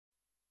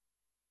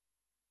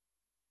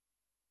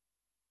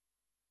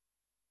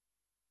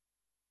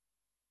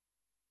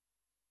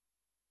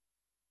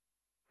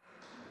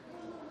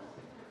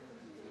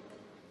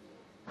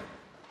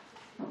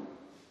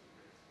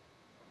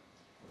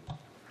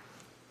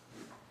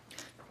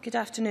Good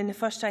afternoon. The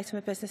first item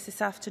of business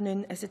this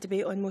afternoon is a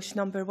debate on motion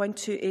number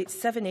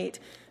 12878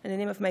 in the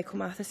name of Michael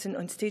Matheson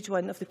on stage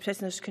 1 of the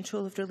Prisoners'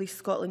 Control of Release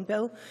Scotland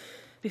Bill.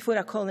 Before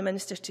I call on the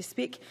Minister to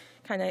speak,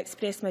 can I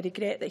express my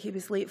regret that he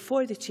was late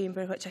for the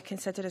Chamber, which I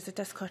consider as a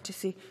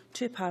discourtesy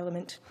to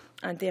Parliament,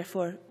 and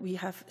therefore we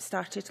have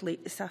started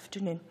late this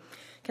afternoon.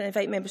 Can I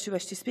invite members who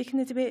wish to speak in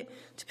the debate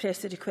to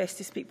press the request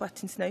to speak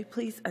buttons now,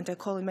 please, and I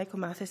call on Michael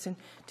Matheson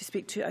to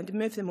speak to and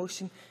move the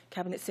motion.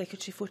 Cabinet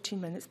Secretary, 14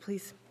 minutes,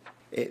 please.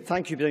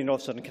 Thank you, Presiding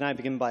Officer. And can I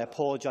begin by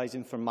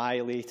apologising for my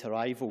late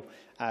arrival,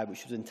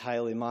 which was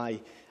entirely my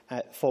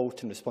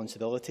fault and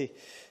responsibility.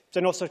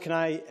 Presiding Officer, can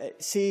I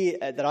say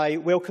that I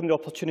welcome the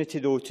opportunity,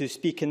 though, to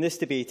speak in this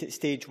debate at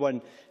stage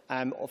 1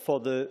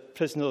 for the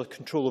Prisoner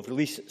Control of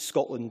Release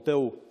Scotland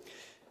Bill.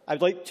 I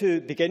would like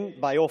to begin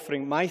by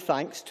offering my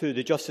thanks to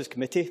the Justice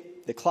Committee,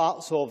 the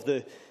clerks of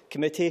the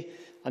committee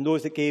and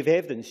those that gave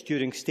evidence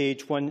during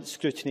stage 1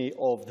 scrutiny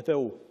of the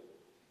bill.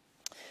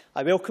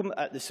 I welcome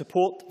the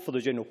support for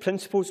the general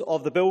principles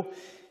of the bill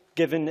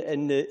given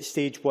in the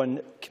Stage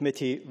 1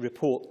 committee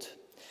report.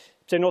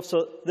 Presiding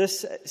Officer,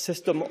 this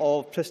system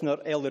of prisoner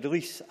early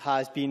release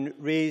has been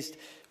raised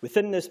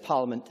within this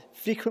Parliament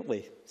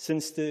frequently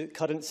since the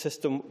current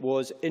system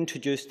was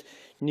introduced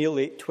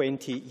nearly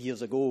 20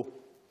 years ago.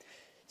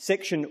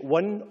 Section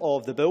 1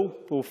 of the bill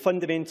will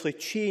fundamentally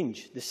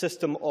change the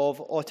system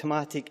of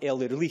automatic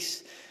early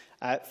release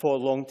for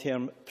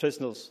long-term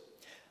prisoners.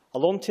 A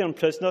long-term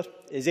prisoner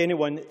is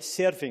anyone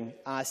serving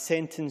a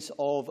sentence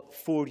of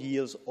 4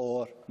 years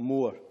or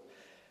more.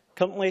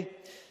 Currently,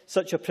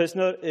 such a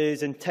prisoner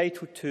is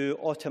entitled to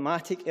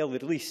automatic early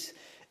release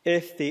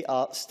if they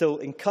are still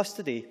in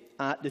custody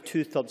at the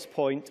 2/3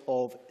 point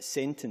of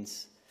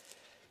sentence.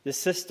 The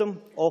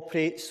system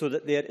operates so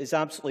that there is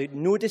absolutely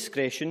no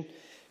discretion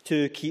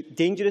to keep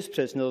dangerous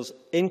prisoners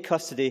in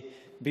custody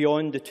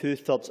beyond the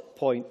 2/3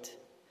 point.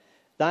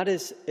 That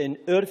is, in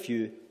our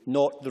view,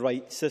 not the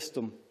right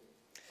system.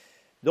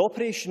 The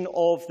operation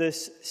of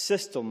this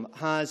system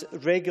has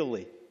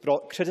regularly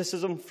brought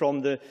criticism for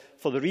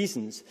the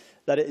reasons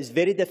that it is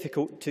very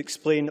difficult to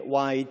explain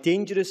why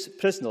dangerous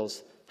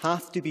prisoners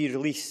have to be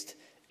released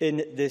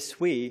in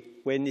this way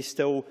when they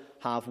still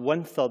have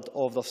 1/3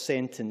 of their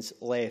sentence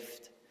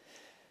left.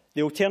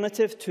 The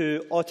alternative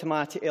to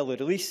automatic early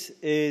release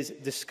is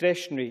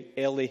discretionary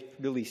early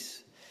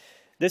release.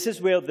 This is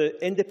where the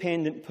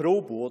Independent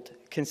Parole Board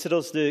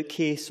considers the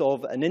case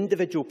of an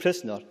individual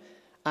prisoner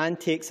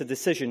and takes a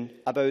decision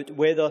about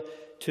whether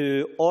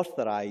to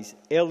authorise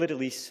early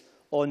release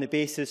on the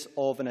basis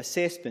of an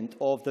assessment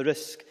of the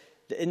risk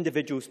the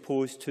individuals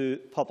pose to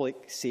public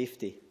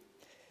safety.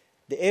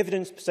 The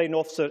evidence, Presiding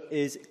Officer,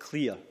 is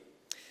clear.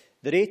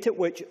 The rate at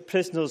which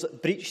prisoners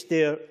breach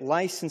their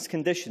licence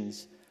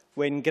conditions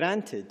when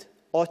granted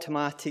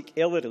automatic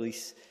early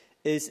release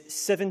is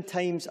 7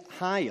 times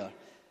higher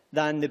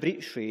than the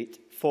breach rate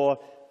for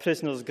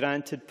prisoners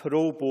granted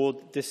Parole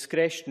Board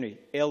discretionary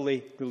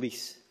early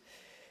release.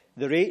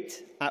 The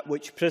rate at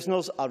which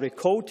prisoners are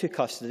recalled to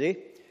custody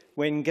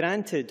when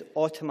granted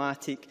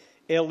automatic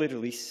early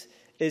release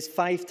is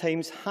 5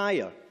 times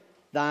higher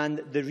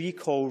than the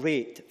recall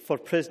rate for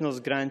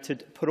prisoners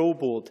granted Parole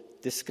Board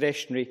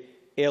discretionary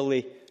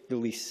early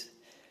release.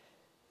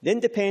 The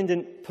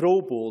Independent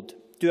Parole Board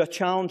do a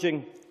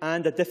challenging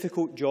and a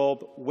difficult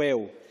job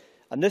well,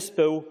 and this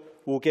bill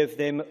will give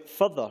them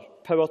further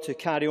power to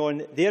carry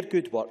on their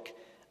good work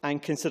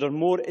and consider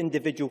more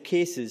individual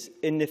cases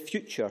in the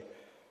future,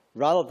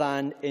 rather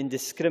than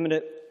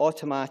indiscriminate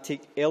automatic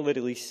early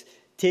release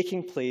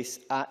taking place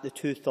at the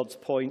 2/3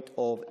 point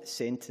of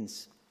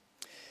sentence.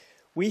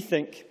 We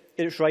think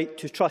it is right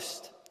to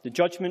trust the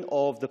judgment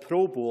of the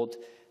Parole Board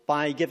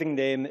by giving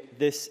them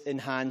this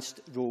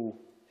enhanced role.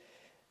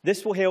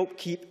 This will help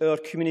keep our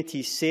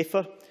communities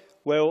safer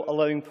while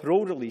allowing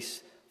parole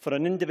release for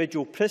an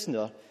individual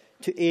prisoner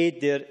to aid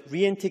their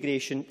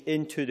reintegration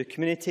into the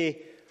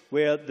community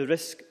where the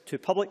risk to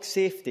public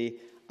safety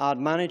are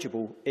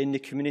manageable in the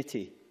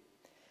community.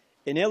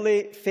 In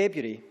early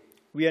February,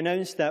 we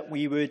announced that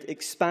we would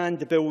expand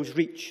the bill's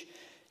reach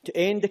to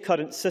end the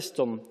current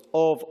system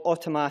of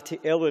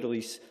automatic early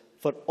release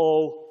for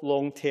all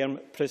long-term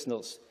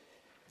prisoners.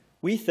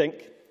 We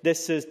think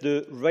this is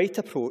the right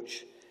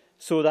approach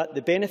so that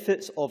the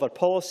benefits of our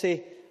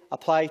policy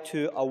apply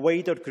to a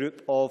wider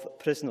group of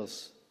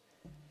prisoners.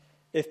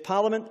 If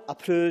Parliament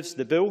approves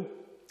the bill,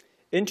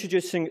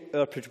 introducing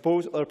our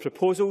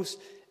proposals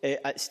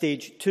at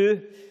stage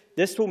 2,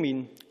 this will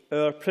mean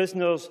our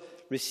prisoners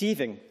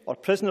receiving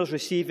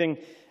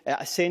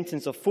a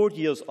sentence of 4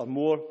 years or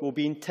more will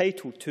be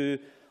entitled to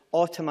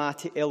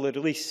automatic early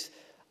release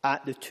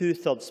at the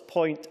 2/3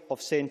 point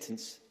of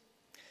sentence.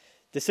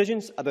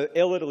 Decisions about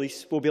early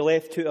release will be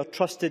left to our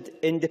trusted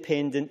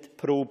Independent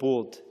Parole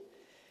Board.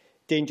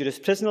 Dangerous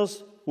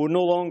prisoners will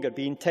no longer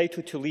be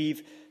entitled to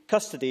leave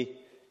custody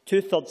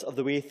 2/3 of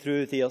the way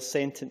through their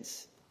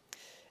sentence.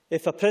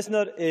 If a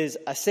prisoner is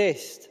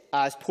assessed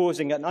as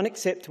posing an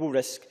unacceptable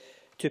risk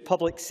to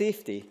public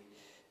safety,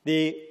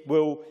 they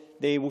will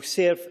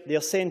serve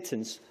their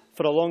sentence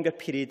for a longer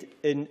period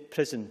in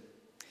prison.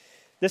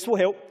 This will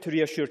help to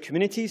reassure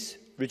communities,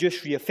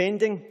 reduce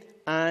reoffending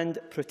and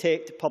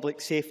protect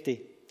public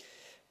safety.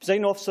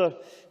 Presiding Officer,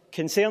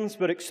 concerns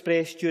were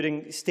expressed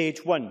during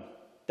Stage 1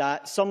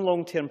 that some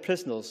long-term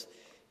prisoners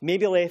may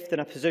be left in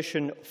a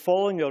position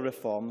following the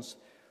reforms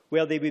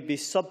where they would be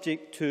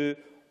subject to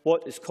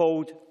what is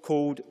called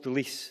cold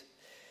release.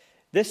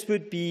 This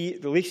would be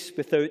release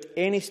without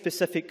any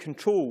specific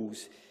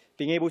controls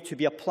being able to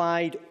be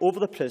applied over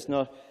the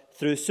prisoner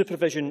through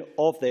supervision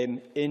of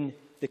them in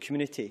the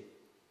community.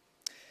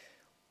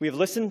 We have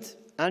listened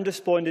and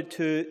responded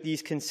to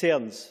these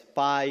concerns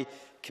by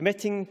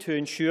committing to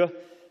ensure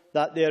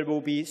that there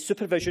will be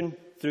supervision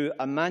through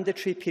a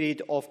mandatory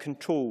period of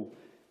control,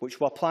 which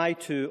will apply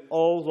to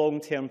all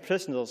long-term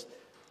prisoners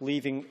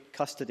leaving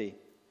custody.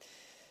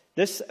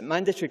 This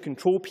mandatory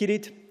control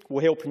period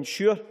will help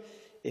ensure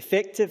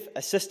effective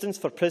assistance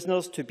for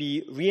prisoners to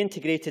be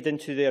reintegrated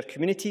into their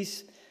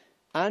communities,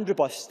 and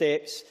robust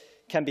steps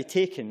can be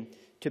taken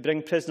to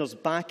bring prisoners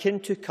back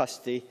into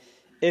custody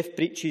if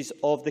breaches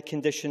of the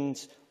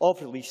conditions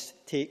of release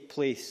take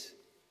place.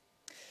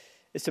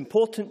 It's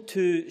important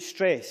to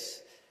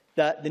stress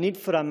that the need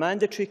for a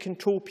mandatory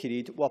control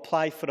period will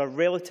apply for a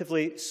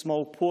relatively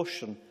small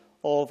portion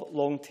of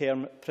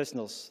long-term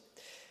prisoners.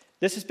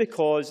 This is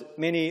because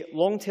many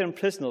long-term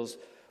prisoners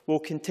will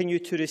continue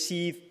to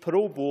receive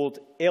parole board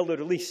early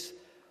release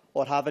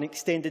or have an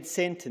extended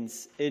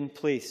sentence in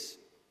place.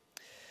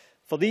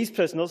 For these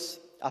prisoners,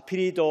 a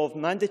period of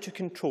mandatory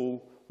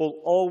control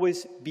will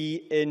always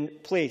be in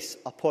place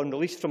upon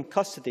release from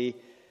custody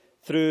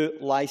through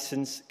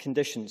licence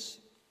conditions.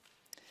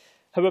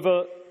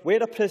 However,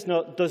 where a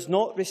prisoner does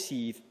not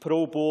receive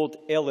parole board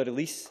early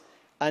release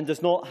and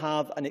does not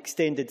have an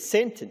extended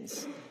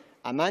sentence,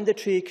 a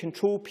mandatory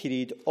control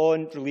period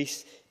on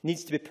release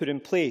needs to be put in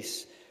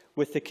place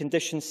with the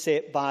conditions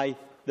set by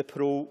the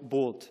parole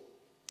board.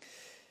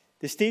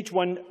 The Stage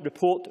 1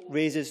 report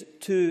raises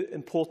two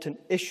important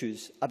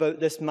issues about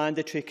this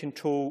mandatory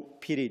control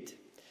period.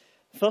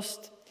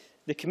 First,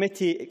 the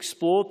committee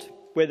explored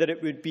whether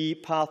it would be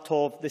part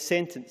of the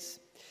sentence.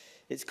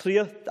 It's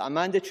clear that a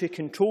mandatory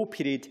control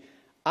period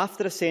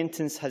after a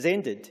sentence has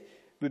ended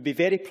would be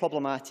very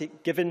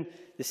problematic, given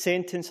the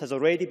sentence has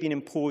already been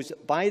imposed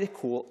by the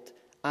court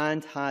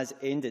and has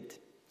ended.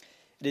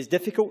 It is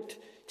difficult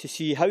to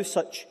see how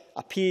such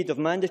a period of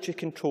mandatory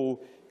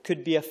control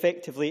could be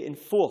effectively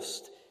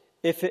enforced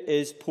if it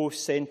is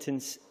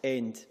post-sentence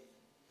end.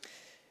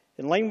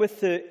 In line with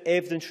the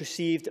evidence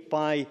received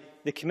by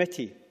the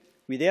committee,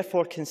 we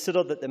therefore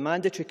consider that the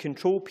mandatory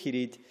control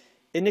period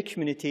in the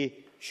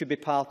community should be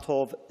part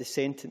of the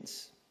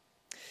sentence.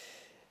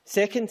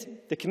 Second,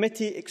 the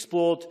committee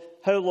explored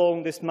how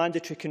long this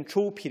mandatory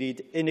control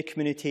period in the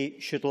community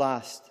should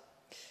last.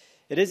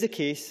 It is the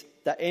case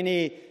that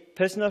any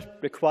prisoner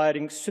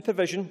requiring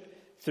supervision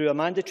through a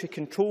mandatory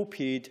control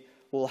period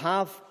will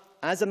have,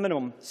 as a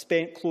minimum,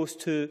 spent close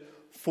to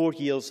 4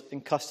 years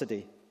in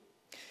custody.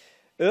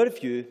 Our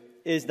view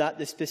is that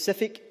the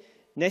specific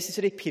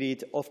necessary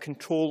period of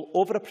control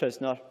over a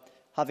prisoner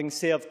having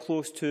served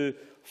close to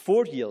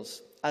 4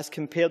 years, as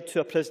compared to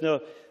a prisoner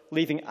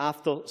leaving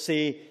after,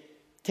 say,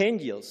 10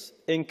 years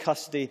in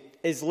custody,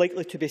 is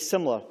likely to be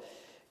similar,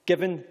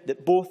 given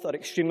that both are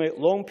extremely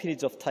long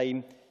periods of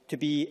time to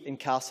be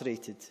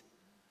incarcerated.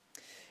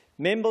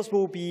 Members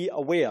will be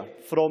aware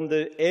from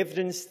the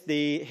evidence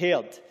they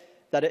heard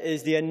that it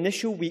is the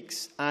initial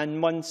weeks and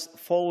months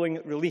following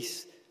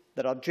release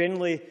that are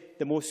generally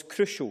the most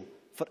crucial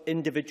for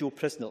individual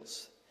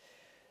prisoners.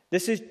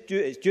 This is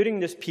during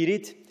this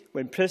period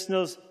when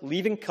prisoners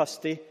leaving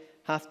custody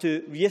have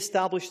to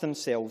re-establish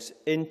themselves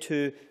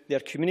into their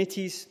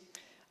communities,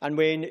 and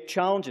when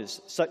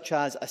challenges such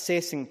as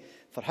accessing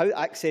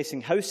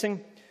housing,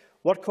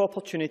 work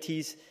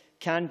opportunities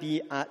can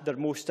be at their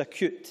most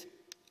acute,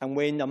 and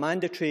when a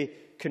mandatory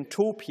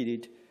control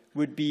period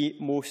would be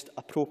most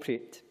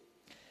appropriate.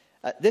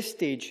 At this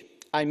stage,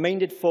 I am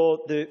minded for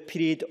the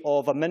period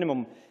of a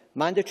minimum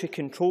mandatory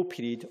control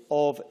period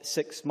of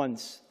 6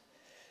 months.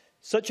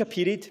 Such a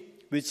period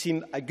would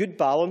seem a good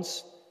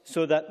balance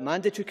so that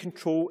mandatory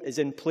control is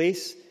in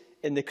place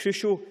in the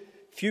crucial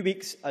few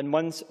weeks and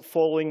months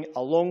following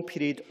a long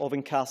period of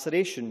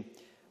incarceration,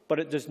 but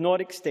it does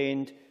not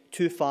extend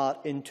too far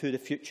into the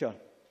future.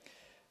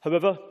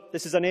 However,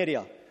 this is an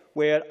area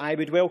where I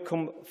would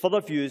welcome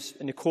further views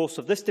in the course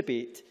of this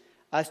debate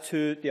as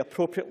to the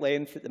appropriate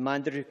length that the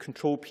mandatory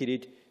control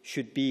period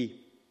should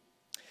be.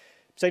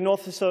 Presiding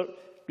Officer,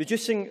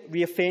 reducing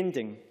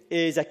reoffending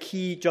is a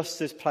key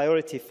justice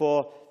priority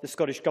for the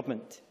Scottish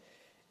Government.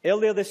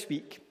 Earlier this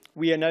week,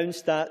 we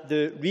announced that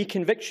the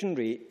reconviction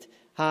rate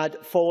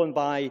had fallen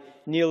by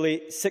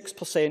nearly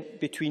 6%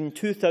 between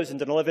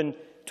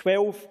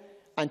 2011-12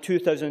 and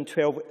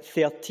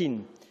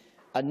 2012-13,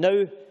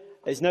 and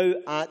is now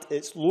at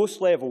its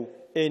lowest level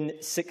in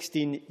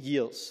 16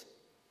 years.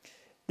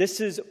 This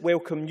is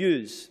welcome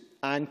news,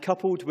 and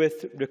coupled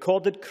with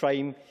recorded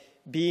crime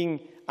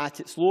being at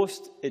its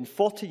lowest in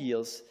 40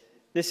 years,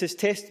 this is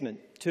testament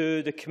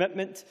to the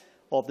commitment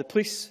of the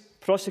police,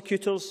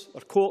 prosecutors,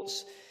 our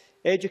courts,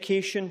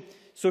 education,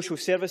 social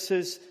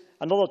services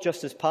and other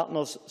justice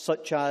partners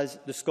such as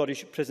the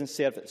Scottish Prison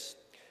Service,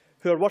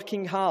 who are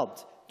working hard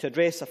to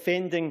address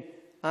offending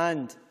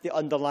and the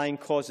underlying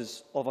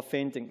causes of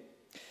offending.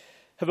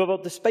 However,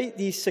 despite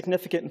these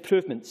significant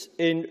improvements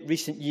in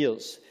recent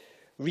years,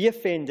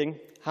 reoffending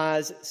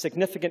has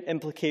significant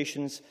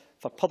implications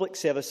for public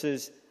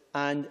services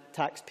and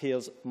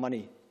taxpayers'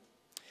 money.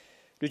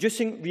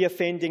 Reducing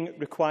reoffending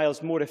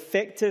requires more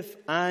effective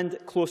and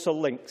closer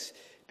links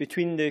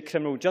between the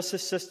criminal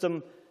justice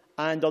system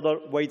and other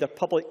wider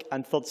public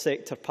and third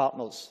sector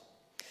partners.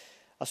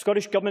 A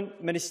Scottish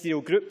Government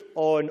ministerial group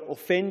on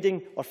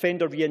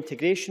offender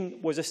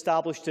reintegration was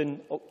established in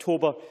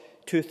October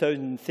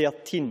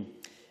 2013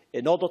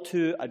 in order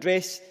to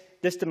address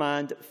this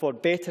demand for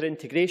better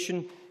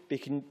integration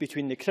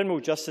between the criminal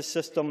justice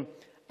system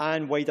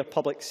and wider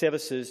public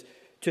services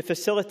to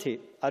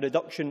facilitate a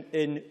reduction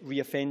in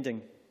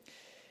reoffending.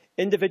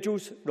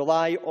 Individuals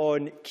rely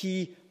on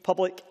key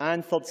public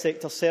and third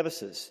sector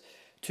services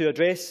to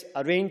address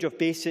a range of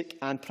basic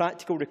and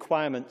practical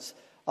requirements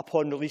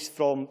upon release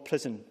from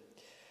prison.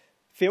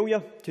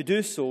 Failure to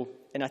do so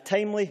in a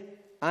timely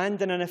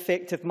and in an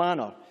effective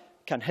manner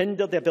can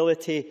hinder the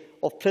ability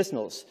of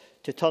prisoners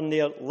to turn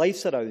their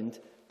lives around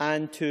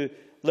and to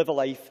live a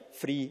life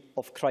free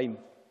of crime.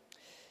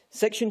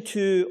 Section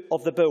 2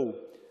 of the Bill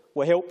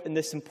will help in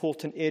this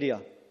important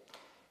area.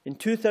 In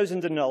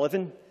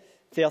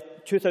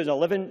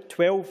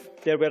 2011-12,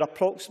 there were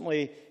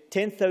approximately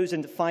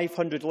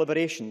 10,500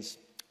 liberations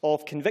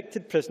of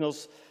convicted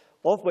prisoners,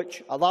 of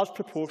which a large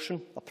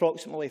proportion,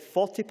 approximately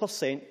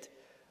 40%,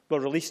 were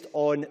released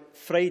on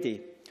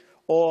Friday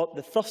or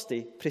the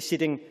Thursday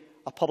preceding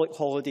a public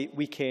holiday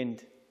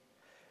weekend.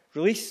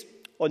 Release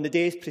on the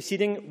days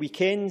preceding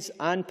weekends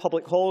and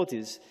public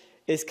holidays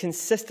is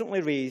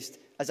consistently raised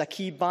as a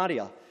key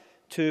barrier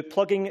to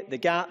plugging the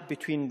gap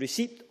between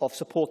receipt of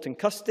support in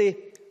custody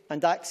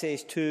and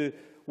access to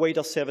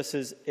wider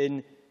services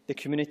in the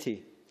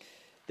community.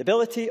 The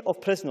ability of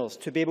prisoners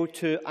to be able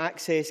to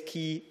access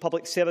key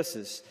public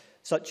services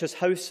such as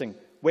housing,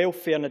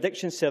 welfare and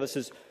addiction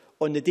services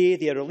on the day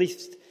they are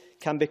released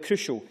can be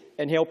crucial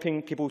in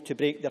helping people to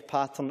break their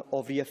pattern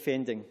of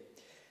reoffending.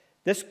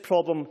 This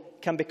problem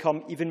can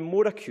become even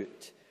more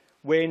acute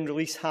when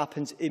release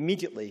happens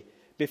immediately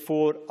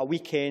before a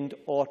weekend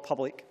or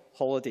public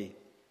holiday.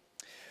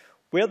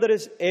 Where there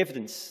is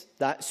evidence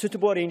that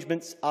suitable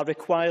arrangements are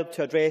required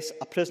to address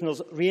a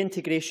prisoner's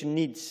reintegration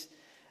needs,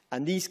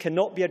 and these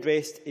cannot be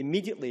addressed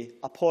immediately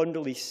upon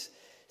release,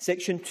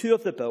 Section 2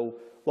 of the Bill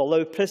will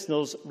allow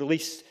prisoners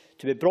released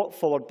to be brought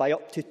forward by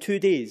up to 2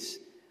 days,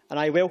 and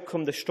I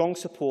welcome the strong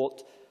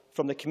support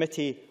from the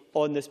committee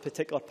on this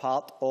particular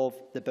part of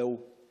the bill.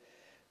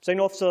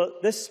 Presiding Officer,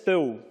 this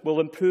bill will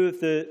improve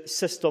the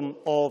system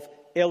of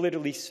early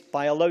release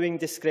by allowing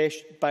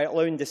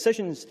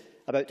decisions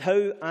about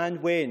how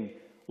and when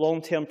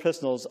long-term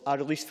prisoners are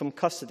released from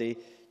custody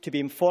to be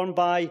informed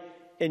by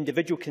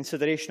individual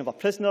consideration of a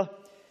prisoner,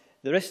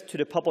 the risk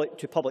to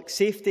public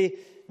safety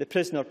the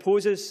prisoner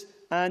poses,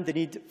 and the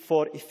need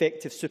for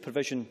effective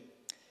supervision.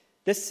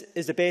 This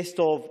is the best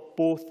of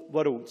both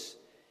worlds,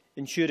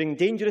 ensuring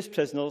dangerous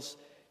prisoners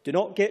do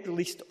not get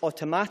released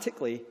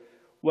automatically,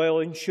 while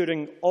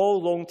ensuring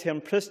all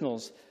long-term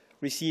prisoners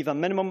receive a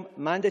minimum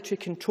mandatory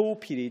control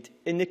period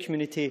in the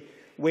community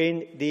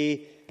when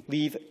they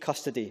leave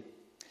custody.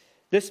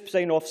 This,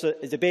 Presiding Officer,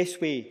 is the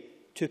best way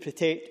to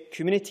protect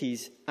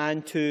communities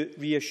and to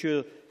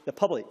reassure the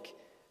public,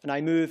 and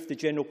I move the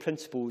general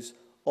principles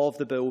of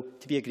the bill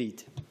to be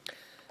agreed.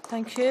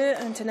 Thank you.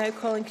 And I now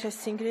call on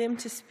Christine Graham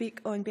to speak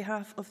on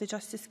behalf of the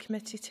Justice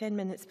Committee. 10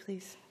 minutes,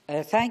 please.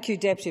 Thank you,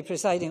 Deputy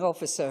Presiding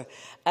Officer.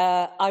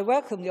 I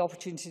welcome the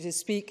opportunity to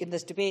speak in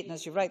this debate, and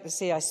as you rightly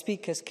say, I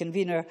speak as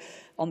convener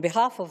on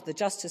behalf of the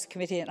Justice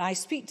Committee, and I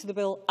speak to the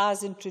bill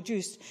as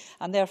introduced,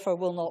 and therefore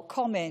will not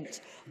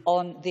comment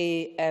on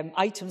the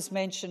items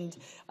mentioned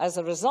as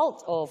a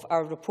result of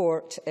our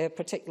report,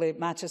 particularly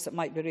matters that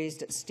might be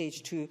raised at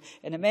stage 2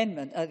 in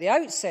amendment. At the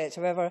outset,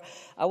 however,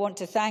 I want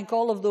to thank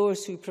all of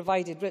those who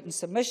provided written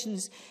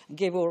submissions and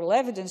gave oral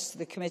evidence to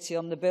the committee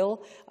on the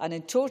bill, and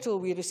in total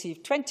we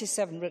received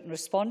 27 written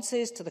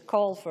responses to the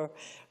call for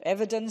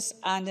evidence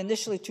and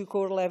initially took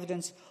oral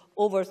evidence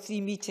over 3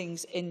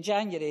 meetings in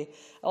January.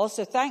 I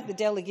also thank the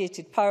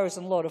Delegated Powers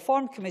and Law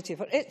Reform Committee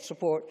for its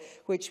report,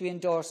 which we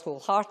endorse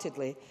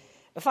wholeheartedly.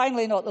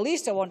 Finally, not the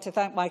least, I want to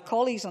thank my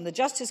colleagues on the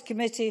Justice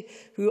Committee,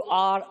 who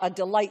are a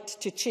delight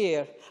to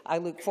chair. I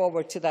look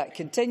forward to that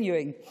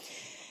continuing.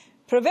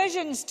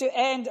 Provisions to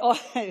end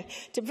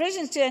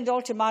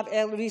automatic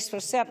early release for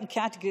certain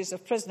categories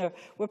of prisoner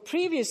were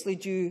previously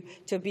due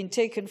to have been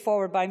taken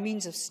forward by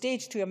means of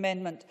Stage 2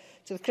 amendment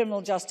to the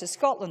Criminal Justice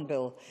Scotland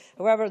Bill.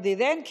 However, the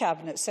then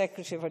Cabinet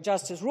Secretary for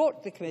Justice wrote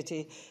to the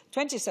committee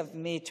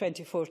 27 May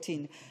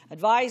 2014,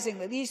 advising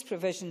that these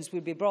provisions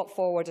would be brought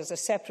forward as a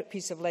separate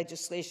piece of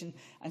legislation,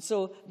 and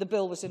so the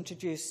bill was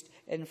introduced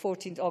in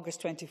 14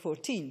 August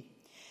 2014.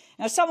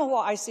 Now, some of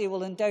what I say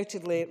will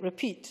undoubtedly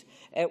repeat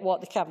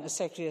what the Cabinet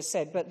Secretary has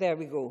said, but there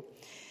we go.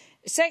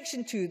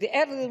 Section 2, the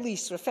early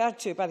release referred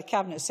to by the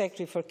Cabinet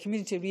Secretary for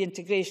community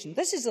reintegration.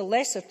 This is a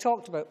lesser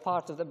talked about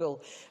part of the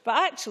bill, but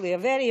actually a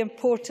very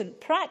important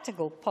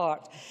practical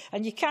part,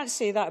 and you can't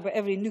say that about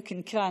every nook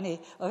and cranny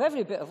of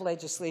every bit of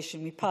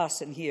legislation we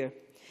pass in here.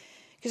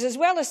 Because as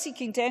well as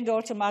seeking to end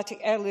automatic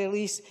early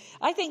release,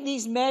 I think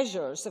these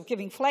measures of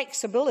giving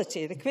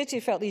flexibility, the committee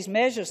felt these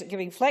measures of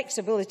giving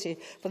flexibility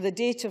for the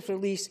date of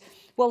release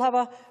will have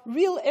a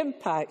real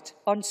impact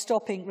on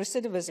stopping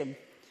recidivism.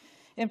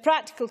 In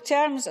practical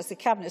terms, as the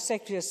Cabinet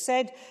Secretary has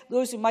said,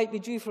 those who might be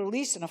due for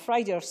release on a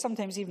Friday or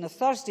sometimes even a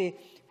Thursday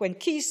when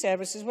key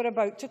services were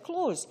about to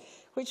close,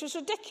 which was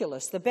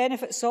ridiculous. The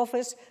Benefits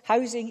Office,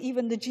 housing,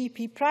 even the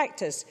GP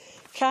practice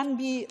can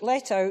be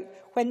let out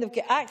when they've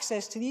got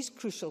access to these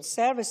crucial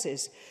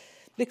services.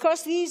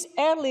 Because these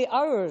early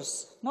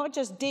hours, not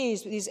just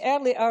days, but these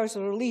early hours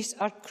of release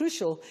are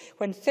crucial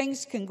when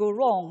things can go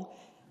wrong,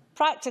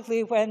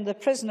 practically when the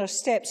prisoner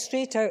steps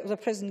straight out of the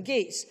prison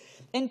gates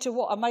into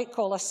what I might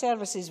call a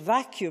services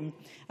vacuum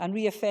and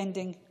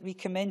reoffending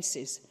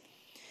recommences.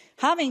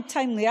 Having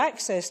timely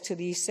access to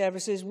these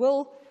services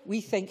will,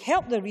 we think,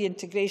 help their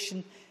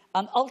reintegration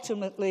and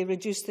ultimately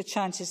reduce the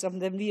chances of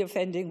them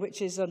reoffending,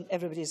 which is in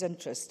everybody's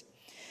interest.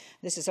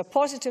 This is a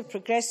positive,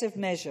 progressive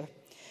measure.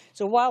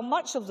 So while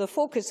much of the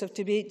focus of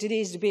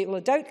today's debate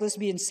will doubtless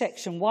be in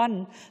Section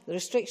 1, the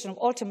restriction of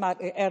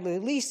automatic early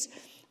release,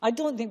 I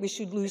don't think we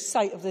should lose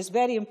sight of this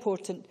very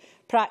important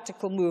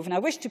practical move, and I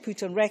wish to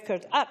put on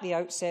record at the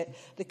outset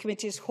the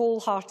committee's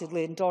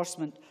wholeheartedly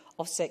endorsement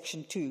of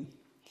Section 2.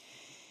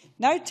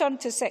 Now turn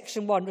to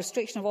Section 1,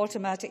 restriction of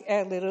automatic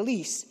early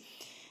release.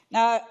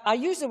 Now, I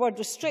use the word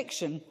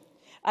restriction,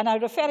 and I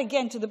refer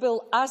again to the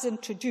bill as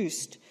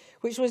introduced,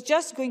 which was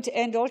just going to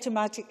end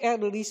automatic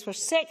early release for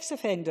sex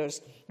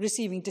offenders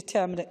receiving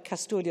determinate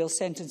custodial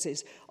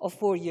sentences of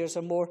 4 years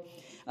or more,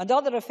 and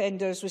other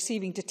offenders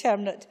receiving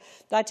determinate,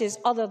 that is,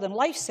 other than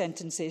life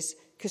sentences,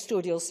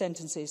 custodial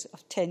sentences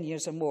of 10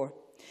 years or more.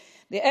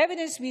 The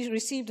evidence we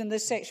received in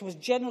this section was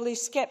generally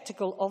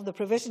sceptical of the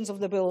provisions of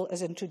the bill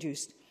as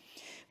introduced,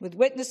 with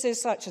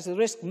witnesses such as the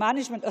Risk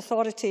Management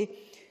Authority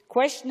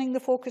questioning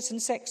the focus on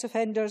sex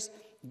offenders,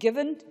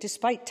 given,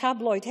 despite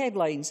tabloid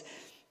headlines,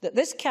 that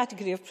this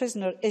category of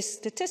prisoner is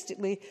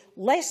statistically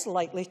less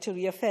likely to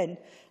reoffend,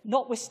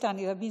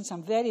 notwithstanding there have been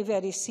some very,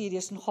 very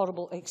serious and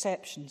horrible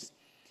exceptions.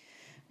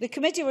 The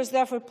committee was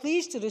therefore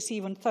pleased to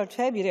receive on 3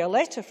 February a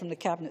letter from the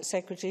Cabinet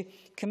Secretary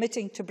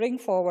committing to bring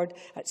forward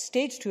at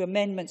Stage 2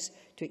 amendments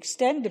to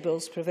extend the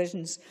bill's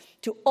provisions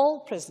to all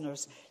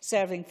prisoners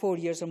serving 4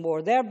 years or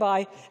more,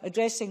 thereby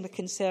addressing the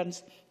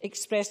concerns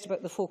expressed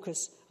about the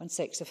focus on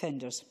sex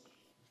offenders.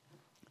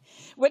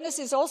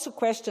 Witnesses also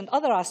questioned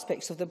other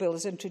aspects of the bill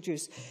as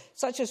introduced,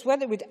 such as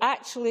whether it would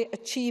actually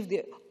achieve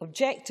the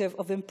objective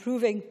of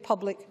improving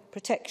public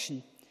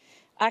protection.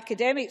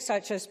 Academics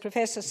such as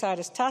Professor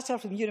Cyrus Tatter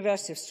from the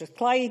University of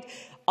Strathclyde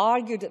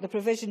argued that the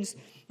provisions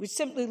would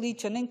simply lead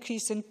to an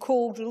increase in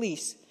cold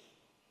release.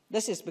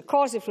 This is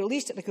because if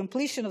released at the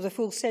completion of the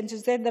full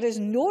sentence, then there is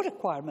no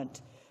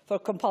requirement for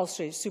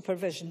compulsory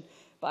supervision.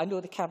 But I know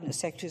the Cabinet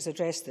Secretary has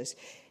addressed this.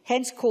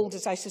 Hence cold,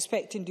 as I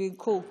suspect, in doing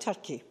cold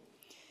turkey.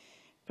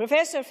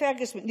 Professor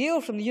Fergus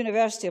McNeill from the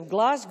University of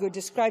Glasgow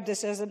described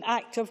this as an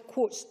act of,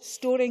 quote,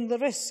 storing the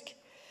risk,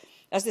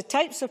 as the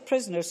types of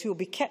prisoners who will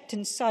be kept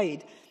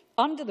inside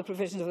under the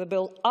provisions of the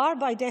bill are,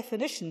 by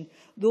definition,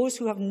 those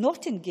who have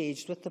not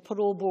engaged with the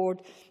parole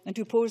board and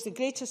who pose the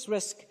greatest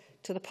risk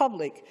to the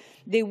public.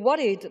 They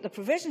worried that the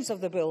provisions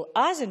of the bill,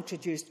 as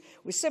introduced,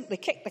 would simply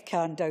kick the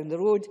can down the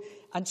road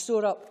and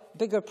store up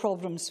bigger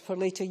problems for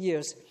later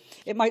years.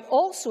 It might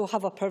also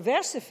have a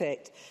perverse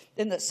effect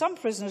in that some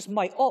prisoners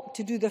might opt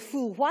to do the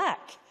full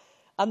whack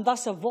and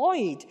thus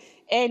avoid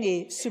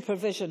any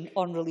supervision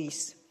on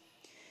release.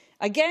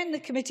 Again, the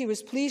committee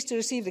was pleased to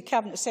receive the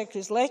Cabinet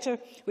Secretary's letter,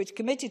 which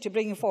committed to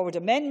bringing forward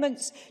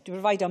amendments to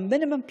provide a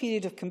minimum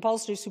period of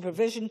compulsory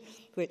supervision,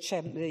 which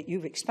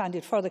you've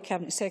expanded further,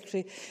 Cabinet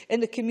Secretary,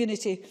 in the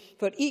community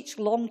for each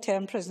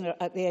long-term prisoner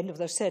at the end of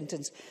their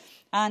sentence.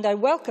 And I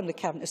welcome the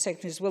Cabinet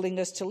Secretary's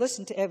willingness to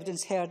listen to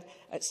evidence heard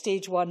at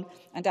Stage 1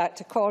 and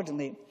act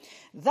accordingly.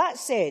 That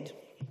said,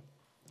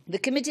 the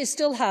committee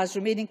still has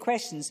remaining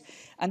questions,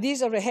 and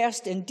these are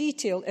rehearsed in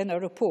detail in our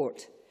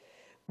report.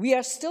 We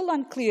are still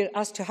unclear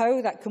as to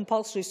how that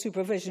compulsory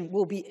supervision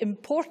will be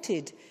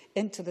imported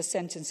into the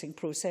sentencing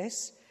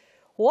process,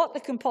 what the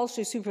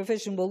compulsory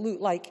supervision will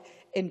look like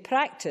in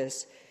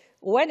practice,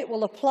 when it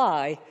will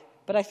apply,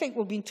 but I think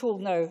we've been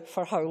told now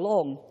for how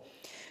long.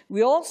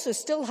 We also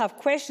still have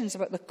questions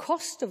about the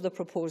cost of the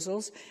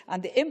proposals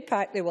and the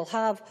impact they will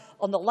have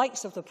on the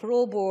likes of the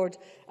parole board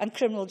and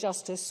criminal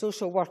justice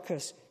social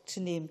workers, to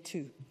name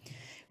two.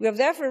 We have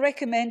therefore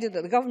recommended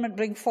that the Government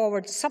bring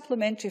forward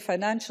supplementary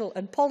financial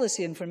and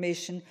policy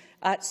information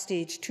at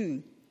Stage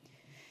 2.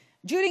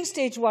 During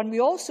Stage 1, we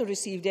also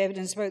received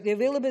evidence about the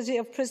availability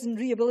of prison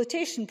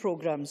rehabilitation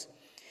programmes,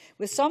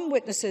 with some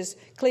witnesses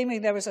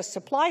claiming there was a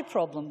supply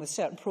problem with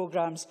certain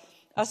programmes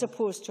as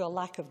opposed to a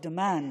lack of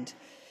demand.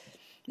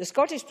 The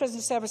Scottish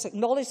Prison Service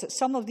acknowledged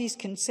some of these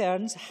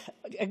concerns,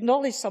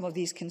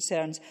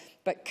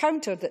 but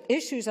countered that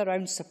issues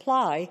around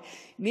supply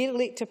may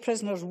relate to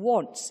prisoners'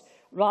 wants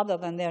rather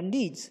than their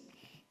needs.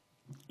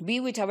 We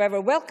would,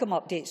 however, welcome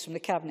updates from the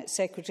Cabinet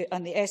Secretary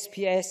and the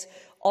SPS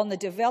on the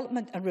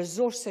development and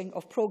resourcing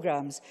of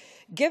programmes,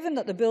 given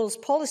that the Bill's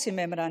policy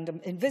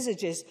memorandum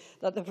envisages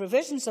that the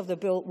provisions of the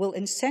Bill will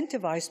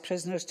incentivise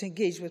prisoners to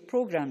engage with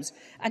programmes.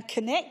 And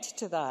connect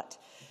to that,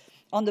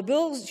 on the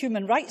Bill's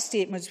human rights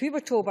statements, we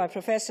were told by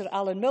Professor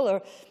Alan Miller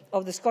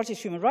of the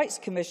Scottish Human Rights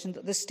Commission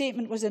that the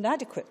statement was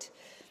inadequate.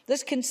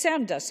 This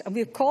concerned us, and we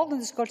have called on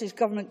the Scottish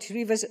Government to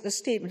revisit the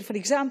statement. For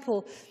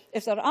example,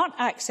 if there aren't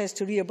access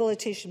to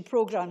rehabilitation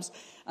programmes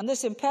and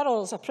this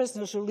imperils a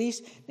prisoner's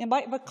release, they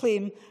might have a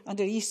claim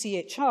under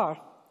ECHR.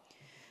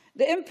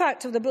 The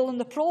impact of the bill on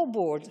the parole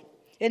board.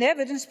 In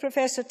evidence,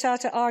 Professor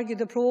Tata argued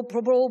the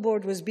parole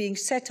board was being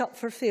set up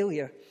for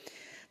failure.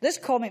 This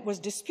comment was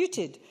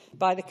disputed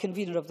by the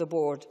convener of the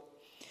board.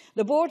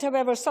 The board,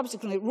 however,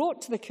 subsequently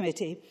wrote to the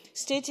committee,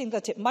 stating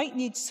that it might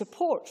need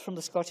support from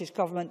the Scottish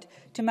Government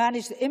to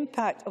manage the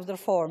impact of the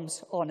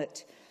reforms on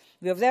it.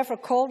 We have therefore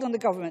called on the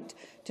Government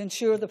to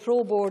ensure the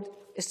parole board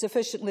is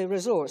sufficiently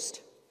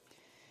resourced.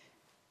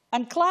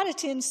 And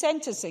clarity in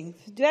sentencing,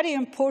 very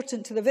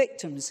important to the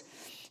victims.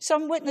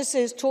 Some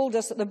witnesses told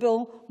us that the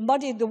bill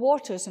muddied the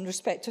waters in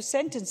respect of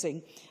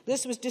sentencing.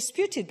 This was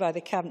disputed by the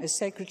Cabinet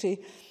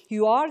Secretary,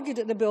 who argued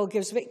that the bill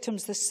gives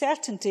victims the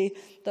certainty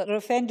that an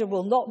offender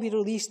will not be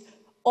released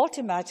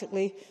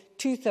automatically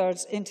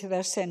 2/3 into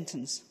their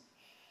sentence.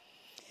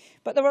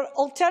 But there were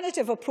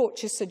alternative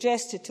approaches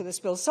suggested to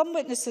this bill. Some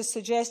witnesses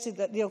suggested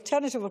that the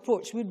alternative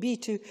approach would be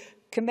to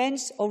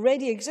commence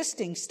already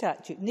existing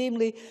statute,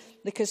 namely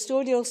the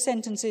Custodial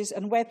Sentences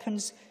and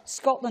Weapons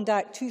Scotland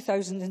Act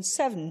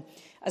 2007,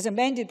 as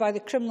amended by the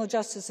Criminal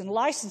Justice and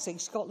Licensing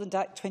Scotland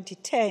Act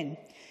 2010,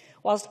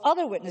 whilst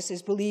other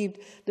witnesses believed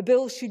the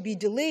bill should be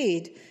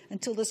delayed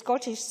until the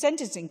Scottish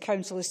Sentencing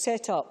Council is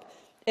set up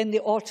in the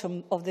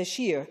autumn of this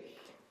year.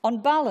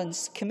 On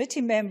balance,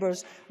 committee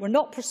members were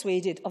not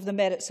persuaded of the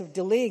merits of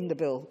delaying the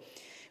bill.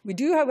 We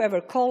do,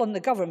 however, call on the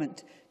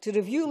Government to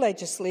review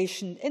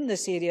legislation in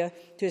this area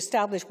to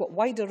establish what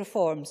wider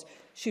reforms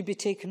should be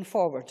taken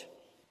forward.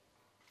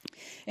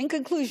 In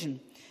conclusion,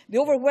 the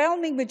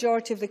overwhelming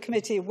majority of the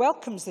committee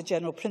welcomes the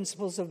general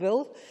principles of the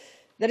bill.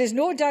 There is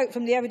no doubt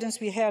from the evidence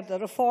we heard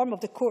that reform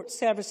of the court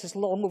service is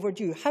long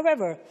overdue.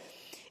 However,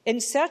 in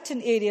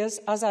certain areas,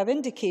 as I have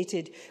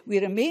indicated, we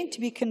remain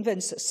to be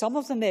convinced that some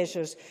of the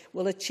measures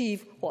will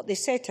achieve what they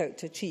set out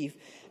to achieve.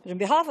 But on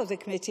behalf of the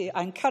committee,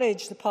 I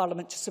encourage the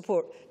Parliament to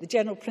support the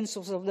general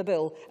principles of the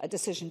bill at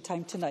decision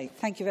time tonight.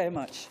 Thank you very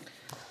much.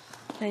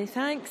 Many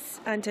thanks.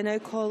 And I now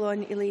call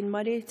on Elaine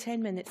Murray.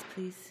 10 minutes,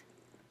 please.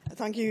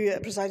 Thank you,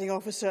 Presiding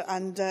Officer.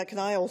 And can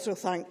I also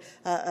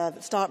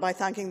start by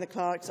thanking the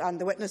clerks and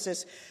the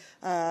witnesses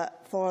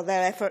for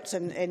their efforts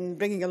in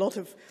bringing a lot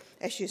of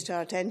issues to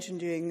our attention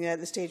during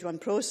the Stage 1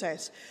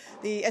 process.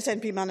 The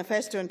SNP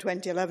manifesto in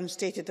 2011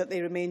 stated that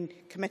they remain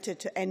committed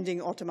to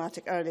ending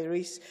automatic early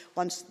release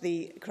once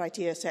the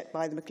criteria set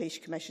by the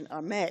McLeish Commission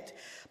are met.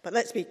 But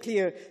let's be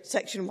clear,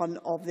 Section 1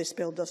 of this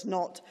bill does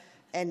not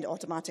end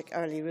automatic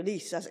early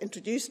release. As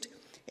introduced,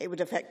 it would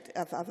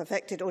have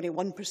affected only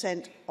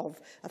 1% of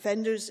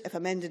offenders. If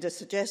amended as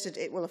suggested,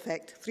 it will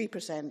affect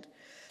 3%.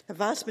 The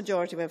vast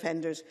majority of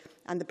offenders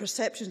and the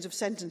perceptions of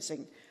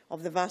sentencing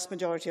of the vast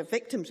majority of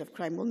victims of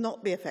crime will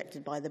not be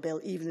affected by the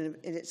bill, even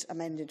in its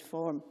amended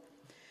form.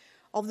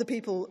 Of the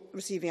people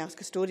receiving a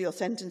custodial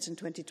sentence in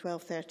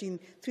 2012-13,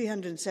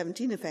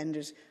 317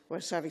 offenders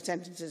were serving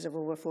sentences of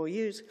over 4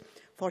 years,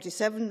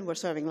 47 were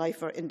serving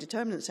life or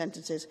indeterminate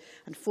sentences,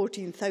 and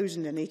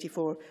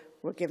 14,084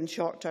 were given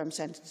short-term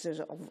sentences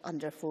of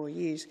under 4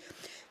 years.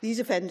 These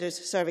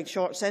offenders serving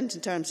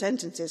short-term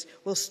sentences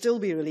will still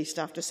be released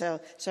after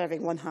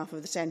serving one half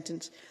of the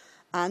sentence,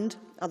 and,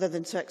 other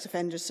than sex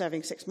offenders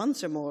serving 6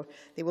 months or more,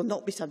 they will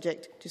not be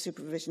subject to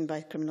supervision by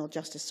criminal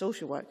justice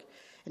social work.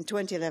 In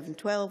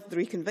 2011-12, the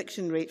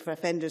reconviction rate for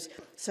offenders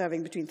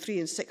serving between 3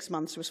 and 6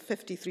 months was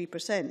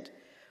 53%,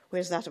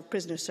 whereas that of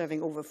prisoners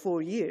serving over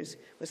 4 years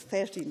was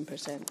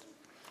 13%.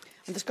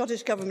 And the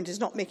Scottish Government is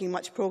not making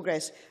much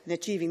progress in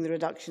achieving the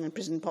reduction in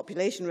prison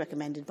population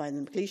recommended by the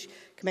McLeish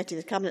Committee.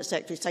 The Cabinet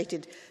Secretary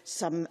cited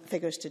some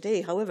figures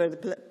today. However,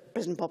 the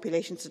prison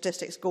population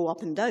statistics go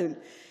up and down.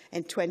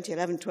 In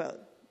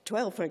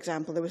 2011-12, for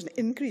example, there was an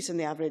increase in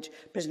the average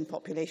prison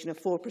population of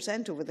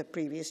 4% over the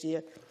previous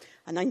year,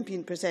 a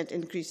 9%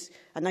 increase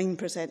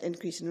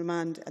in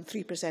remand and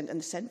 3% in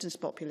the sentence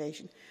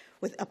population,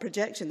 with a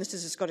projection, this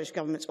is the Scottish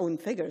Government's own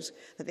figures,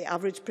 that the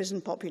average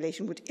prison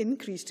population would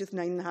increase to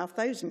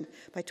 9,500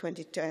 by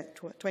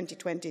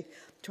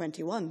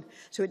 2020-21.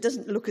 So it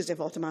doesn't look as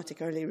if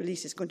automatic early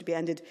release is going to be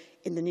ended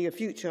in the near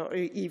future or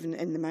even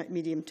in the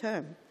medium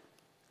term.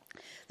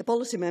 The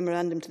policy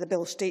memorandum to the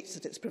bill states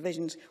that its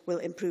provisions will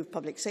improve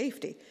public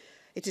safety.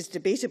 It is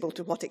debatable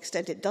to what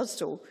extent it does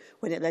so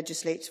when it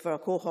legislates for a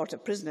cohort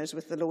of prisoners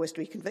with the lowest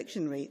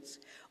reconviction rates.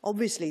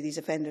 Obviously, these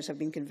offenders have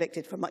been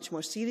convicted for much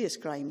more serious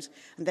crimes,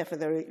 and therefore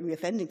their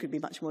reoffending could be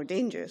much more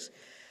dangerous.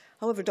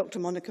 However, Dr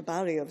Monica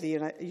Barry of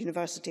the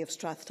University of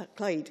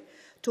Strathclyde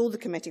told the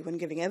committee when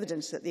giving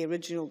evidence that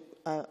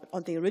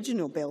on the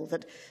original bill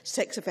that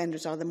sex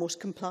offenders are the most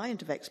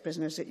compliant of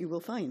ex-prisoners that you will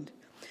find.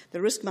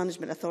 The Risk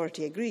Management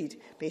Authority agreed,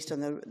 based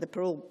on the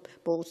Parole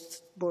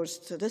Board's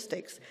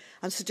statistics,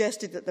 and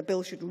suggested that the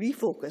bill should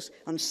refocus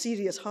on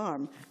serious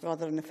harm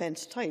rather than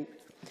offence type.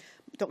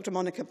 Dr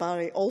Monica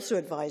Barry also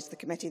advised the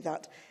committee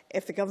that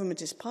if the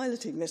government is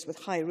piloting this with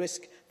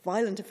high-risk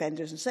violent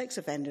offenders and sex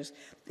offenders,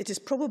 it is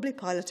probably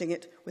piloting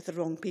it with the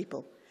wrong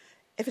people.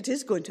 If it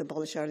is going to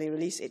abolish early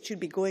release, it should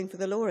be going for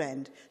the lower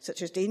end,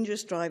 such as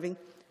dangerous driving,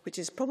 which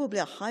is probably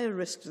a higher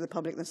risk to the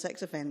public than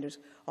sex offenders,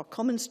 or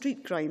common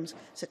street crimes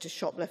such as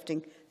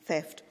shoplifting,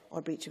 theft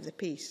or breach of the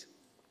peace.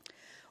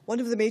 One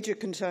of the major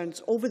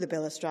concerns over the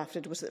bill as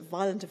drafted was that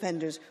violent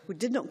offenders who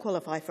did not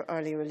qualify for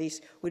early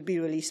release would be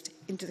released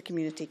into the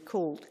community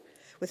cold,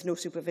 with no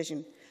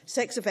supervision.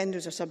 Sex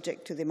offenders are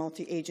subject to the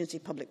multi-agency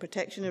public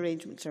protection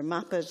arrangements, or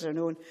MAPA as they're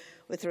known,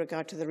 with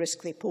regard to the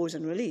risk they pose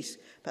on release.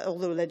 But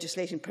although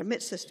legislation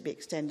permits this to be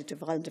extended to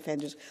violent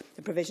offenders,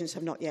 the provisions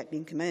have not yet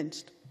been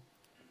commenced.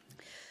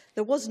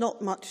 There was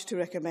not much to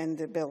recommend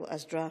the bill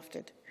as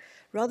drafted.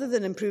 Rather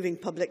than improving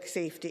public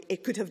safety,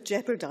 it could have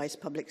jeopardised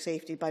public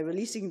safety by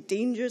releasing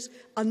dangerous,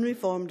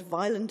 unreformed,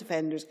 violent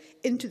offenders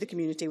into the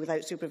community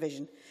without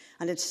supervision,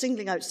 and in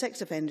singling out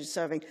sex offenders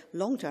serving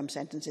long-term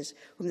sentences,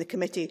 whom the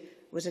committee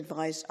was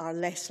advised are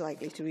less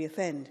likely to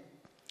reoffend.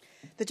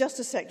 The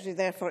Justice Secretary,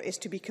 therefore, is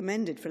to be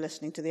commended for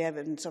listening to the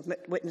evidence of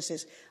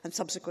witnesses and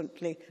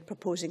subsequently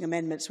proposing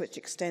amendments which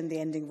extend the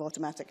ending of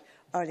automatic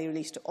early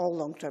release to all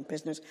long-term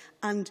prisoners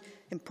and,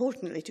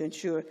 importantly, to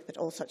ensure that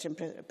all such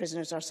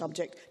prisoners are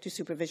subject to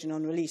supervision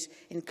on release,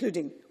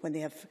 including when they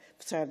have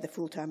served the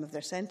full term of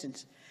their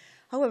sentence.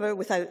 However,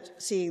 without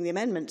seeing the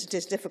amendments, it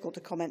is difficult to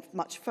comment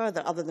much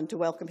further other than to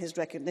welcome his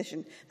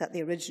recognition that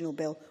the original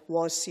bill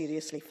was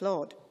seriously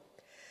flawed.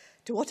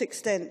 To what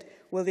extent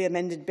will the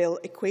amended bill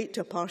equate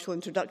to a partial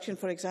introduction,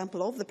 for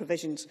example, of the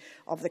provisions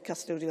of the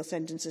Custodial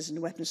Sentences and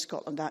Weapons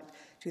Scotland Act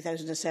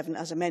 2007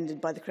 as amended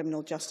by the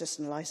Criminal Justice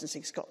and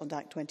Licensing Scotland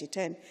Act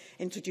 2010,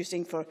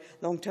 introducing for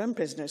long-term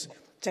prisoners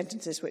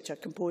sentences which are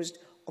composed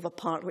of a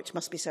part which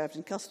must be served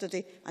in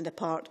custody and a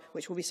part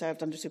which will be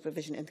served under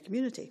supervision in the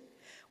community?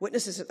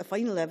 Witnesses at the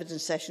final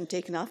evidence session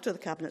taken after the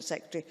Cabinet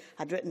Secretary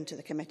had written to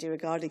the committee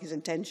regarding his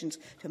intentions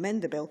to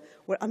amend the bill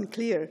were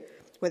unclear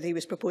whether he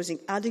was proposing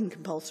adding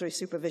compulsory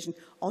supervision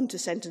onto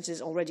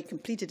sentences already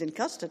completed in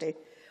custody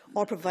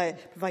or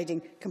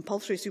providing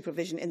compulsory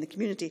supervision in the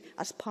community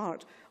as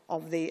part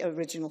of the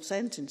original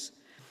sentence.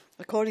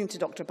 According to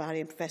Dr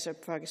Barry and Professor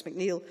Fergus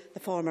McNeill, the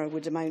former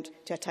would amount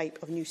to a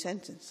type of new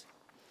sentence.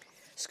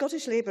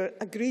 Scottish Labour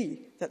agree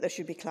that there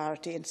should be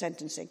clarity in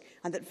sentencing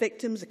and that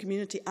victims, the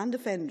community and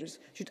offenders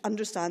should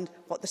understand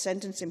what the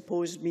sentence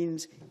imposed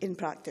means in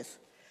practice.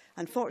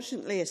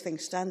 Unfortunately, as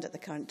things stand at the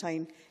current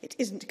time, it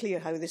isn't clear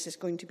how this is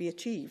going to be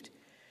achieved.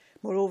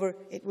 Moreover,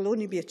 it will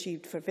only be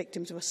achieved for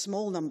victims of a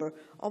small number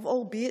of,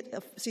 albeit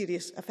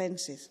serious,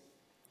 offences.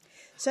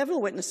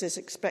 Several witnesses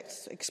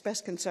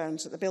expressed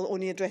concerns that the bill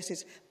only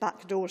addresses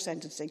backdoor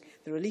sentencing,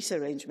 the release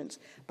arrangements,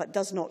 but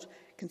does not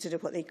consider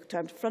what they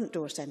termed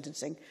front-door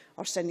sentencing,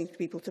 or sending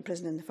people to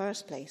prison in the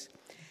first place.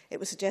 It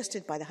was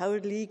suggested by the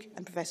Howard League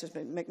and Professors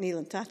McNeill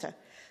and Tata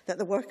that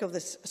the work of the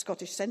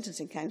Scottish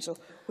Sentencing Council,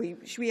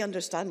 which we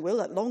understand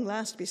will at long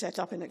last be set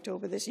up in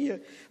October this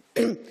year,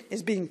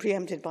 is being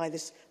preempted by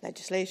this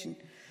legislation.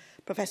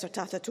 Professor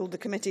Tata told the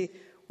committee,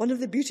 one of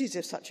the beauties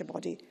of such a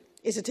body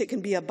is that it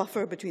can be a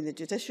buffer between the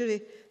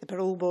judiciary, the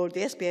parole board,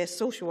 the SPS,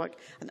 social work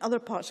and other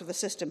parts of the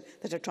system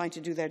that are trying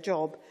to do their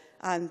job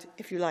and,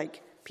 if you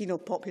like, penal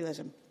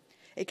populism.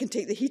 It can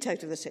take the heat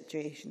out of the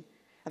situation.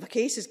 If a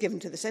case is given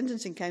to the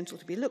Sentencing Council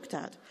to be looked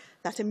at,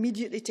 that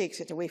immediately takes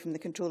it away from the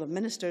control of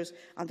ministers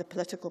and the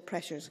political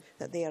pressures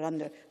that they are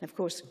under. And of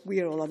course,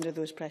 we are all under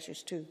those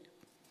pressures too.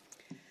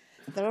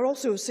 There are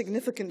also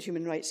significant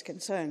human rights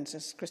concerns,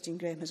 as Christine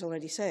Graham has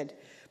already said.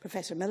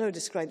 Professor Miller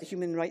described the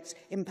human rights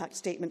impact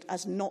statement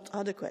as not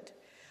adequate,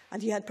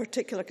 and he had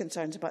particular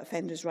concerns about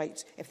offenders'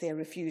 rights if they are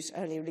refused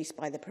early release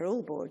by the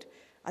parole board,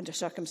 under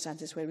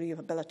circumstances where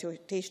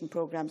rehabilitation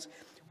programmes,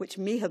 which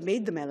may have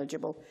made them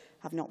eligible,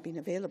 have not been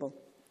available.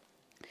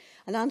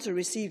 An answer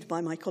received by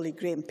my colleague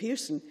Graham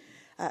Pearson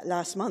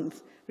last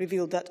month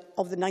revealed that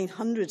of the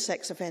 900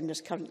 sex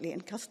offenders currently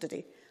in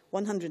custody,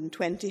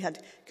 120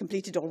 had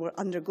completed or were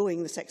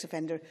undergoing the sex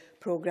offender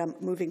programme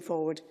moving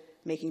forward,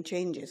 making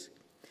changes.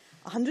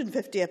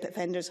 150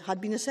 offenders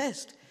had been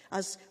assessed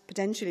as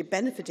potentially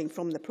benefiting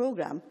from the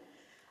programme,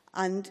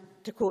 and,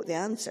 to quote the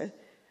answer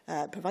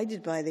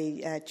provided by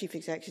the Chief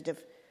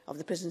Executive of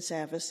the Prison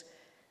Service,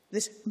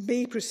 this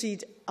may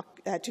proceed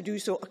to do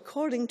so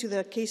according to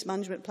their case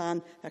management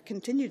plan, their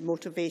continued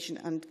motivation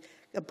and,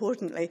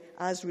 importantly,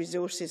 as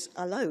resources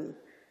allow.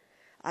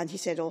 And he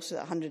said also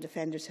that 100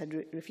 offenders had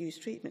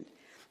refused treatment.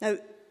 Now,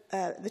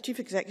 the Chief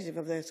Executive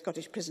of the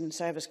Scottish Prison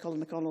Service,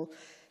 Colin McConnell,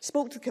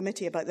 spoke to the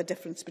committee about the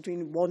difference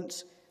between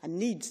wants and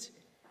needs.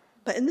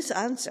 But in this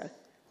answer,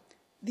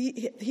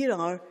 here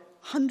are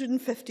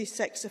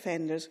 156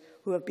 offenders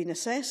who have been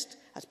assessed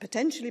as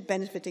potentially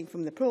benefiting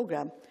from the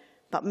programme,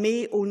 but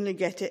may only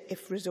get it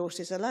if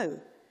resources allow.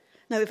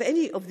 Now, if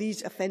any of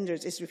these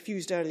offenders is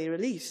refused early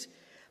release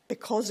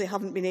because they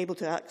haven't been able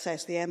to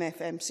access the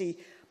MFMC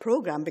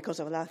programme because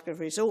of a lack of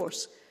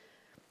resource,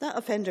 that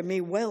offender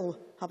may well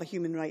have a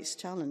human rights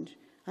challenge.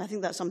 And I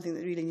think that's something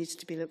that really needs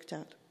to be looked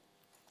at.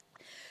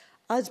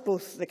 As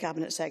both the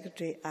Cabinet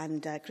Secretary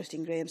and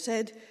Christine Graham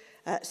said,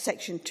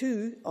 Section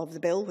 2 of the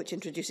bill, which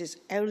introduces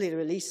early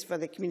release for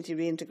the community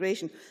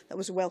reintegration, that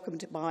was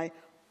welcomed by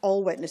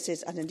all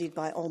witnesses and indeed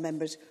by all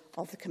members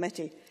of the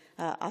committee,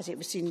 as it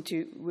was seen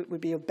to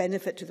would be of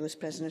benefit to those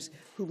prisoners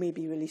who may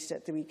be released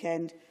at the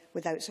weekend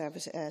without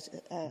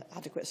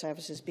adequate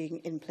services being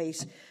in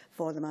place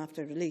for them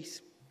after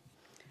release.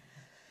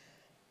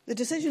 The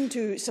decision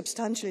to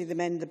substantially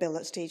amend the bill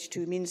at stage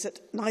 2 means that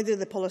neither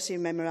the policy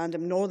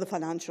memorandum nor the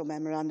financial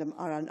memorandum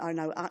are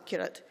now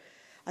accurate.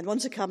 And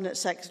once the Cabinet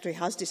Secretary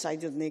has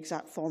decided on the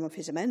exact form of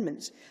his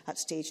amendments at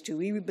stage 2,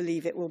 we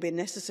believe it will be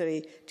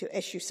necessary to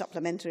issue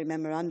supplementary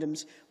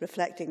memorandums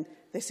reflecting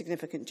the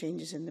significant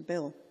changes in the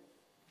bill.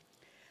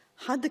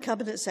 Had the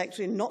Cabinet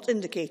Secretary not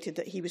indicated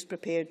that he was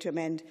prepared to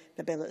amend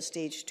the bill at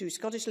stage 2,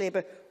 Scottish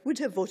Labour would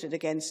have voted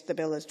against the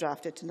bill as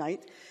drafted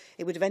tonight.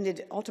 It would have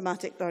ended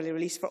automatic early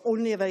release for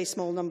only a very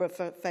small number of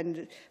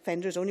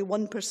offenders, only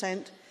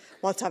 1%,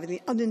 whilst having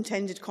the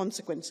unintended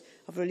consequence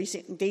of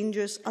releasing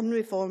dangerous,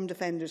 unreformed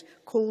offenders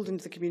cold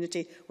into the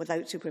community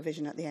without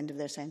supervision at the end of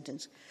their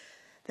sentence.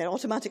 Their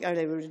automatic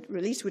early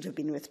release would have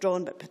been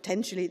withdrawn, but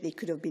potentially they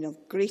could have been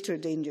of greater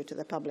danger to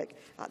the public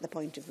at the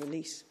point of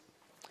release.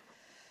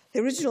 The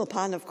original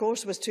plan, of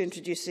course, was to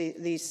introduce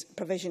these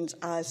provisions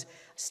as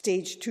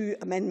Stage 2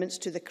 amendments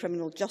to the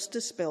Criminal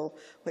Justice Bill,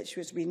 which,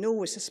 as we know,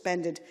 was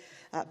suspended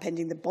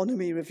pending the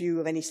Bonamy review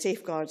of any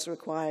safeguards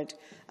required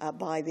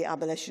by the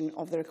abolition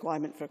of the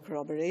requirement for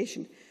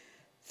corroboration.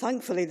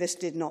 Thankfully, this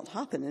did not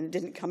happen, and it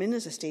didn't come in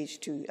as a Stage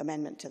 2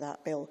 amendment to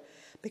that bill,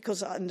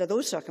 because under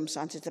those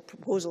circumstances, the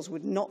proposals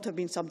would not have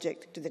been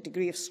subject to the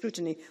degree of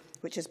scrutiny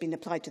which has been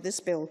applied to this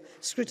bill,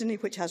 scrutiny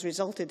which has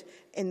resulted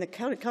in the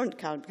current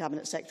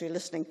Cabinet Secretary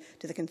listening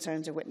to the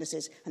concerns of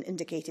witnesses and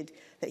indicated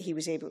that he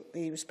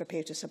was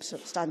prepared to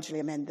substantially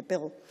amend the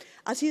bill.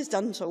 As he has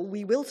done so,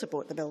 we will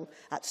support the bill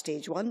at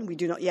stage 1. We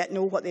do not yet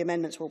know what the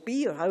amendments will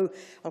be or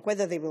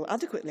whether they will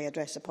adequately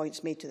address the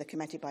points made to the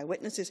committee by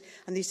witnesses,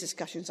 and these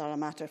discussions are a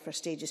matter for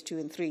stages 2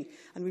 and 3,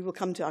 and we will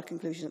come to our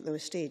conclusion at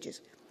those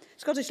stages.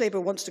 Scottish Labour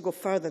wants to go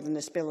further than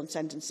this bill on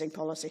sentencing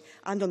policy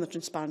and on the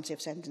transparency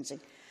of sentencing.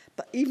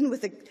 But even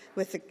with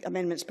the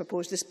amendments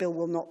proposed, this bill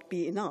will not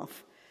be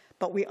enough.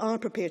 But we are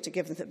prepared to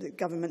give the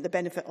government the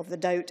benefit of the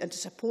doubt and to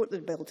support the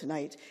bill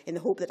tonight in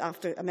the hope that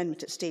after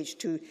amendment at stage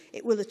 2,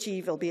 it will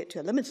achieve, albeit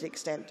to a limited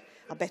extent,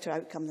 a better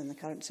outcome than the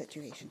current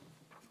situation.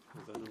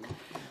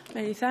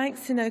 Many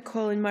thanks. And now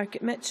calling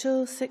Margaret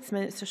Mitchell. 6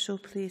 minutes or so,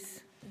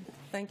 please.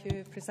 Thank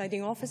you,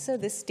 Presiding Officer.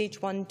 This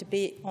Stage 1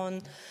 debate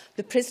on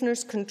the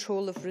Prisoners'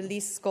 Control of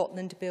Release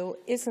Scotland Bill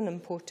is an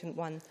important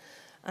one.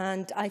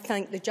 And I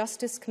thank the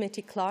Justice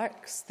Committee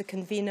clerks, the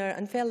convener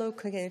and fellow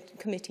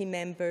committee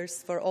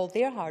members for all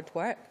their hard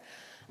work,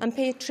 and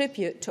pay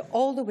tribute to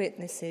all the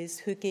witnesses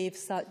who gave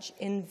such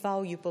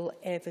invaluable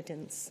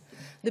evidence.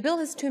 The bill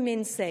has 2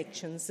 main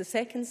sections. The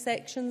second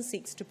section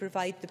seeks to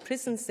provide the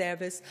prison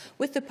service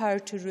with the power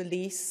to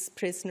release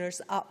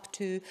prisoners up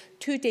to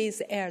 2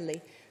 days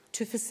early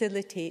to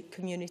facilitate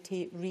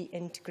community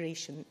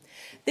reintegration.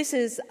 This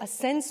is a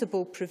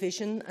sensible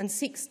provision and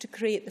seeks to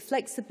create the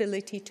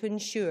flexibility to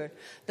ensure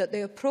that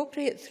the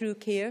appropriate through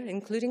care,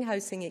 including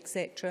housing,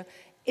 etc.,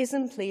 is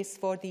in place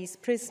for these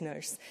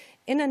prisoners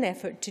in an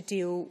effort to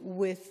deal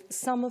with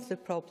some of the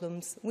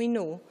problems we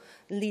know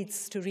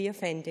leads to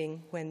reoffending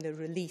when they're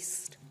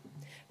released.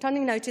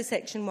 Turning now to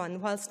Section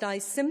 1, whilst I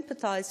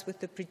sympathise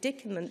with the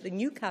predicament the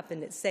new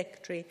Cabinet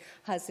Secretary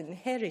has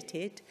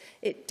inherited,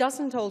 it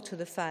doesn't alter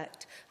the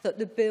fact that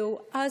the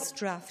bill, as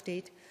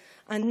drafted,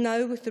 and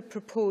now with the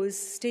proposed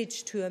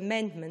Stage 2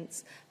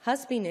 amendments,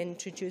 has been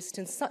introduced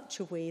in such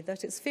a way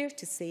that it's fair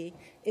to say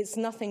it's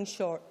nothing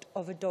short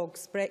of a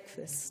dog's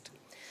breakfast.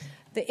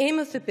 The aim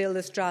of the bill,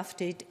 as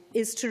drafted,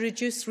 is to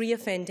reduce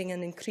reoffending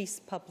and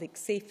increase public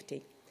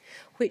safety,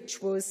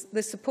 which was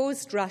the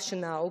supposed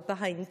rationale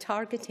behind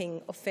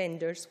targeting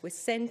offenders with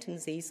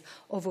sentences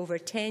of over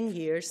 10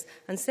 years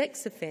and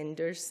sex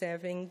offenders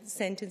serving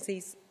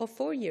sentences of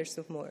 4 years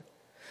or more.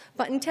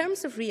 But in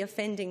terms of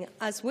reoffending,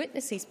 as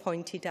witnesses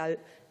pointed out,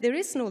 there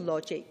is no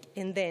logic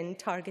in then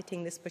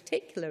targeting this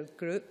particular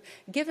group,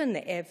 given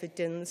the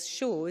evidence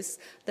shows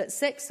that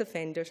sex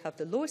offenders have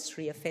the lowest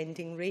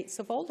reoffending rates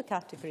of all the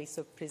categories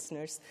of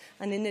prisoners.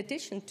 And in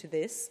addition to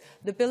this,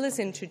 the bill as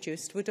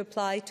introduced would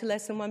apply to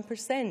less than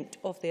 1%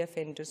 of the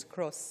offenders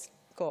across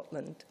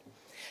Scotland.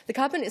 The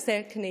Cabinet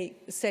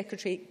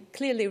Secretary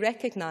clearly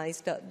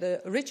recognised that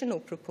the original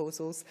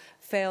proposals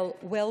fell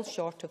well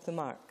short of the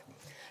mark.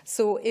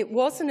 So it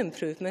was an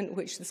improvement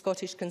which the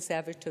Scottish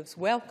Conservatives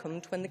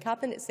welcomed when the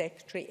Cabinet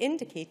Secretary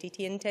indicated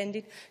he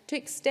intended to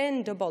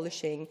extend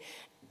abolishing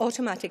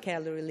automatic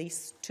early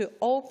release to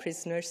all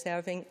prisoners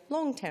serving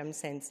long-term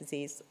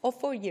sentences of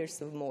 4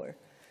 years or more,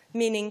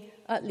 meaning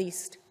at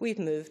least we've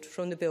moved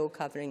from the bill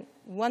covering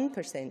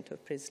 1%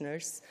 of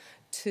prisoners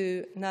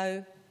to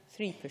now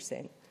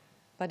 3%.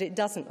 But it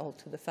doesn't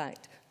alter the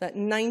fact that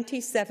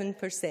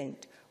 97%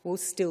 will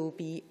still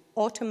be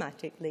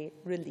automatically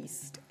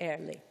released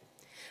early.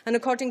 And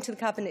according to the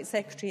Cabinet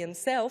Secretary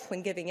himself,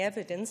 when giving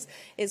evidence,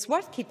 it's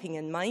worth keeping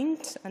in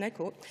mind, and I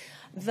quote,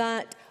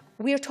 that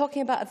we are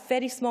talking about a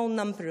very small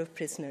number of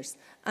prisoners,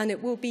 and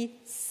it will be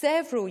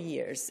several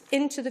years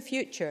into the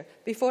future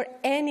before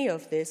any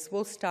of this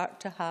will start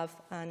to have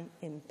an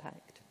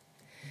impact.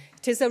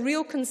 It is a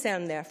real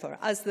concern, therefore,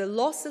 as the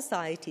Law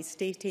Society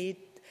stated,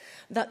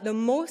 that the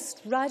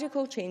most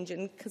radical change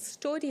in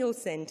custodial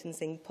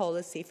sentencing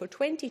policy for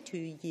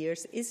 22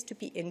 years is to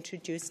be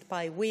introduced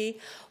by way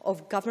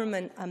of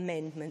government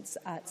amendments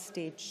at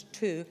stage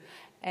 2.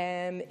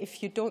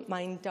 If you don't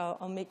mind,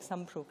 I'll make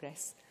some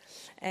progress.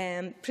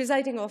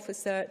 Presiding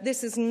Officer,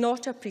 this is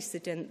not a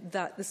precedent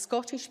that the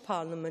Scottish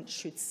Parliament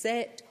should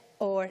set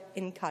or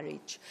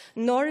encourage,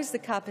 nor is the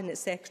Cabinet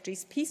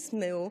Secretary's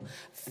piecemeal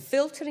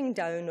filtering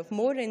down of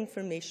more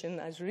information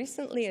as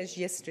recently as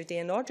yesterday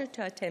in order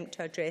to attempt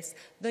to address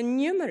the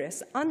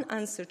numerous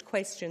unanswered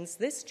questions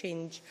this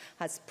change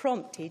has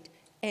prompted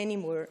any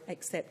more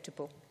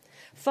acceptable.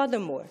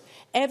 Furthermore,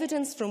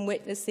 evidence from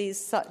witnesses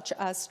such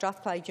as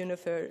Strathclyde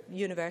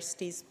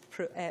University's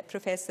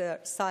Professor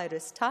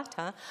Cyrus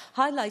Tata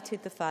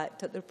highlighted the fact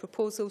that the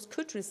proposals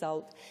could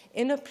result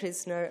in a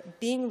prisoner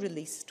being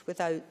released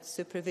without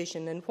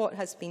supervision in what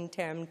has been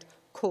termed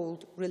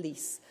cold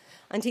release.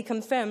 And he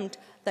confirmed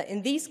that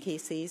in these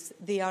cases,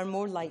 they are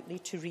more likely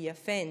to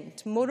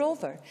reoffend.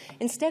 Moreover,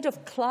 instead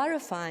of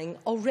clarifying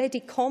already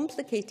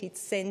complicated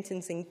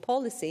sentencing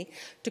policy,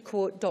 to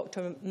quote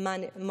Dr.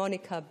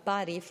 Monica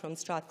Barry from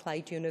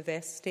Strathclyde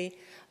University,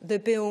 the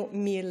bill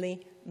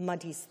merely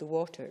muddies the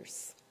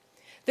waters.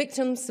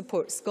 Victims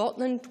Support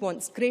Scotland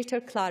wants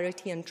greater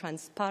clarity and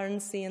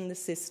transparency in the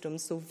system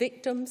so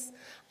victims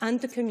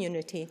and the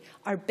community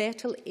are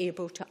better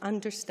able to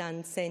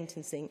understand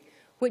sentencing,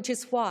 which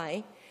is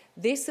why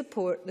they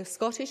support the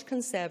Scottish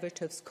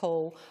Conservatives'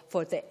 call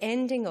for the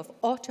ending of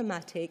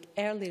automatic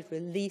early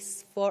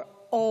release for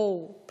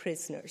all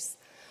prisoners,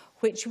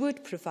 which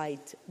would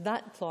provide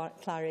that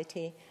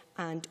clarity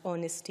and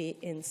honesty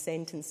in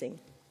sentencing.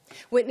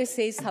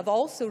 Witnesses have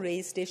also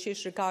raised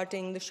issues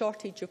regarding the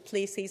shortage of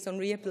places on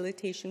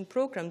rehabilitation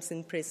programmes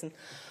in prison.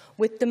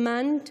 With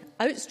demand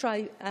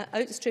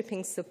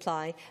outstripping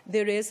supply,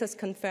 there is, as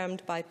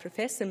confirmed by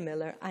Professor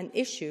Miller, an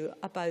issue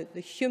about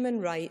the human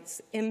rights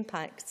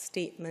impact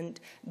statement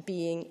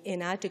being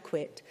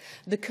inadequate.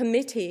 The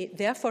committee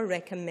therefore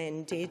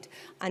recommended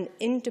an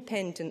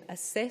independent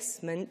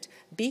assessment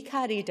be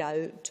carried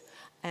out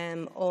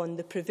on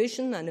the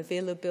provision and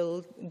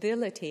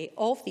availability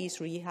of these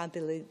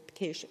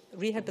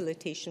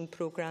rehabilitation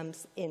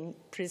programmes in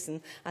prison.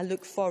 I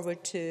look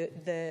forward to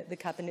the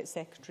Cabinet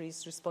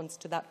Secretary's response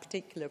to that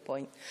particular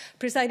point.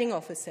 Presiding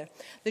Officer,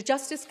 the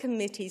Justice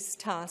Committee's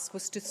task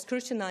was to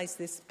scrutinise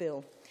this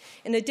bill.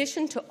 In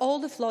addition to all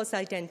the flaws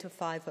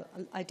identified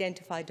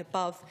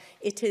above,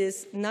 it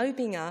is now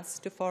being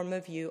asked to form a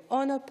view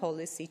on a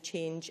policy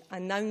change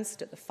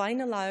announced at the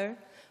final hour,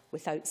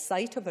 without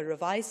sight of a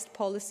revised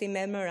policy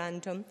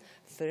memorandum,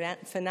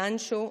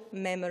 financial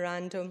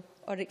memorandum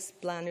or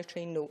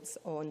explanatory notes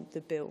on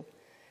the bill.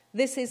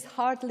 This is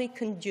hardly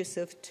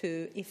conducive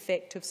to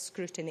effective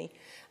scrutiny,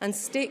 and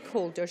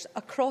stakeholders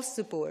across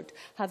the board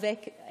have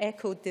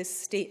echoed this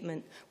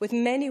statement, with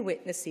many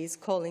witnesses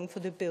calling for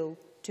the bill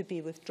to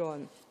be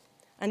withdrawn.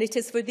 And it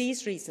is for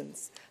these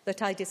reasons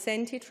that I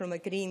dissented from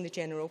agreeing the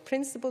general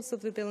principles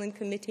of the bill in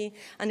committee,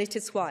 and it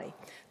is why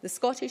the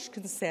Scottish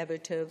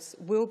Conservatives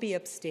will be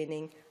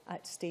abstaining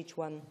at stage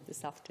 1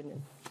 this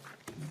afternoon.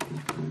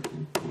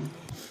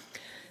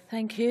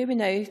 Thank you. We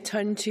now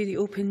turn to the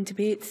open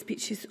debate.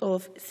 Speeches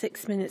of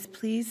 6 minutes,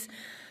 please.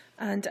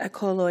 And I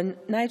call on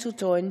Nigel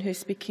Dawn, who is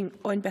speaking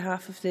on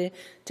behalf of the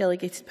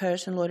Delegated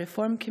Powers and Law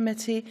Reform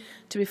Committee,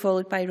 to be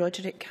followed by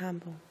Roderick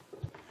Campbell.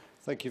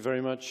 Thank you very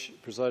much,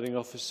 Presiding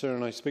Officer,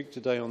 and I speak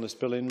today on this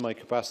bill in my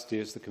capacity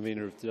as the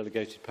convener of the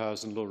Delegated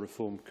Powers and Law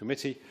Reform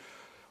Committee.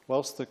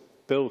 Whilst the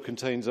bill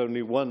contains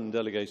only one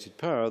delegated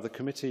power, the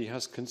committee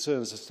has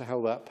concerns as to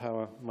how that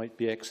power might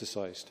be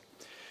exercised.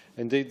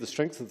 Indeed, the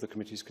strength of the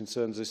committee's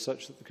concerns is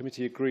such that the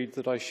committee agreed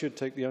that I should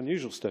take the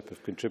unusual step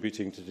of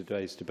contributing to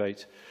today's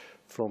debate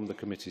from the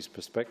committee's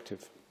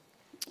perspective.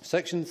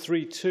 Section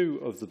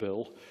 3(2) of the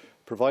bill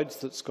provides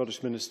that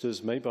Scottish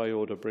ministers may by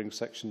order bring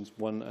sections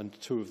 1 and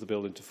 2 of the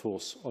bill into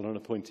force on an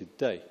appointed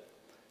day.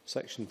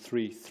 Section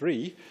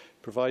 3(3)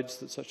 provides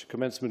that such a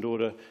commencement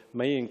order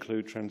may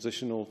include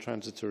transitional,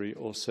 transitory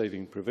or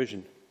saving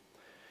provision.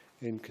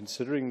 In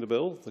considering the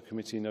bill, the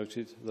committee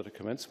noted that a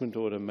commencement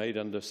order made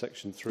under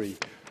Section 3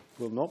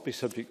 will not be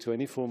subject to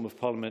any form of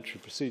parliamentary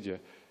procedure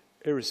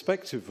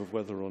irrespective of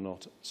whether or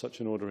not such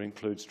an order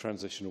includes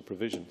transitional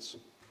provisions.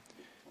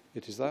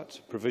 It is that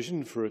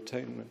provision for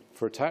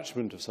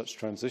attachment of such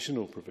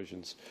transitional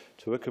provisions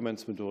to a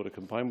commencement order,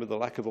 combined with the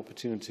lack of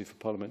opportunity for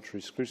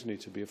parliamentary scrutiny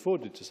to be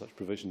afforded to such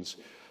provisions,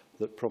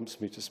 that prompts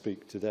me to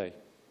speak today.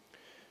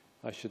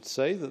 I should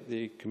say that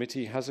the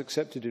committee has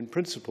accepted in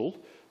principle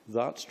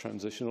that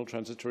transitional,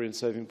 transitory and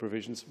saving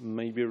provisions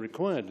may be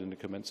required in a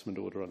commencement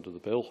order under the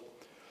bill,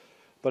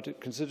 but it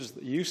considers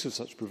that the use of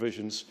such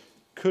provisions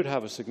could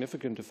have a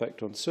significant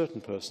effect on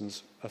certain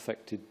persons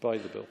affected by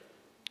the bill.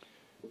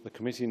 The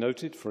committee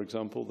noted, for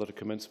example, that a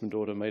commencement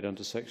order made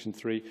under Section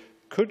 3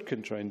 could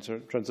contain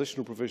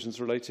transitional provisions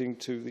relating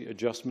to the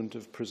adjustment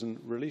of prison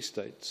release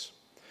dates,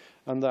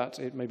 and that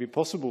it may be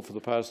possible for the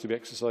powers to be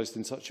exercised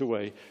in such a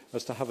way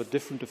as to have a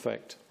different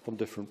effect on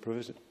different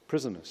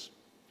prisoners.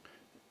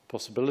 The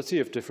possibility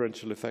of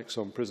differential effects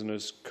on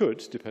prisoners could,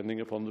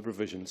 depending upon the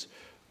provisions,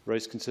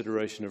 raise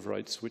consideration of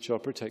rights which are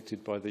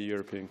protected by the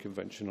European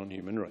Convention on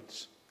Human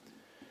Rights.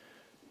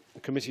 The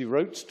committee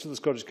wrote to the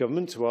Scottish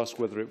Government to ask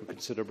whether it would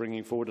consider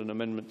bringing forward an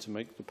amendment to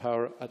make the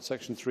power at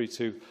Section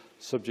 3.2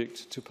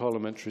 subject to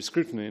parliamentary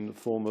scrutiny in the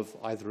form of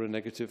either a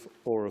negative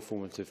or a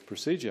formative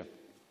procedure.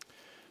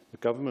 The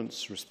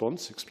Government's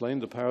response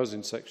explained the powers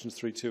in Sections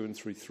 3.2 and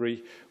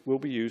 3.3 will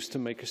be used to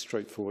make a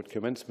straightforward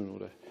commencement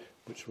order,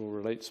 which will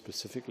relate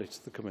specifically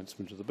to the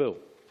commencement of the bill.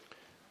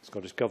 The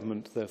Scottish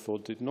Government therefore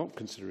did not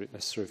consider it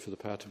necessary for the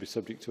power to be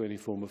subject to any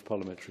form of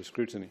parliamentary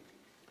scrutiny.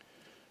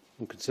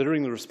 On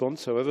considering the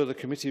response, however, the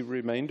committee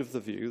remained of the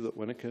view that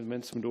when a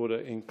commencement order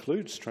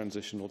includes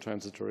transitional,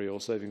 transitory or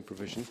saving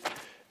provision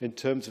in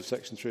terms of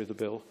Section 3 of the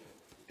bill,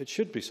 it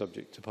should be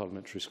subject to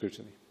parliamentary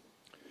scrutiny.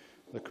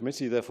 The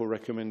committee therefore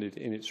recommended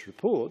in its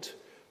report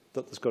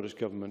that the Scottish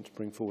Government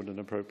bring forward an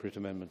appropriate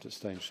amendment at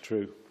stage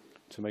 2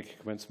 to make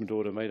a commencement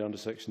order made under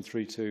Section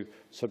 3.2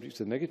 subject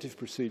to negative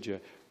procedure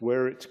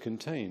where it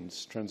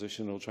contains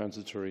transitional,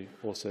 transitory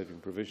or saving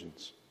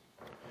provisions.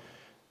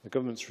 The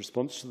Government's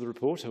response to the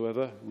report,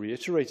 however,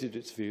 reiterated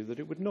its view that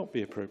it would not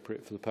be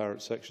appropriate for the power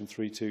at Section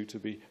 3.2 to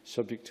be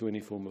subject to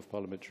any form of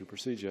parliamentary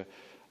procedure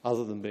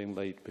other than being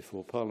laid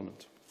before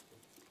Parliament.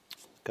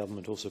 The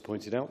Government also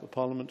pointed out that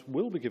Parliament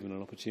will be given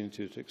an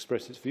opportunity to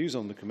express its views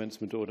on the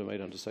commencement order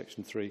made under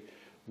Section 3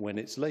 when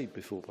it's laid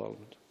before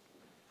Parliament.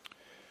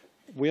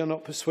 We are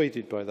not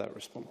persuaded by that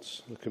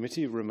response. The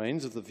committee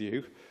remains of the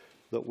view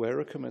that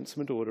where a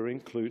commencement order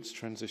includes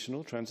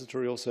transitional,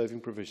 transitory or saving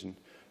provision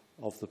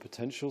of the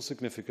potential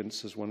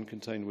significance as one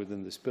contained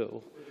within this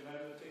bill,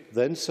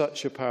 then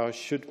such a power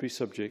should be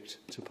subject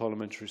to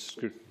parliamentary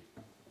scrutiny.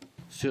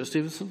 Stuart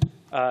Stevenson.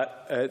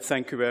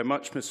 Thank you very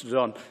much, Mr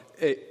Dunn.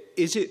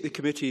 Is it the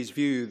committee's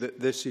view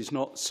that this is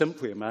not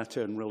simply a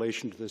matter in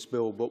relation to this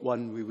bill, but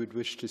one we would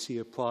wish to see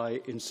apply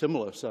in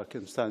similar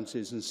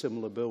circumstances and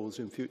similar bills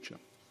in future?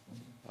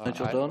 I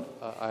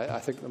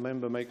think the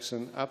member makes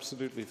an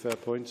absolutely fair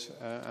point,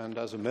 and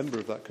as a member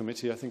of that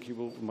committee, I think he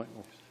will,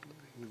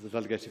 the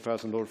Delegated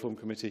Powers and Law Reform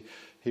Committee,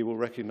 he will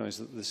recognise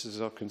that this is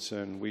our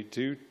concern. We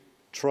do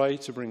try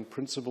to bring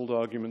principled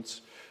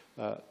arguments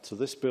to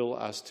this bill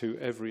as to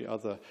every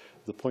other.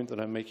 The point that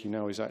I'm making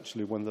now is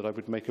actually one that I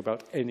would make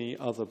about any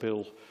other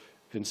bill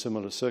in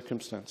similar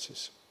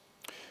circumstances.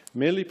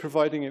 Merely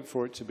providing it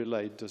for it to be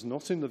laid does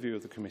not, in the view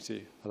of the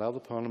committee, allow the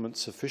Parliament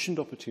sufficient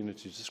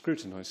opportunity to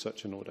scrutinise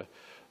such an order,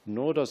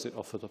 nor does it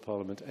offer the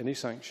Parliament any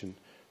sanction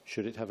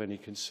should it have any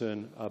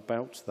concern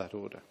about that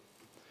order.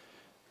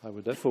 I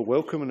would therefore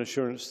welcome an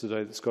assurance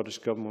today that the Scottish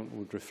Government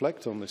would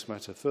reflect on this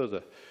matter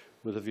further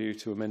with a view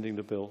to amending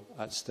the bill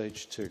at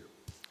stage 2.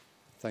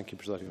 Thank you,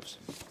 Presiding Officer.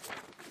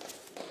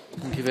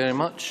 Thank you very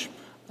much.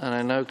 And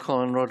I now call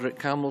on Roderick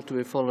Campbell to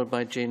be followed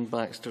by Jane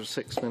Baxter,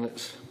 6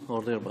 minutes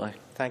or thereby.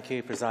 Thank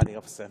you, Presiding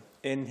Officer.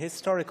 In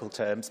historical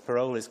terms,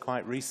 parole is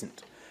quite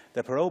recent.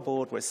 The Parole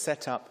Board was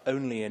set up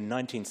only in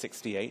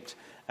 1968,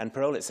 and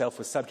parole itself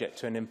was subject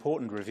to an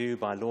important review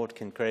by Lord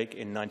Kincraig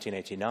in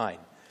 1989.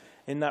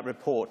 In that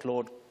report,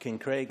 Lord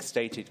Kincraig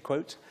stated,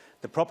 quote,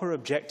 "The proper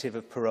objective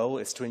of parole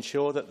is to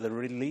ensure that the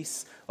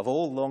release of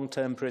all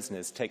long-term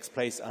prisoners takes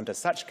place under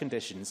such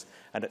conditions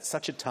and at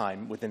such a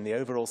time within the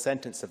overall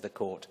sentence of the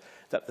court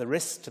that the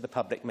risks to the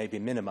public may be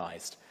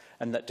minimised,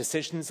 and that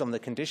decisions on the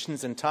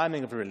conditions and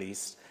timing of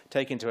release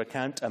take into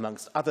account,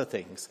 amongst other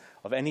things,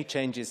 of any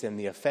changes in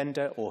the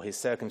offender or his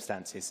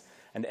circumstances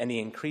and any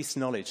increased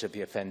knowledge of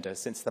the offender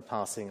since the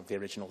passing of the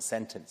original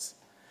sentence."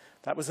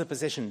 That was the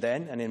position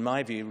then, and in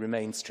my view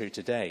remains true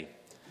today.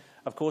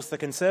 Of course, the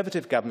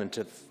Conservative government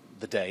of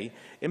the day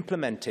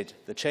implemented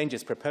the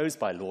changes proposed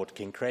by Lord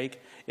Kincraig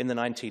in the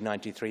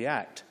 1993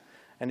 Act.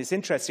 And it's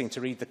interesting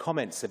to read the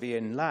comments of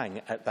Ian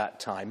Lang at that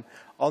time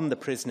on the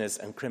Prisoners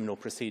and Criminal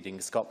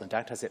Proceedings Scotland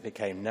Act as it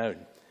became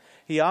known.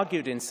 He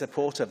argued in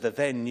support of the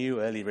then new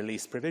early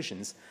release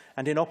provisions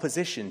and in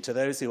opposition to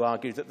those who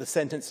argued that the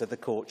sentence of the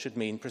court should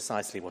mean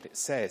precisely what it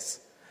says.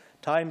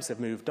 Times have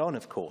moved on,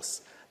 of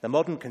course. The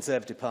modern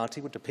Conservative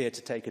Party would appear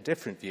to take a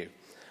different view.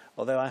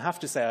 although I have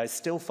to say I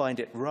still find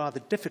it rather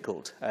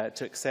difficult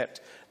to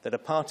accept that a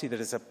party that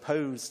is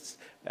opposed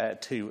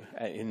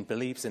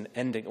believes in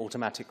ending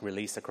automatic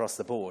release across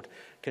the board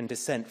can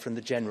dissent from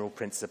the general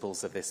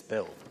principles of this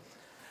bill.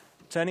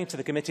 Turning to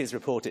the committee's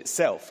report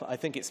itself, I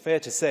think it's fair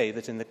to say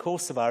that in the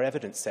course of our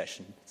evidence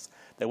sessions,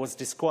 there was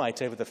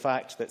disquiet over the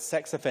fact that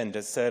sex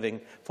offenders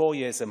serving 4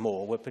 years or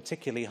more were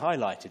particularly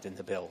highlighted in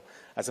the bill,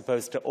 as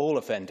opposed to all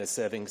offenders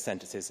serving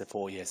sentences of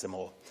 4 years or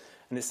more.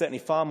 And it's certainly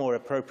far more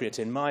appropriate,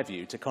 in my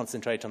view, to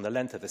concentrate on the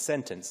length of the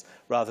sentence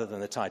rather than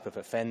the type of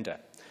offender.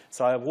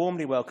 So I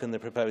warmly welcome the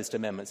proposed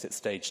amendments at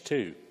stage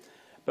 2.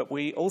 But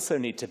we also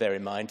need to bear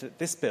in mind that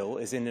this bill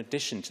is in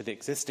addition to the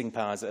existing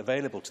powers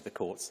available to the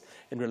courts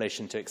in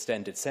relation to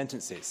extended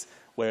sentences,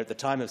 where at the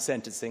time of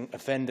sentencing,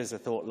 offenders are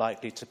thought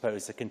likely to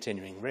pose a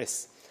continuing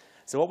risk.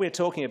 So what we're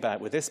talking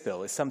about with this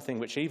bill is something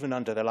which, even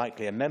under the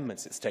likely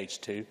amendments at stage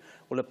 2,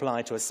 will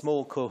apply to a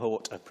small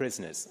cohort of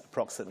prisoners,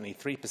 approximately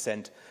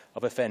 3%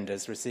 of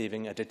offenders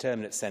receiving a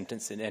determinate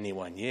sentence in any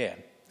 1 year.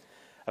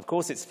 Of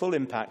course, its full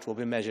impact will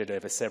be measured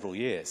over several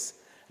years.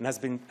 And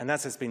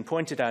as has been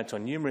pointed out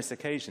on numerous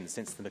occasions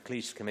since the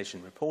McLeish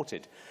Commission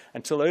reported,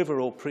 until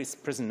overall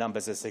prison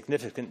numbers are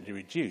significantly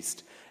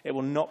reduced, it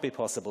will not be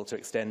possible to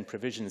extend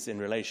provisions in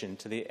relation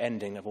to the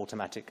ending of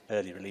automatic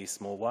early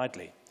release more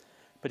widely.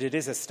 But it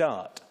is a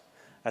start.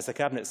 As the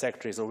Cabinet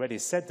Secretary has already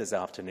said this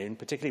afternoon,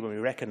 particularly when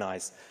we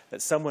recognise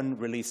that someone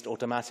released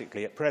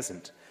automatically at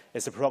present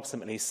is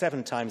approximately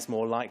 7 times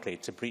more likely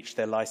to breach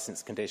their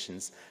licence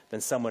conditions than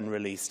someone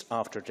released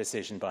after a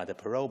decision by the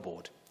Parole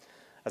Board.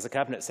 As the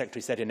Cabinet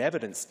Secretary said in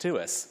evidence to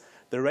us,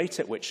 the rate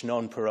at which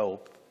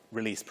non-parole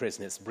release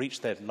prisoners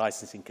breached their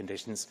licensing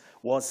conditions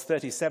was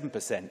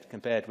 37%,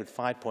 compared with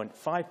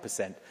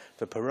 5.5%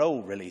 for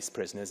parole release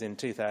prisoners in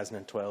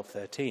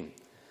 2012-13.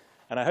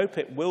 And I hope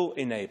it will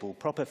enable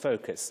proper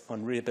focus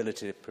on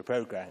rehabilitative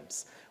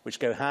programmes, which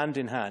go hand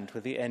in hand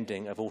with the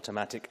ending of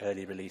automatic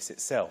early release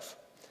itself.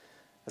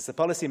 As the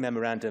policy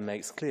memorandum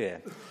makes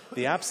clear,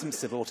 the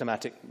absence of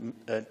automatic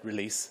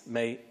release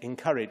may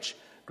encourage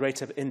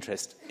greater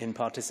interest in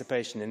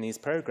participation in these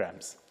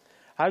programmes.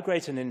 How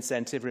great an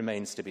incentive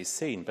remains to be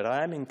seen, but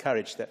I am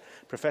encouraged that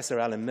Professor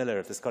Alan Miller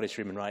of the Scottish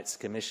Human Rights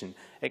Commission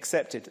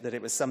accepted that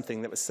it was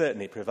something that would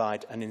certainly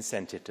provide an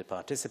incentive to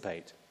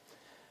participate.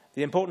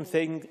 The important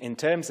thing in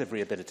terms of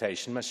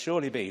rehabilitation must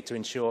surely be to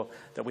ensure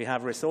that we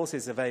have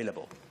resources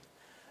available.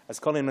 As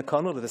Colin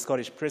McConnell of the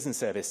Scottish Prison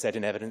Service said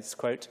in evidence,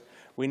 quote,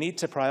 "We need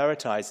to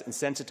prioritise and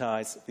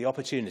sensitise the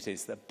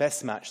opportunities that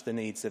best match the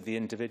needs of the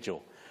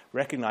individual,"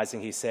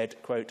 recognising, he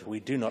said, quote, "we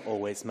do not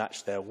always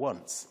match their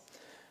wants."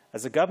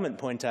 As the government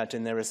point out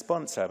in their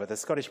response, however, the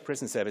Scottish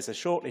Prison Service are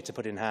shortly to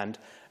put in hand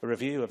a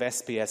review of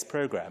SPS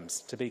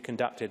programmes to be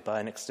conducted by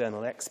an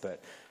external expert,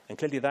 and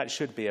clearly that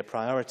should be a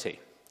priority.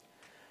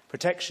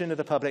 Protection of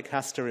the public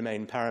has to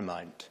remain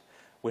paramount.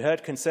 We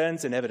heard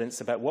concerns and evidence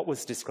about what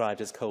was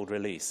described as cold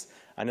release,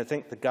 and I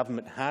think the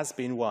government has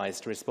been wise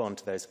to respond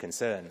to those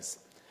concerns.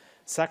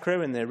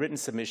 SACRO, in their written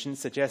submission,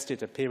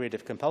 suggested a period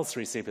of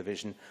compulsory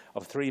supervision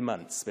of 3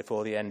 months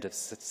before the end of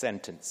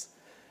sentence.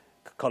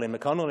 Colin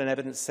McConnell, in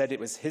evidence, said it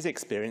was his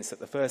experience that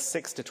the first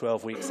 6 to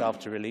 12 weeks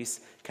after release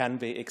can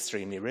be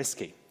extremely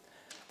risky.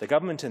 The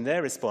government, in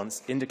their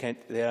response,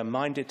 indicate they are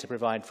minded to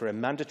provide for a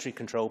mandatory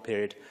control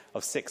period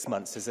of 6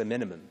 months as a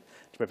minimum,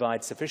 to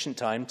provide sufficient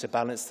time to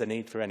balance the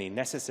need for any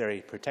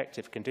necessary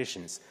protective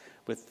conditions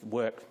with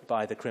work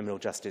by the Criminal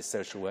Justice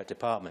Social Work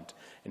Department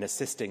in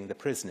assisting the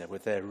prisoner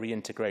with their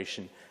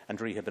reintegration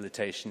and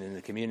rehabilitation in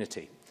the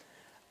community.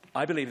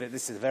 I believe that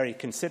this is a very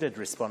considered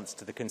response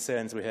to the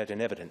concerns we heard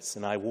in evidence,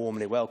 and I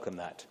warmly welcome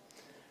that.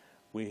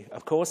 We,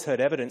 of course, heard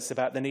evidence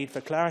about the need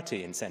for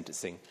clarity in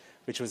sentencing,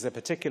 which was a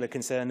particular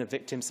concern of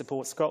Victim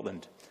Support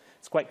Scotland.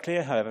 It's quite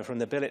clear, however, from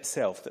the bill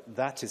itself that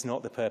that is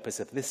not the purpose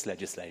of this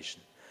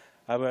legislation.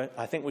 However,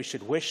 I think we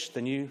should wish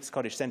the new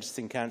Scottish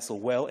Sentencing Council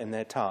well in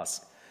their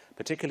task,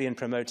 particularly in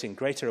promoting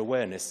greater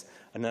awareness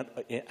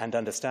and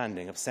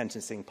understanding of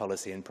sentencing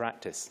policy and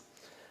practice.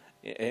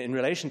 In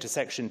relation to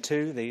Section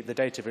 2, the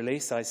date of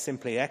release, I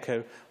simply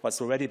echo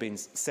what's already been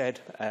said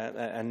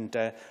and,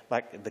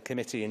 like the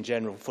committee in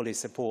general, fully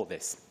support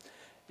this.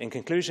 In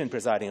conclusion,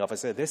 Presiding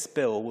Officer, this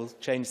bill will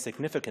change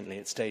significantly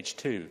at Stage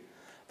 2.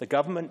 The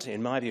Government,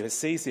 in my view, has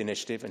seized the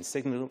initiative and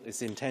signalled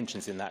its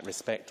intentions in that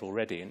respect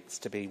already, and it's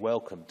to be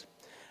welcomed.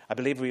 I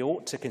believe we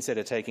ought to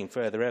consider taking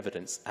further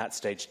evidence at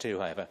Stage 2,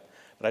 however,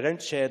 but I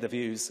don't share the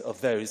views of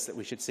those that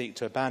we should seek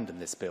to abandon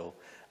this bill,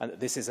 and that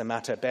this is a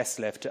matter best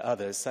left to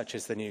others, such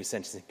as the new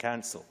Sentencing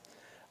Council.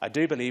 I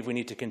do believe we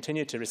need to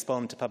continue to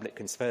respond to public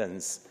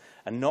concerns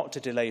and not to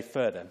delay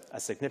further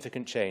a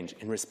significant change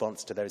in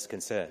response to those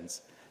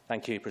concerns.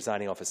 Thank you,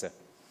 Presiding Officer.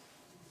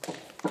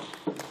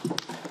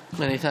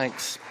 Many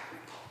thanks.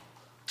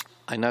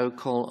 I now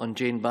call on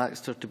Jane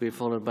Baxter to be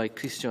followed by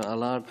Christian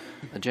Allard,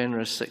 a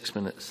generous 6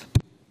 minutes.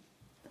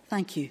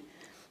 Thank you.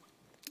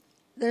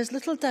 There is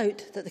little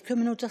doubt that the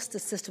criminal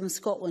justice system in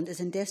Scotland is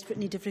in desperate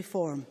need of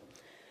reform.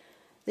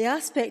 The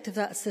aspect of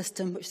that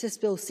system which this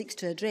bill seeks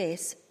to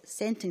address,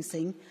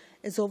 sentencing,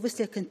 is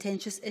obviously a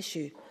contentious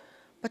issue,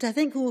 But I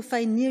think we will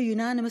find near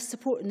unanimous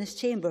support in this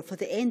chamber for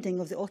the ending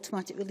of the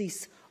automatic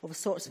release of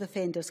sorts of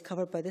offenders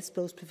covered by this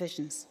bill's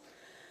provisions.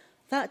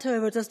 That,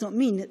 however, does not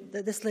mean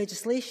that this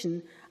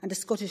legislation and the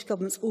Scottish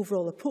Government's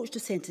overall approach to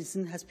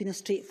sentencing has been a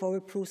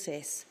straightforward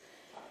process.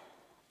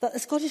 That the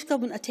Scottish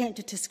Government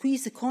attempted to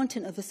squeeze the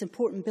content of this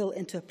important bill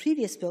into a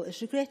previous bill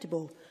is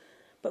regrettable,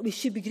 but we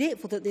should be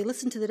grateful that they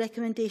listened to the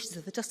recommendations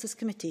of the Justice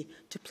Committee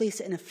to place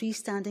it in a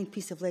freestanding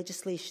piece of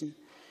legislation.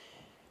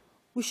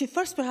 We should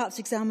first perhaps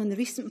examine the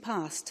recent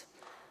past.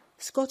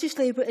 Scottish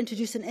Labour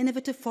introduced an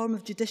innovative form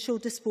of judicial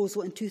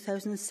disposal in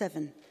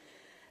 2007.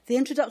 The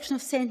introduction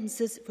of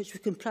sentences which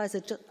would comprise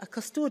a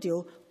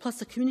custodial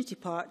plus a community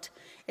part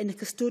in the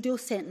Custodial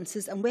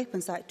Sentences and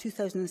Weapons Act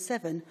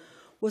 2007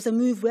 was a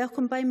move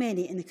welcomed by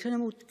many in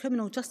the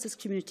criminal justice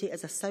community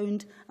as a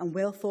sound and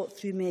well thought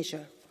through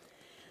measure.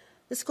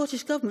 The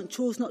Scottish Government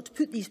chose not to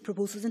put these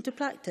proposals into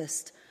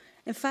practice.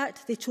 In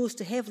fact, they chose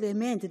to heavily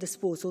amend the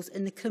disposals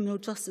in the Criminal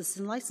Justice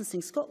and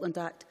Licensing Scotland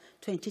Act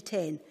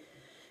 2010.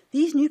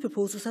 These new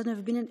proposals have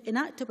never been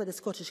enacted by the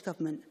Scottish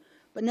Government,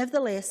 but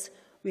nevertheless,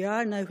 we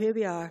are now where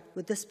we are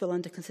with this bill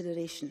under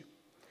consideration.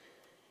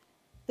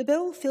 The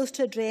bill fails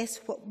to address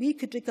what we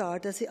could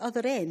regard as the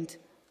other end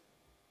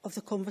of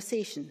the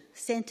conversation,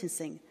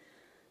 sentencing.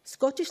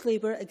 Scottish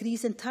Labour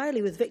agrees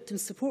entirely with victim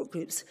support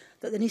groups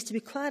that there needs to be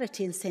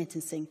clarity in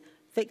sentencing.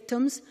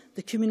 Victims,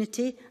 the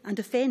community and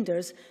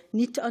offenders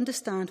need to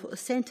understand what the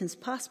sentence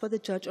passed by the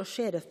judge or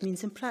sheriff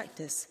means in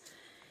practice.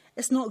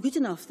 It's not good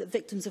enough that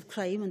victims of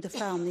crime and their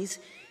families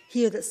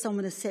hear that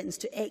someone is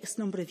sentenced to X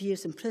number of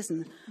years in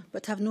prison,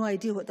 but have no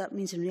idea what that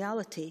means in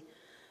reality.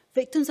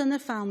 Victims and their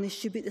families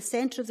should be at the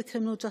centre of the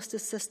criminal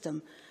justice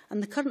system,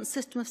 and the current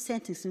system of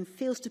sentencing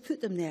fails to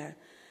put them there.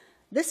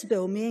 This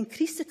bill may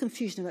increase the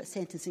confusion about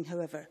sentencing,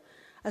 however,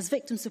 as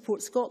Victim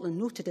Support Scotland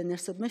noted in their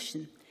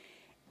submission.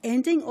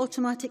 Ending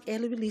automatic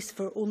early release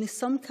for only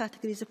some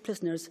categories of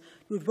prisoners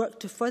would work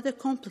to further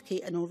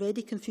complicate an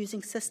already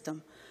confusing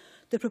system.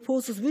 The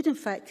proposals would in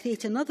fact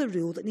create another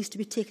rule that needs to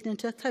be taken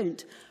into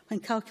account when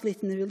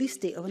calculating the release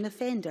date of an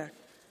offender.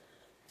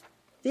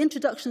 The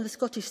introduction of the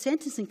Scottish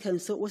Sentencing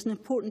Council was an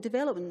important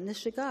development in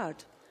this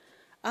regard.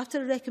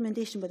 After a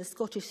recommendation by the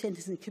Scottish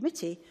Sentencing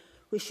Committee,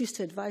 which used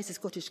to advise the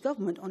Scottish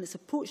Government on its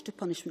approach to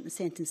punishment and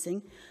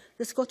sentencing,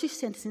 the Scottish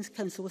Sentencing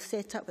Council was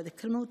set up by the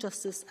Criminal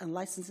Justice and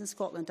Licensing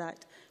Scotland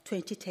Act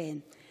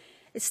 2010.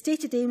 Its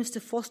stated aim is to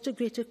foster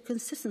greater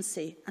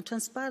consistency and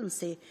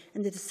transparency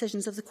in the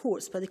decisions of the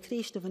courts by the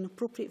creation of an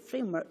appropriate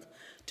framework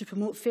to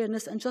promote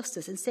fairness and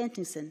justice in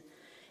sentencing.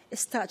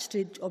 Its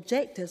statutory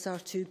objectives are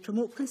to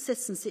promote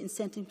consistency in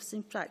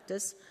sentencing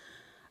practice,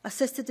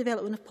 assist the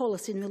development of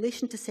policy in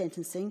relation to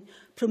sentencing,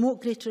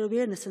 promote greater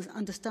awareness and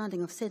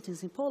understanding of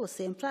sentencing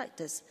policy and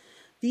practice.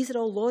 These are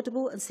all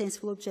laudable and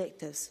sensible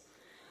objectives.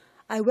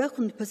 I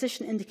welcome the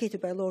position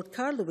indicated by Lord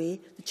Carloway,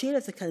 the Chair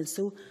of the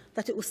Council,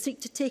 that it will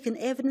seek to take an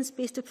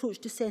evidence-based approach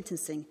to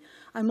sentencing.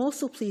 I am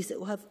also pleased it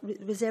will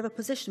reserve a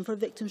position for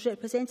victims'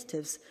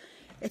 representatives.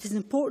 It is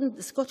important that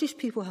the Scottish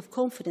people have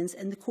confidence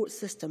in the court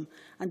system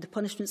and the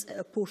punishments it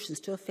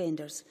apportions to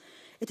offenders.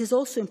 It is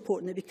also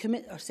important that we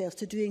commit ourselves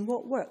to doing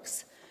what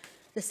works.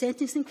 The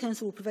Sentencing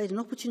Council will provide an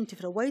opportunity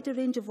for a wider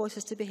range of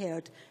voices to be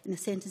heard in the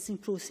sentencing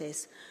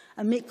process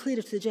and make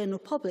clearer to the general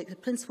public the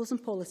principles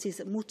and policies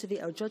that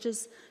motivate our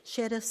judges,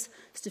 sheriffs,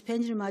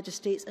 stipendiary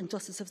magistrates and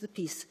justice of the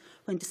peace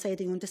when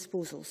deciding on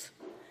disposals.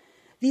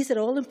 These are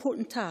all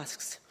important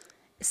tasks.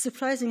 It's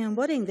surprising and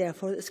worrying,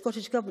 therefore, that the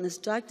Scottish Government has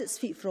dragged its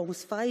feet for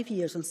almost 5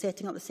 years on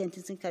setting up the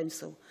Sentencing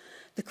Council.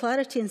 The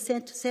clarity and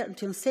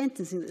certainty on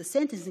sentencing that the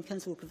Sentencing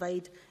Council will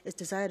provide is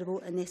desirable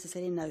and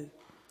necessary now.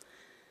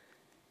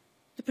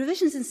 The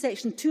provisions in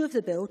Section 2 of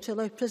the bill to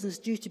allow prisoners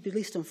due to be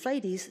released on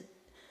Fridays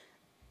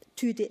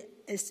to be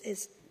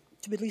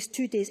released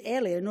 2 days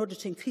earlier in order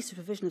to increase the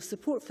provision of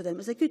support for them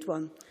is a good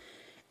one.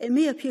 It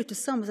may appear to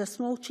some as a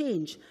small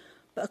change,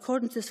 but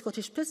according to the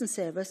Scottish Prison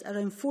Service,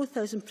 around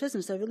 4,000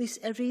 prisoners are released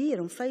every year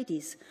on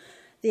Fridays.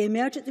 They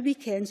emerge at the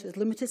weekends with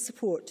limited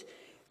support.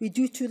 We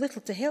do too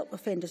little to help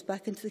offenders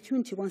back into the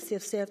community once they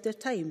have served their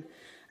time,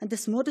 and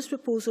this modest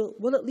proposal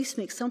will at least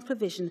make some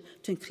provision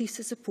to increase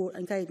the support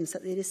and guidance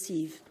that they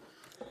receive.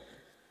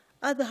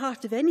 At the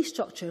heart of any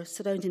structure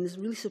surrounding the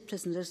release of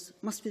prisoners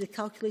must be the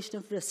calculation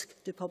of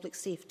risk to public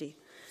safety.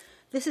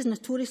 This is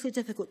notoriously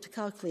difficult to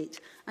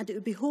calculate, and it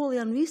would be wholly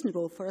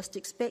unreasonable for us to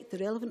expect the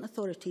relevant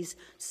authorities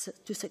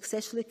to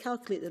successfully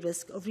calculate the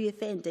risk of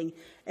reoffending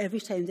every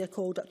time they are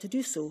called up to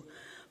do so.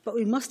 But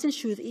we must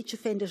ensure that each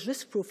offender's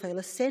risk profile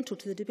is central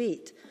to the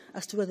debate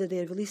as to whether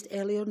they are released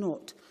early or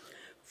not.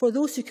 For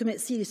those who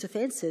commit serious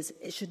offences,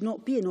 it should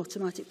not be an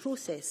automatic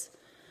process.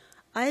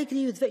 I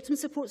agree with Victim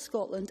Support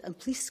Scotland and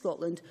Police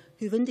Scotland,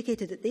 who have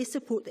indicated that they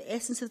support the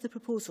essence of the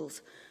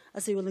proposals,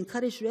 as they will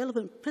encourage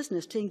relevant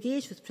prisoners to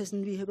engage with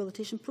prison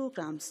rehabilitation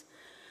programmes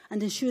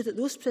and ensure that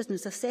those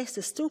prisoners assessed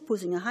as still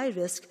posing a high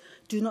risk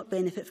do not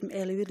benefit from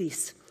early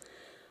release.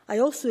 I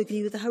also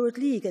agree with the Howard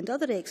League and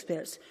other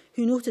experts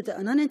who noted that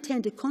an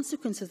unintended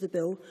consequence of the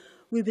bill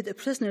would be that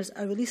prisoners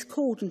are released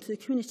cold into the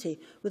community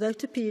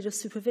without a period of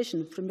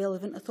supervision from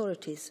relevant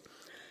authorities.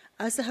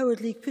 As the Howard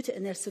League put it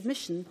in their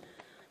submission,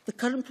 the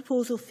current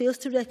proposal fails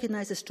to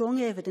recognise the strong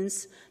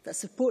evidence that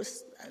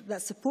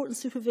support and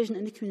supervision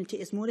in the community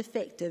is more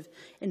effective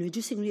in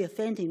reducing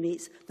reoffending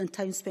rates than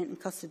time spent in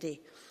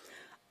custody.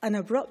 An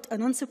abrupt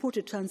and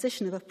unsupported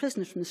transition of a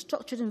prisoner from the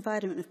structured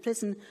environment of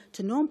prison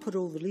to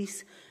non-parole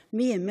release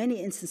may in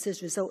many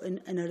instances result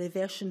in a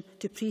reversion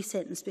to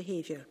pre-sentence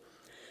behaviour.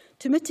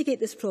 To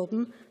mitigate this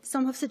problem,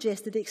 some have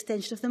suggested the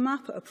extension of the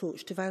MAPA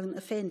approach to violent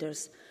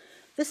offenders.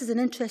 This is an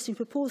interesting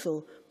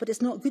proposal, but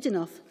it's not good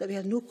enough that we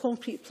have no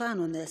concrete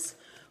plan on this.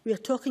 We are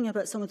talking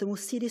about some of the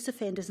most serious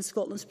offenders in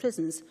Scotland's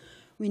prisons.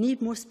 We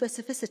need more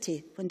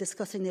specificity when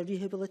discussing their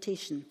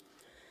rehabilitation.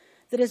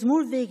 There is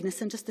more vagueness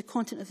than just the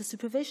content of the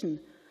supervision.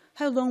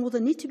 How long will there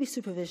need to be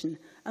supervision,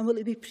 and will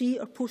it be pre-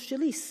 or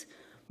post-release?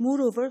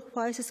 Moreover,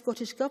 why has the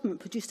Scottish Government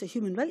produced a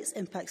human rights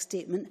impact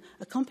statement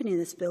accompanying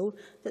this bill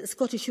that the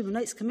Scottish Human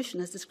Rights Commission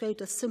has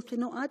described as simply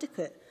not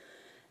adequate?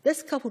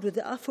 This, coupled with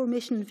the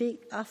aforementioned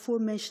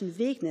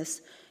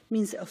vagueness,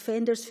 means that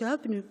offenders who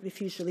have been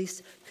refused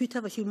release could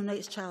have a human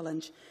rights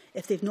challenge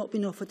if they have not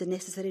been offered the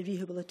necessary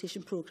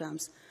rehabilitation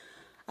programmes.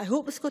 I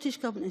hope the Scottish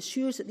Government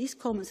ensures that these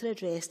comments are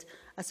addressed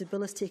as the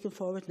bill is taken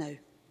forward now.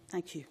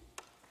 Thank you.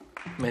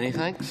 Many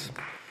thanks.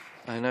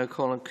 I now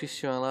call on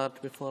Christian Allard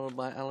to be followed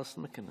by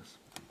Alison McInnes.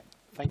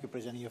 Thank you,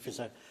 Presiding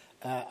Officer.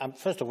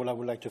 First of all, I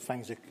would like to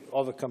thank the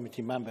other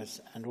committee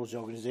members and all the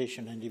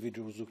organisation and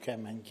individuals who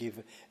came and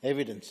gave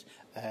evidence.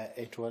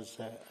 It was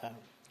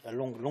a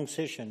long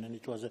session, and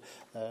it was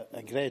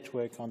a great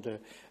work on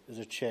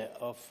the chair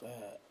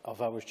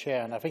of our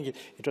chair. And I think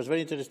it was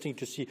very interesting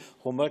to see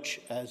how much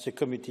the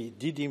committee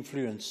did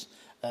influence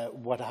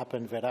what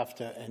happened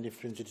thereafter and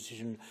influence the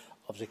decision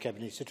of the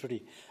Cabinet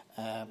Secretary.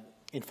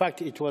 In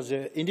fact, it was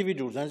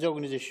individuals and the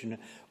organisation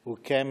who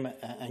came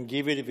and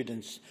gave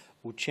evidence,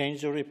 who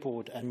changed the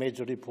report and made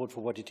the report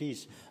for what it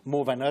is,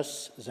 more than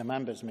us, the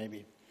members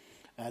maybe.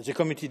 The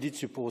committee did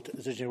support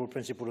the general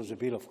principle of the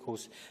bill, of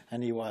course,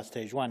 and it was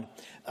stage one.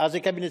 As the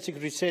Cabinet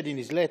Secretary said in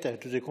his letter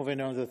to the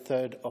Convener on the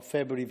 3rd of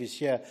February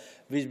this year,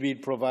 this bill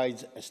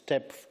provides a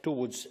step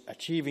towards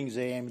achieving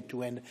the aim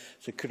to end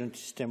the current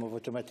system of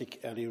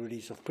automatic early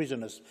release of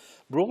prisoners,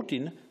 brought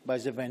in by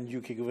the then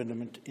UK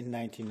government in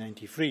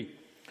 1993.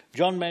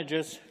 John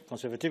Major's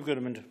Conservative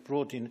government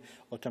brought in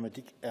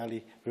automatic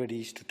early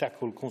release to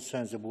tackle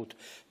concerns about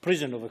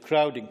prison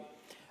overcrowding.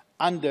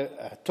 Under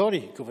a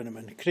Tory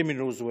government,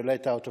 criminals were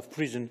let out of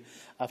prison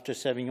after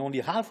serving only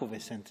half of their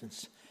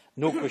sentence,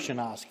 no question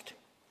asked.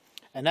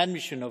 An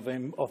admission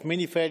of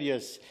many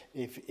failures,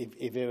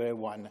 if there were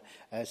one,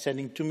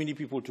 sending too many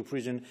people to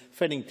prison,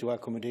 failing to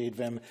accommodate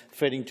them,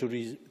 failing to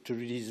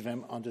release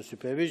them under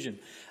supervision.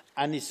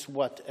 And it's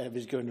what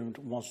this government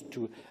wants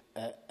to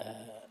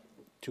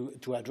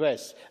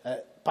address,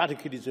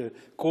 particularly the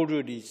cold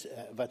release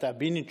that have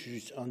been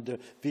introduced under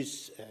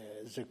this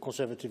the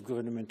Conservative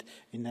government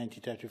in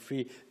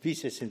 1933.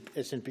 This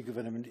SNP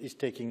government is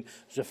taking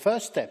the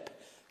first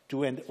step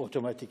to end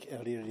automatic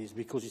early release,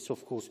 because it's,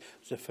 of course,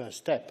 the first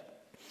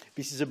step.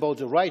 This is about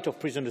the right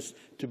of prisoners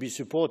to be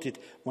supported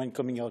when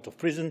coming out of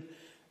prison,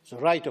 the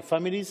right of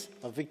families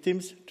of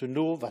victims to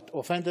know that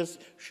offenders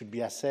should be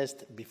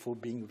assessed before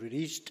being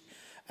released.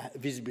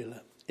 This bill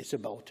is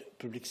about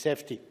public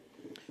safety.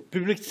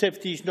 Public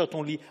safety is not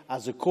only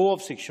at the core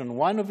of Section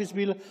 1 of this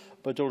bill,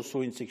 but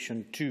also in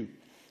Section 2.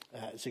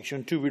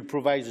 Section 2 will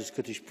provide the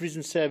Scottish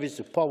Prison Service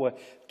the power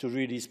to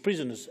release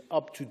prisoners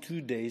up to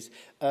 2 days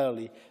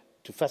early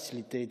to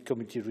facilitate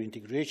community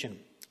reintegration.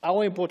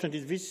 How important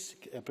is this,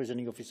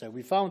 Presiding Officer?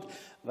 We found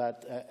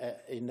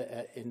that in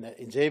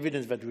the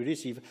evidence that we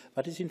received,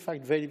 that is in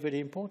fact very, very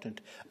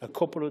important. A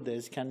couple of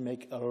days can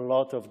make a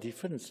lot of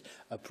difference.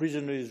 A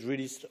prisoner is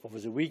released over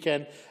the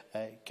weekend,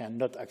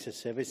 cannot access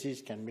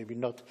services, can maybe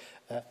not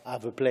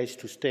have a place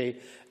to stay,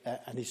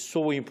 and it's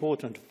so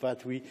important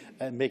that we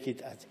make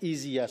it as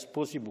easy as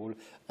possible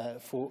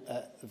for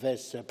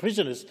these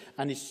prisoners.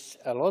 And it's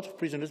a lot of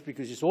prisoners,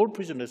 because it's all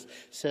prisoners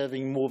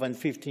serving more than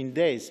 15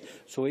 days.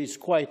 So it's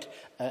quite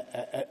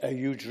a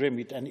huge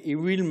remit, and it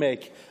will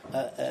make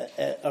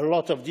a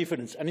lot of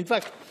difference. And in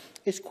fact,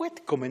 it's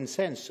quite common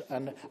sense,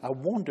 and I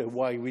wonder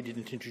why we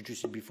didn't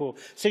introduce it before.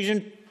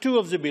 Section 2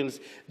 of the bills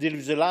deals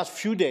with the last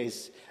few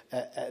days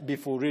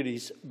before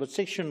release, but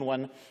Section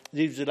 1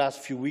 deals with the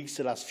last few weeks,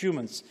 the last few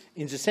months,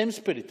 in the same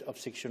spirit of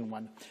Section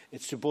 1.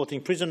 It's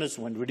supporting prisoners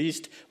when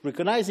released,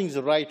 recognising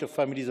the right of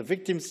families of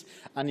victims,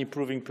 and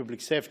improving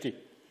public safety.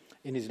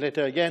 In his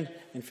letter again,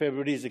 in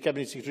February, the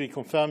Cabinet Secretary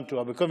confirmed to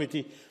our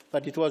committee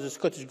that it was the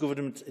Scottish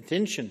Government's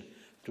intention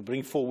to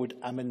bring forward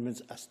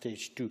amendments at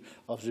stage 2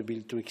 of the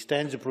bill to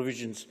extend the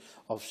provisions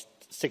of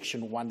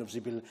Section 1 of the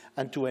bill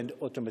and to end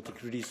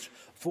automatic release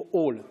for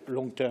all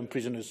long-term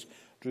prisoners,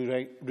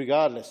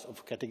 regardless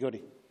of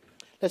category.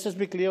 Let us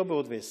be clear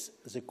about this.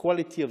 The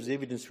quality of the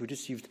evidence we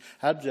received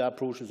helped the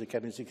approach of the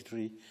Cabinet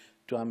Secretary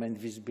to amend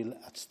this bill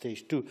at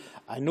stage 2.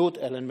 I note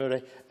Ellen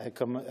Murray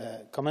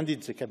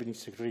commended the Cabinet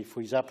Secretary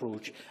for his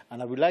approach,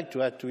 and I would like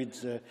to add to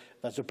it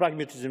that the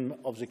pragmatism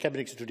of the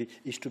Cabinet Secretary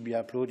is to be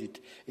applauded.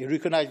 He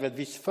recognised that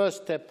this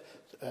first step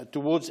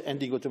towards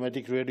ending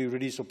automatic early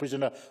release of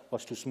prisoners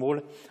was too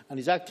small, and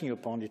is acting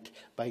upon it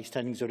by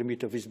extending the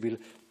remit of this bill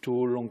to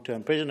all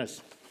long-term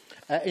prisoners.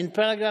 In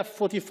paragraph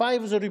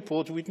 45 of the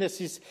report,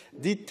 witnesses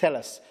did tell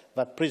us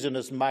that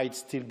prisoners might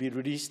still be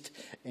released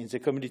in the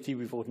community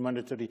without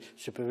mandatory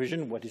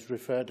supervision, what is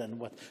referred and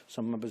what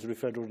some members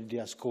referred already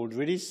as cold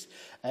release.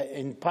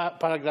 In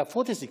paragraph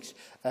 46,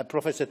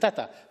 Professor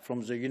Tata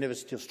from the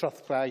University of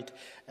Strathclyde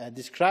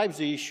describes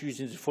the issues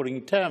in the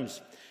following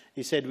terms.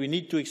 He said, we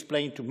need to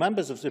explain to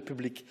members of the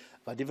public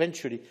that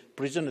eventually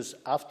prisoners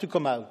have to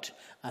come out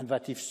and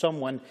that if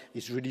someone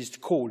is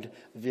released cold,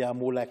 they are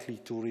more likely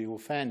to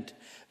reoffend.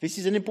 This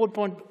is an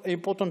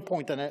important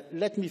point, and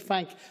let me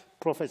thank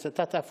Professor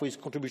Tata for his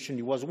contribution.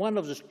 He was one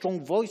of the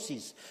strong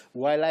voices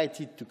who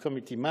highlighted to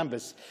committee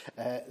members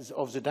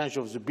of the danger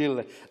of the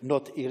bill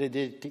not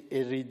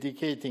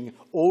eradicating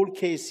all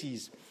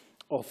cases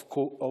of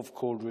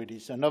cold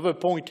release. Another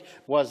point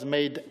was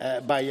made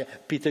by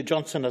Peter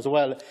Johnson as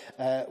well.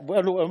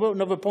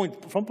 Another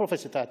point from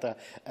Professor Tata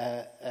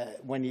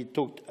when he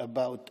talked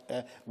about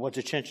what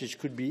the changes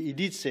could be. He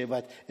did say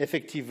that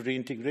effective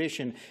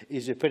reintegration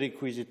is a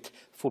prerequisite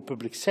for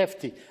public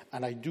safety,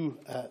 and I do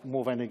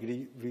more than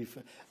agree with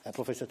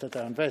Professor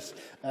Tata on this.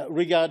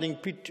 Regarding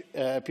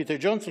Peter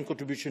Johnson's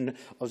contribution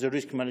of the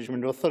Risk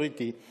Management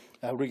Authority,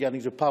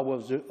 regarding the power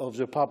of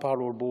the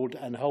parole board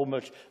and how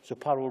much the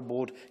parole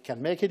board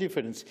can make a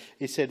difference.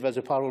 He said that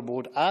the parole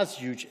board has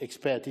huge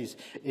expertise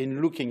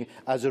in looking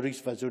at the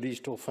risk that the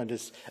released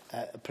offenders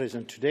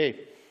present today.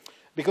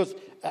 Because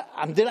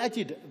I'm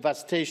delighted that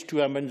stage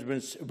 2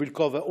 amendments will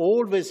cover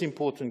all these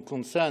important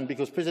concerns,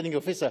 because, Presiding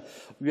Officer,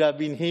 we have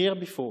been here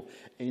before.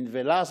 In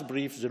the last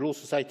brief, the Law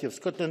Society of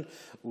Scotland,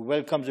 who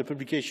welcomes the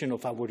publication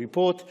of our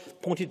report,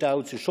 pointed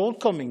out the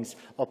shortcomings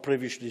of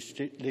previous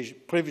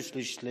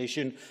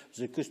legislation,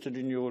 the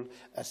Custodial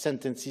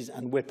Sentences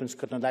and Weapons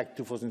Scotland Act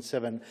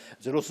 2007.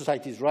 The Law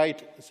Society is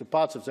right. The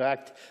parts of the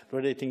Act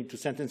relating to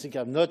sentencing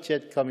have not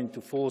yet come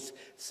into force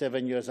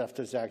 7 years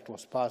after the Act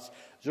was passed.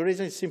 The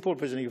reason is simple,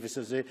 Presiding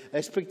Officer. The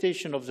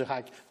expectation of the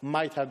Act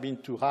might have been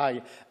too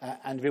high,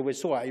 and they were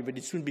so high, but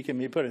it soon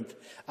became apparent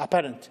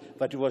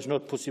that it was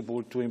not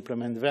possible to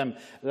implement them.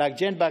 Like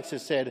Jane Baxter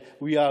said,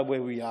 we are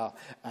where we are,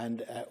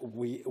 and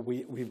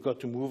we've got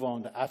to move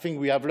on. I think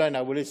we have learned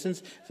our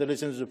lessons, the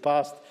lessons of the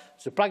past.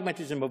 The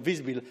pragmatism of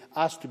this bill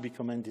has to be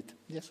commended.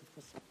 Yes, of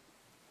course.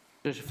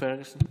 Mr.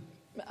 Ferguson.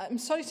 I'm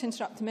sorry to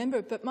interrupt the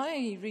member, but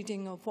my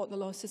reading of what the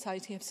Law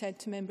Society have said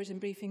to members in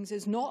briefings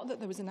is not that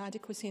there was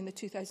inadequacy in the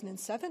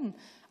 2007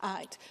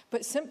 Act,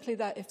 but simply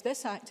that if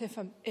this Act,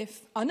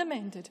 if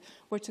unamended,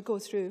 were to go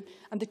through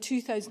and the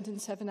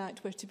 2007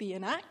 Act were to be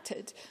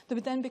enacted, there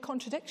would then be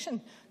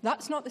contradiction.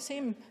 That's not the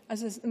same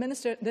as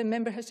the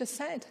member has just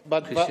said.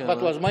 But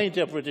was my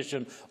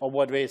interpretation of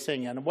what they are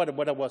saying, and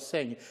what I was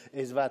saying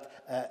is that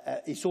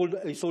it's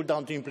all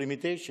down to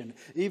implementation.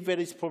 If there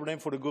is a problem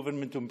for the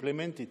government to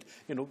implement it,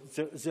 you know,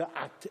 the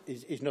Act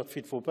is not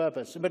fit for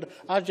purpose. But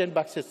as Jane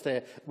Baxter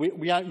said,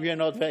 we are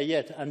not there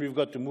yet, and we've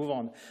got to move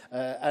on.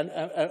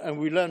 And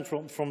we learn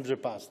from the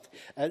past.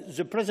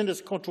 The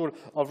President's control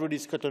of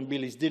Release Scotland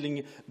Bill is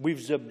dealing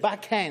with the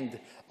back end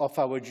of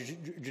our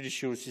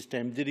judicial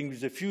system, dealing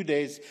with the few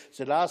days,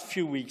 the last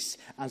few weeks,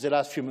 and the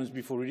last few months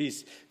before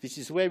release. This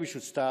is where we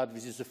should start.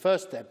 This is the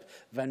first step.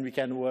 Then we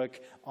can work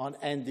on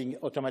ending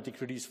automatic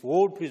release for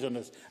all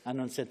prisoners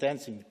and on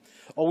sentencing.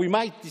 Or we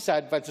might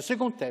decide that the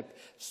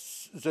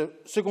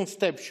second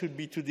step should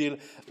be to deal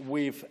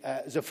with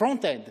the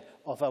front end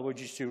of our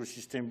judicial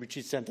system, which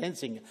is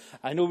sentencing.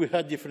 I know we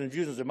heard different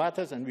views on the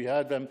matters, and we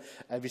heard them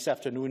this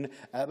afternoon.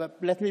 But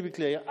let me be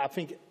clear, I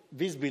think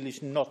this bill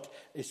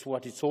is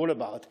what it's all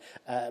about.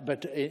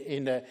 But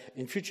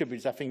in future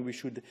bills, I think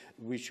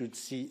we should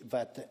see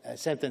that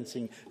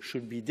sentencing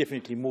should be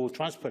definitely more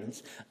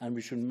transparent, and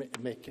we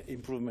should make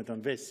improvement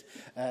on this.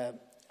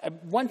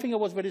 One thing I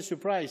was very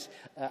surprised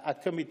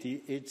at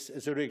committee, it's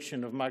the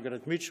reaction of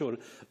Margaret Mitchell,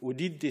 who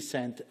did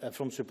dissent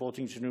from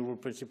supporting the general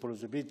principle of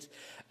the bids.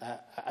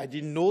 I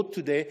didn't note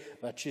today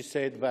that she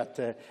said that,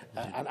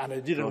 and I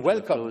didn't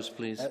welcome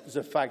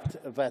the fact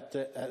that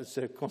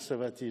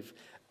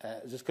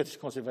the Scottish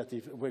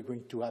Conservative were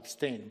going to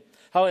abstain.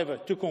 However,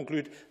 to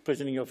conclude,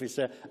 Presiding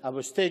Officer,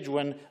 our Stage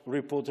 1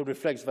 report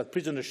reflects that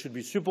prisoners should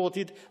be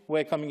supported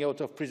where coming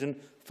out of prison.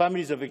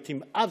 Families of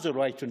victims have the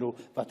right to know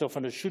that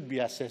offenders should be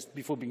assessed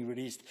before being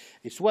released.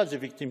 It's what the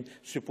Victim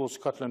Support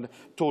Scotland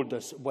told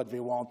us what they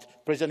want.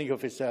 Presiding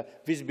Officer,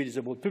 this bill is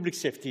about public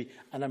safety,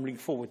 and I'm looking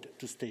forward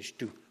to Stage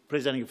 2.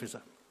 Presiding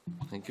Officer.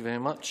 Thank you very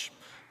much.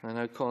 I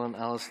now call on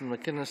Alison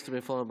McInnes to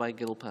be followed by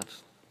Gil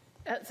Patterson.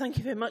 Thank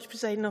you very much,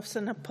 Presiding Officer,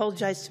 and I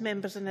apologise to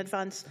members in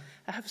advance.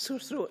 I have a sore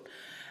throat.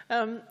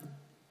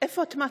 If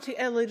automatic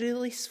early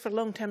release for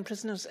long-term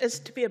prisoners is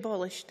to be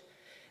abolished,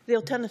 the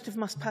alternative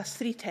must pass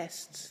three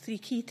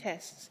key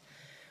tests.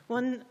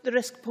 1. The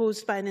risk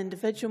posed by an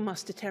individual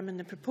must determine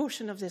the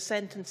proportion of their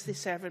sentence they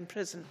serve in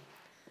prison.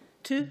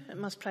 2. It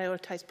must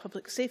prioritise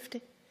public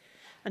safety.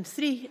 And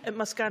 3. It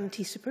must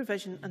guarantee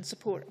supervision and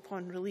support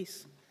upon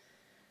release.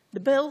 The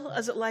bill,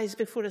 as it lies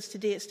before us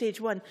today at stage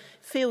 1,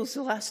 fails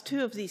the last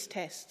 2 of these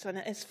tests, and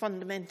it is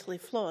fundamentally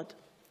flawed.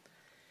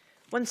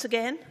 Once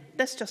again,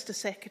 this Justice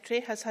Secretary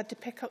has had to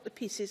pick up the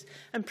pieces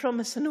and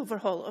promise an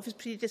overhaul of his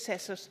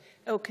predecessor's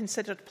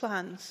ill-considered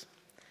plans.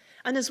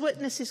 And as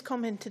witnesses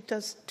commented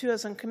to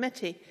us on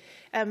committee,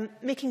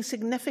 making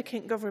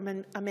significant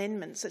government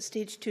amendments at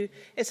stage 2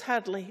 is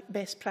hardly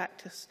best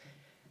practice.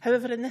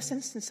 However, in this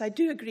instance, I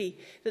do agree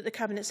that the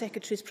Cabinet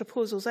Secretary's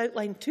proposals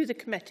outlined to the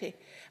committee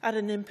are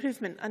an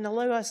improvement and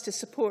allow us to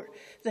support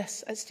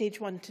this at stage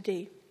 1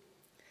 today.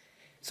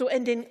 So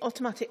ending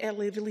automatic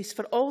early release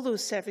for all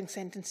those serving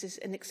sentences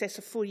in excess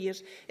of 4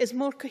 years is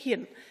more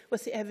coherent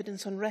with the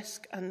evidence on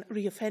risk and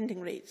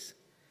reoffending rates.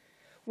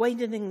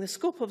 Widening the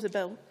scope of the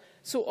bill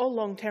so all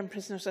long-term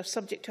prisoners are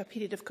subject to a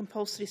period of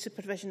compulsory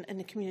supervision in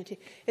the community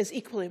is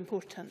equally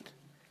important.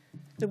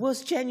 There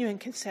was genuine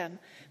concern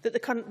that the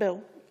current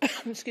bill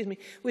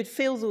would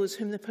fail those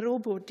whom the parole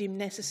board deemed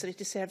necessary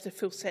to serve their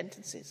full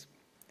sentences.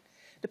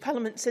 The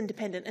Parliament's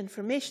Independent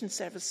Information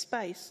Service,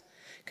 SPICE,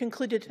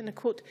 concluded, and I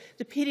quote,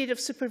 the period of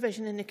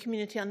supervision in the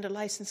community under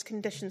licensed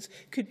conditions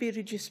could be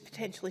reduced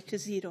potentially to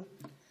 0.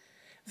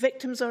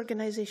 Victims'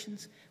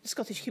 organisations, the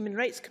Scottish Human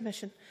Rights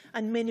Commission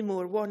and many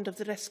more warned of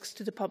the risks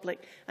to the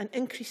public and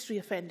increased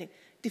reoffending,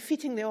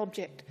 defeating the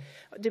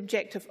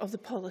objective of the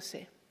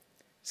policy.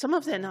 Some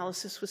of the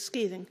analysis was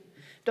scathing.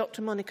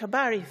 Dr Monica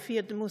Barry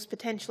feared the most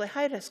potentially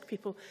high-risk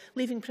people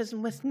leaving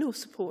prison with no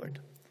support.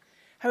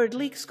 Howard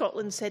League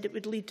Scotland said it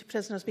would lead to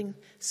prisoners being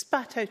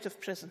spat out of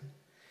prison.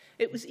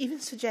 It was even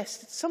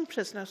suggested some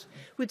prisoners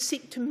would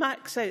seek to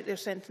max out their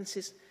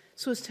sentences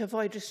so as to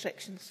avoid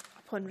restrictions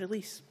upon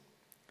release.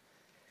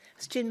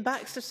 As Jane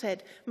Baxter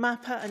said,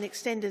 MAPA and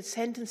extended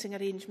sentencing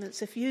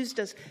arrangements, if used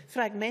as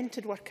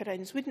fragmented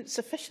workarounds, wouldn't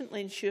sufficiently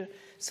ensure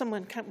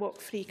someone can't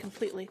walk free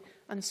completely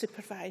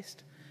unsupervised.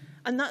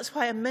 And that's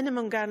why a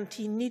minimum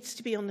guarantee needs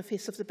to be on the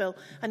face of the bill,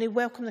 and I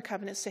welcome the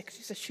Cabinet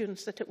Secretary's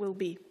assurance that it will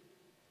be.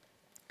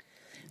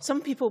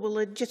 Some people will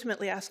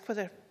legitimately ask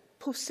whether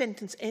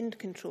post-sentence end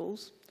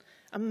controls,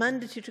 a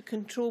mandatory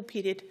control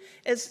period,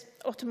 is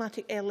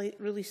automatic early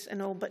release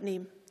in all but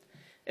name.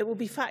 It will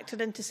be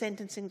factored into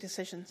sentencing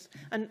decisions,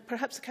 and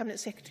perhaps the Cabinet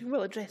Secretary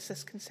will address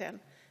this concern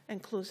in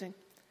closing.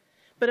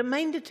 But I'm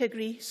minded to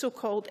agree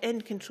so-called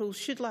end controls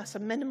should last a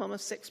minimum of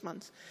 6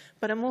 months,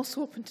 but I'm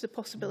also open to the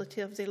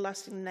possibility of they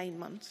lasting 9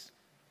 months.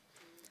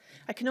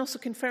 I can also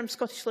confirm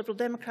Scottish Liberal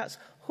Democrats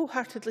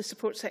wholeheartedly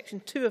support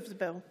Section 2 of the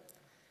bill.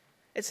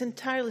 It's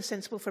entirely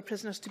sensible for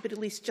prisoners to be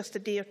released just a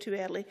day or two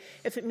early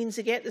if it means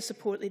they get the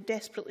support they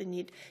desperately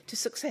need to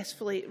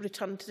successfully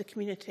return to the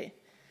community.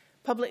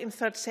 Public and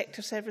third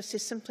sector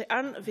services simply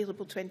aren't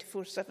available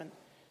 24/7.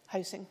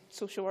 Housing,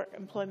 social work,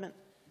 employment.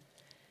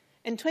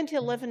 In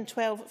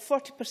 2011-12,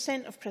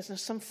 40% of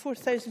prisoners, some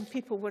 4,000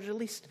 people, were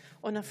released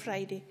on a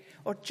Friday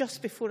or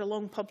just before a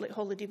long public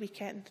holiday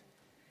weekend.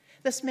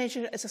 This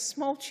measure is a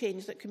small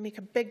change that could make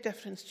a big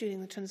difference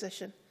during the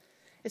transition.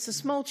 It's a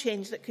small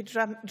change that could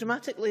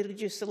dramatically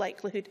reduce the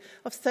likelihood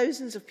of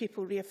thousands of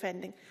people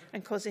reoffending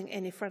and causing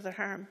any further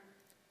harm.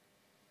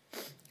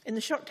 In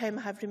the short time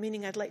I have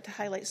remaining, I'd like to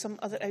highlight some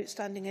other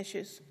outstanding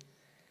issues.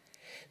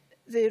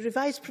 The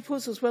revised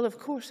proposals will, of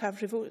course,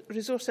 have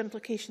resource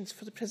implications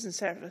for the prison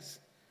service.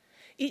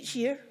 Each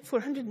year,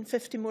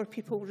 450 more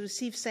people will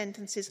receive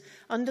sentences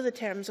under the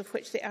terms of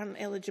which they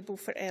aren't eligible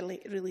for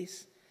early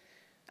release.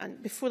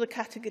 And before the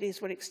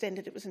categories were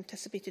extended, it was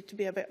anticipated to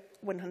be about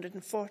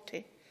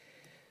 140.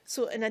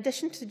 So in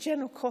addition to the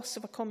general costs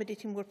of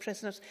accommodating more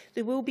prisoners,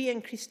 there will be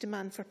increased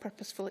demand for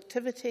purposeful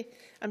activity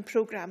and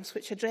programmes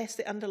which address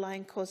the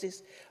underlying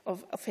causes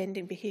of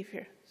offending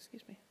behaviour.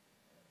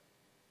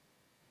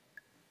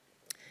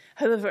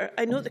 However,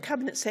 I note the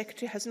Cabinet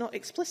Secretary has not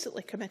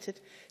explicitly committed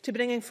to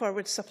bringing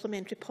forward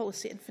supplementary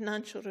policy and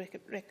financial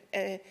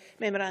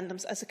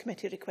memorandums as the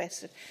committee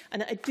requested,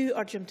 and I do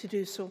urge him to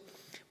do so.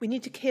 We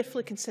need to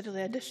carefully consider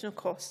the additional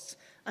costs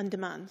and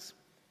demands.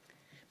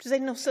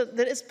 Presiding Officer,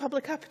 there is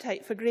public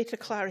appetite for greater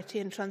clarity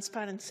and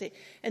transparency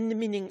in the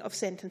meaning of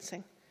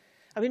sentencing.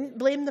 I wouldn't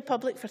blame the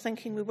public for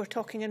thinking we were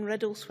talking in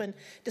riddles when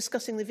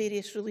discussing the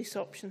various release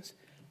options.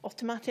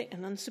 Automatic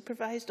and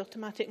unsupervised,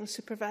 automatic and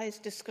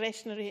supervised,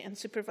 discretionary and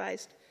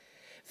supervised.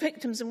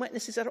 Victims and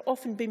witnesses are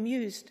often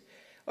bemused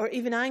or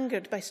even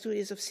angered by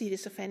stories of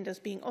serious offenders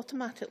being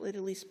automatically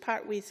released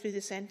partway through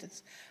the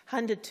sentence,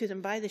 handed to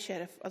them by the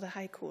Sheriff or the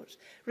High Courts,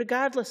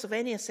 regardless of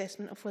any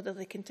assessment of whether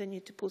they continue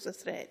to pose a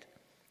threat.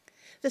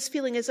 This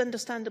feeling is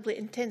understandably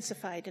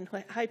intensified in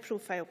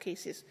high-profile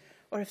cases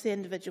or if the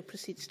individual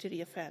proceeds to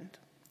reoffend.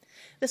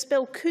 This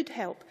bill could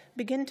help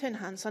begin to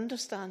enhance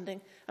understanding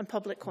and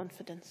public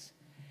confidence.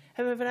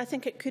 However, I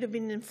think it could have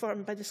been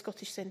informed by the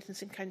Scottish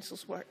Sentencing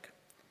Council's work.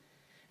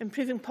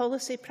 Improving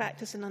policy,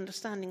 practice and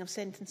understanding of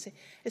sentencing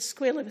is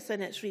squarely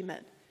within its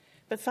remit.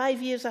 But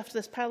 5 years after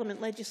this Parliament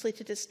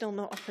legislated, it's still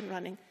not up and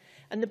running.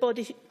 and the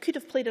body could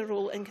have played a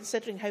role in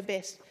considering how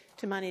best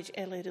to manage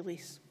early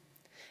release.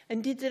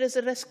 Indeed, there is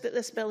a risk that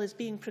this bill is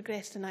being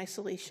progressed in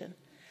isolation.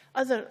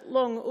 Other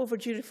long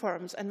overdue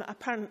reforms and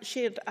apparent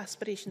shared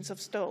aspirations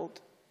have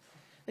stalled.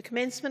 The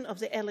commencement of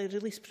the early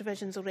release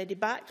provisions already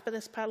backed by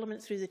this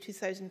Parliament through the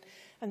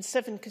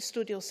 2007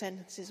 Custodial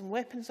Sentences and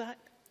Weapons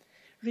Act,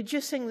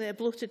 reducing the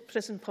bloated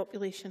prison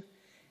population,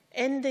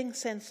 ending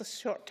senseless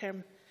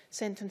short-term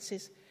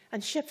sentences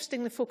and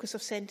shifting the focus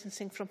of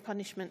sentencing from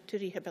punishment to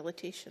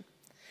rehabilitation.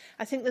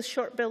 I think this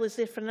short bill is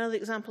therefore another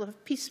example of a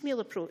piecemeal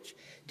approach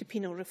to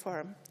penal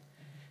reform.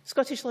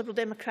 Scottish Liberal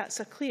Democrats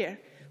are clear,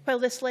 while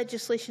this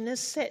legislation is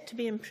set to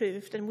be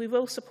improved, and we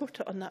will support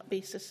it on that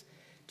basis,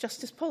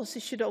 justice policy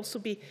should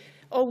also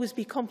always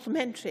be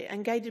complementary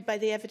and guided by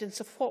the evidence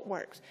of what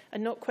works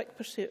and not quick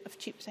pursuit of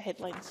cheap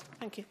headlines.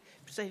 Thank you,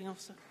 Presiding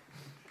Officer.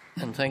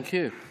 And thank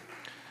you.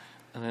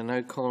 And I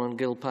now call on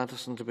Gill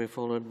Patterson to be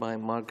followed by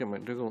Margaret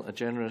McDougall, a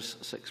generous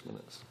 6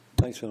 minutes.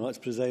 Thanks very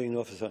much, Presiding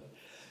Officer.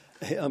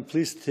 I'm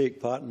pleased to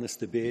take part in this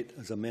debate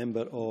as a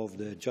member of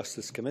the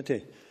Justice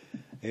Committee.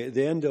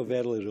 The end of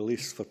early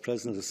release for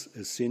prisoners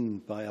is seen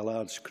by a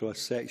large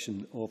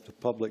cross-section of the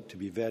public to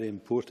be a very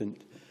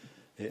important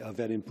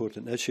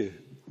issue,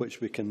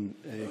 which we can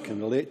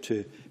relate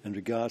to in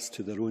regards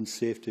to their own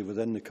safety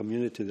within the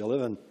community they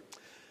live in.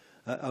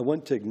 I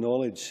want to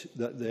acknowledge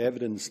that the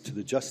evidence to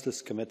the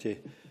Justice Committee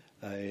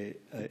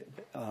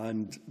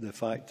and the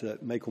fact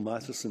that Michael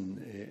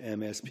Matheson,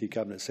 MSP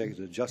Cabinet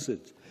Secretary of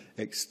Justice,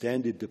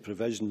 extended the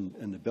provision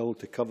in the bill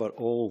to cover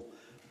all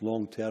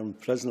long-term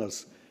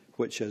prisoners,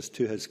 which is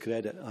to his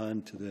credit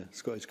and to the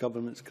Scottish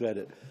Government's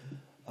credit.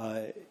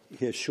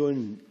 He has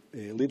shown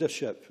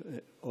leadership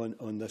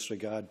on this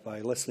regard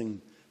by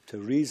listening to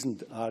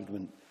reasoned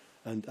argument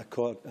and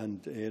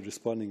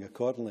responding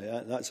accordingly.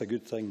 That's a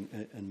good thing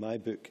in my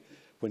book,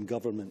 when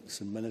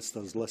governments and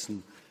ministers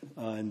listen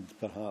and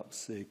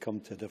perhaps come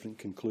to a different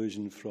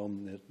conclusion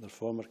from their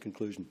former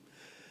conclusion.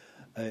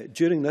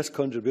 During this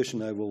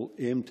contribution, I will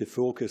aim to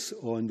focus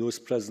on those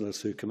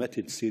prisoners who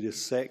committed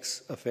serious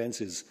sex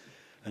offences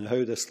and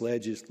how this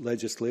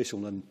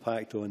legislation will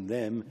impact on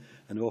them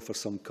and offer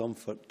some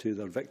comfort to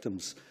their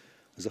victims.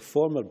 As a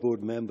former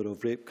board member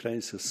of Rape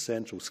Crisis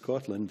Central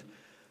Scotland,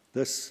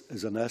 this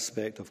is an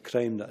aspect of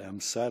crime that I am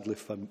sadly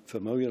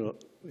familiar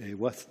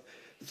with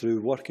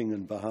through working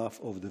on behalf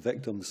of the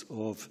victims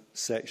of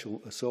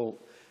sexual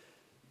assault.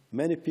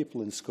 Many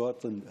people in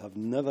Scotland have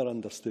never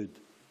understood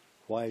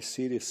why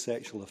serious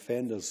sexual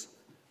offenders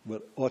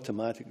were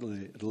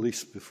automatically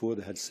released before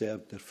they had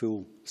served their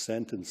full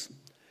sentence.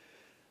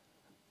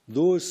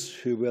 Those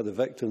who were the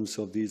victims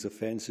of these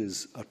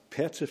offences are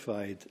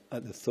petrified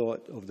at the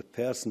thought of the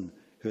person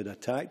who had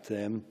attacked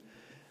them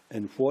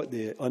in what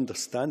they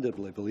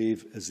understandably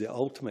believe is the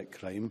ultimate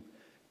crime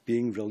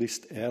being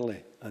released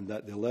early, and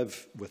that they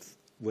live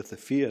with the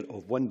fear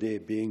of one day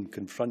being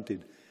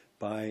confronted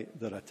by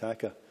their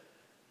attacker.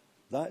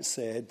 That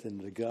said, in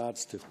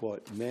regards to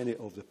what many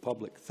of the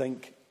public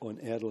think on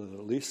early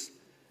release,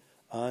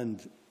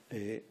 and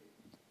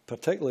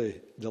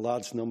particularly the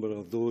large number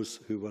of those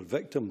who were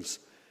victims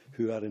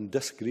who are in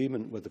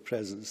disagreement with the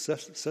present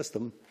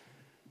system,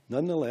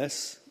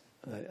 nonetheless,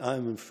 I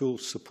am in full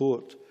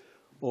support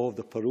of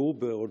the Parole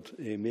Board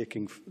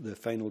making the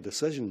final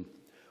decision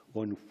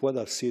on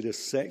whether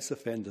serious sex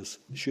offenders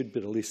should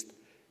be released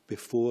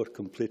before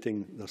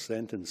completing their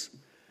sentence.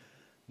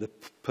 The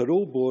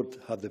Parole Board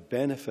have the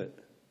benefit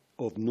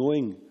of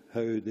knowing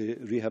how the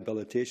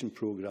rehabilitation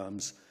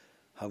programmes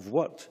have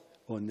worked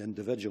on the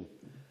individual.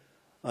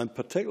 I am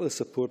particularly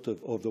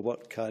supportive of the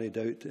work carried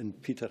out in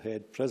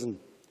Peterhead Prison.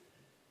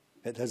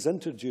 It has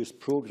introduced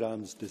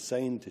programmes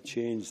designed to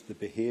change the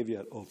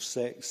behaviour of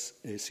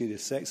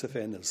serious sex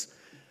offenders,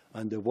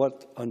 and the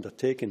work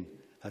undertaken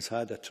has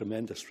had a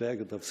tremendous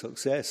record of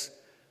success.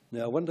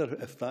 Now, I wonder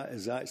if that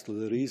is actually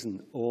the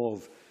reason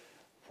of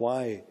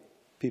why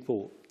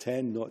people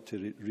tend not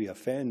to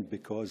re-offend,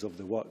 because of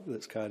the work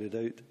that's carried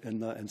out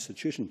in that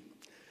institution.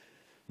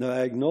 Now,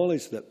 I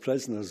acknowledge that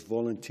prisoners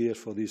volunteer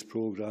for these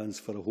programmes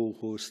for a whole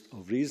host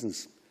of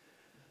reasons.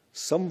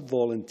 Some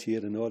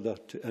volunteer in order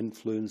to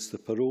influence the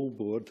Parole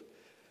Board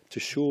to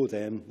show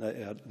them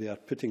that they are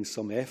putting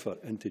some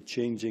effort into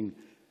changing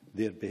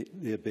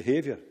their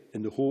behaviour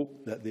in the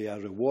hope that they are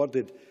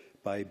rewarded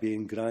by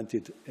being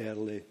granted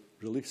early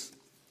release.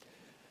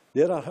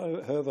 There are,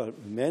 however,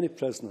 many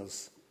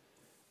prisoners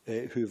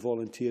who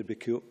volunteer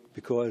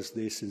because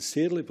they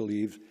sincerely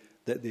believe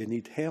that they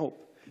need help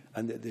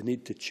and that they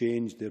need to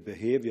change their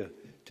behaviour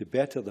to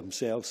better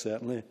themselves,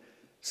 certainly,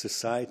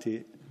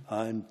 society,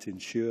 and to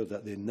ensure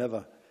that they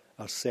never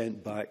are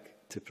sent back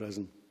to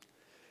prison.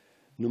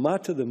 No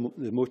matter the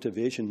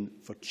motivation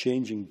for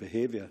changing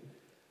behaviour,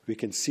 we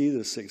can see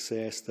the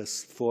success of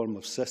this form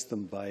of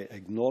system by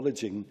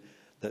acknowledging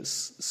that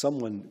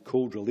someone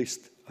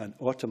cold-released and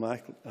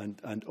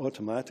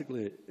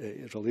automatically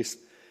released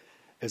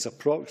is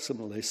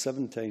approximately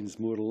 7 times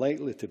more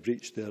likely to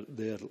breach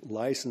their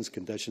licence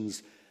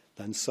conditions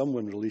than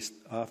someone released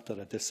after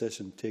a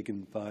decision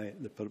taken by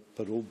the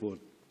Parole Board.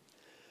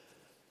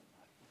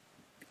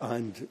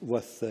 and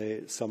with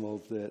some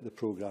of the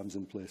programmes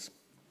in place.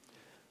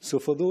 So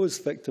for those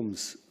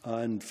victims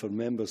and for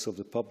members of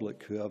the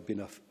public who have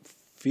been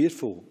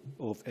fearful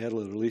of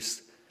early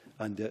release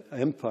and the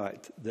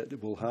impact that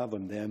it will have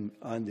on them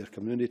and their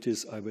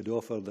communities, I would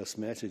offer this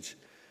message.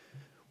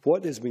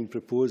 What is being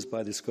proposed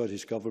by the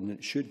Scottish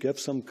Government should give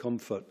some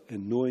comfort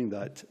in knowing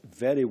that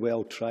very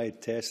well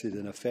tried, tested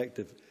and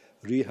effective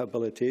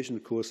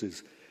rehabilitation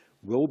courses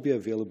will be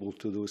available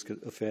to those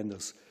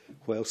offenders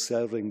while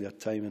serving their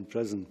time in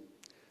prison,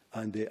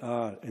 and they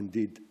are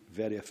indeed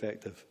very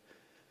effective.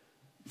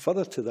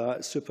 Further to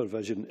that,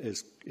 supervision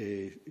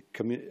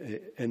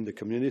in the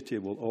community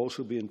will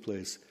also be in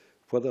place,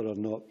 whether or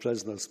not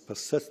prisoners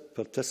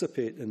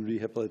participate in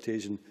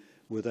rehabilitation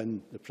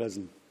within the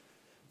prison.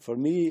 For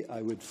me,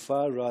 I would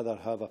far rather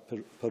have a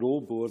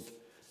parole board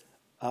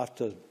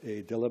after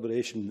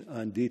deliberation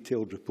and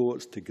detailed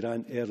reports to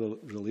grant early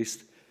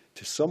release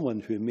to someone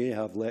who may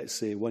have, let's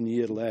say, 1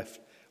 year left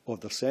of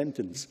their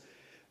sentence,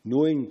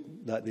 knowing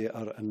that they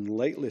are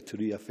unlikely to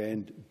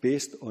reoffend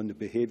based on the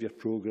behaviour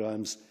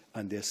programmes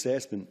and the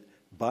assessment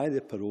by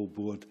the parole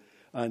board,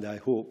 and I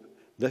hope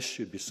this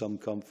should be some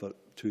comfort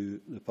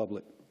to the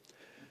public.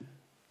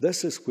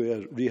 This is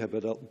where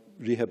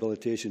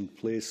rehabilitation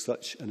plays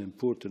such an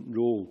important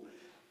role,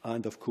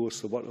 and of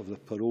course the work of the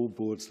parole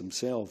boards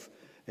themselves,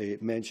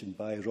 mentioned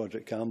by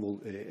Roderick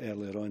Campbell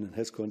earlier on in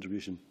his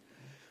contribution.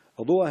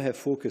 Although I have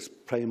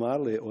focused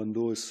primarily on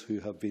those who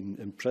have been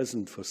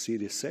imprisoned for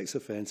serious sex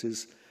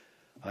offences,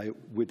 I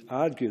would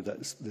argue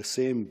that the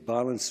same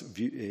balanced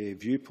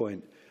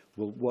viewpoint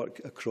will work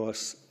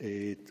across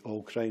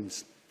all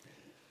crimes.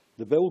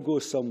 The bill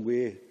goes some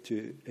way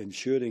to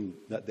ensuring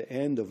that the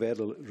end of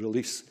early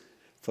release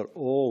for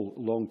all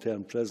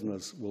long-term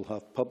prisoners will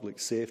have public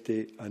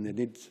safety and the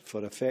need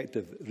for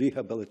effective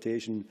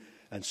rehabilitation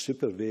and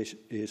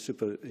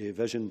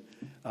supervision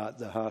at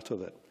the heart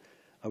of it.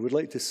 I would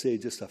like to say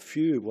just a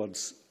few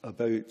words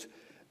about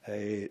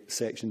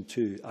Section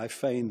 2. I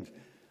find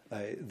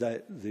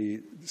that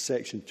the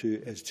Section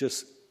 2 is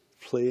just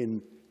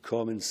plain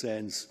common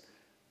sense.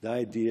 The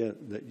idea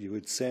that you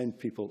would send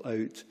people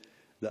out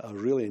that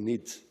really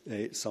need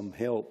some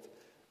help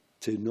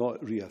to not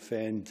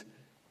reoffend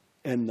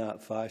in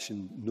that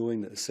fashion,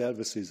 knowing that the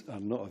services are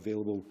not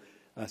available,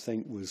 I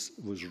think was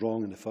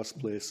wrong in the first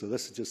place. So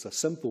this is just a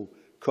simple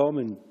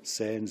common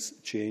sense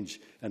change,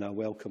 and I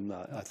welcome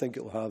that. I think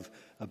it will have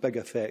a big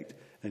effect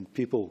in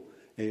people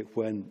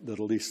when they're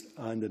released,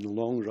 and in the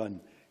long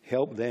run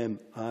help them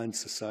and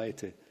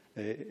society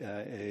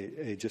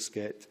just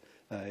get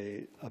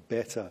a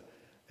better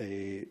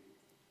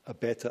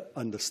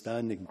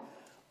understanding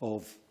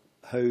of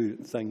how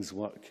things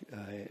work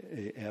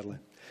early.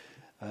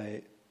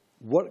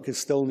 Work is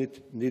still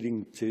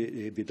needing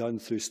to be done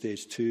through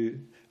Stage 2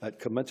 at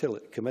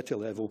committee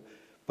level,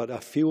 but I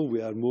feel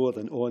we are more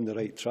than on the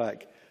right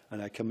track,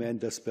 and I commend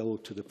this bill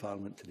to the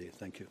Parliament today.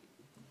 Thank you.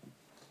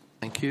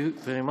 Thank you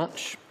very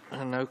much.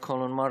 And now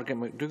call on Margaret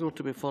McDougall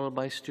to be followed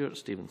by Stuart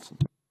Stevenson.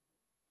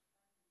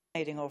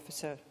 Presiding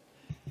Officer,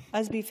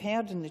 as we've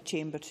heard in the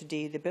Chamber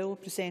today, the bill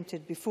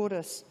presented before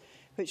us,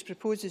 which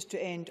proposes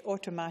to end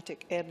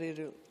automatic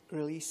early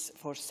release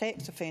for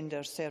sex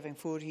offenders serving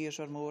 4 years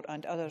or more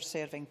and others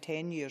serving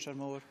 10 years or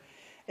more,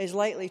 is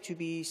likely to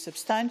be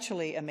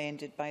substantially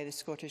amended by the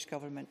Scottish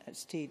Government at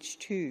Stage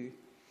 2.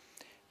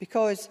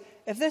 Because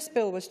if this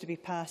bill was to be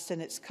passed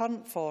in its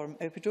current form,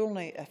 it would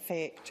only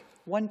affect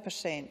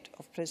 1%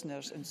 of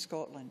prisoners in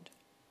Scotland.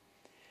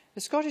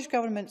 The Scottish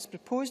Government's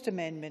proposed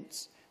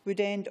amendments would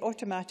end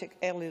automatic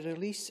early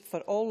release for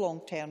all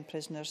long-term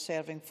prisoners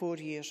serving 4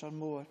 years or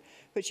more,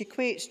 which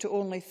equates to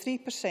only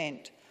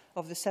 3%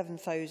 of the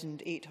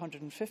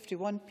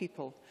 7,851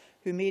 people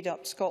who made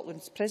up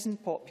Scotland's prison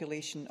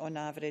population on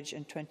average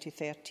in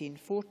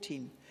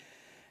 2013-14.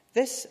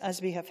 This,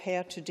 as we have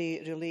heard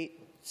today,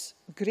 relates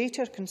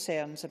greater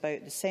concerns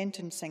about the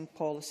sentencing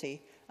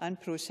policy and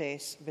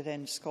process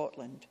within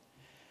Scotland.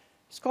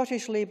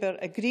 Scottish Labour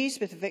agrees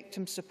with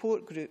victim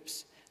support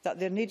groups that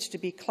there needs to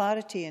be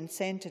clarity in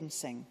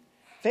sentencing.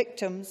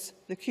 Victims,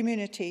 the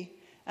community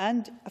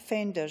and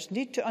offenders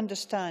need to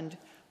understand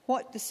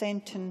what the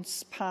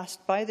sentence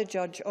passed by the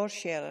judge or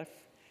sheriff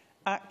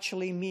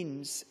actually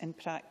means in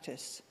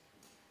practice.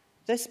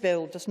 This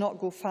bill does not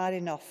go far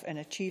enough in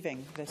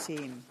achieving this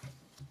aim.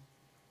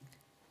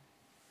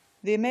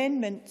 The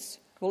amendments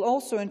will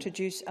also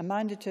introduce a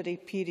mandatory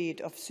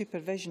period of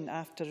supervision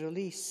after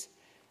release.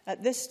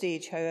 At this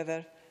stage,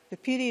 however, the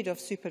period of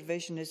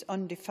supervision is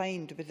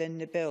undefined within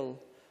the bill.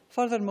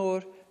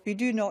 Furthermore, we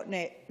do not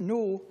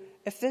know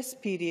if this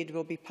period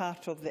will be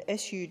part of the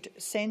issued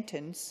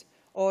sentence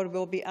or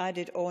will be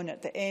added on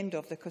at the end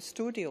of the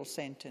custodial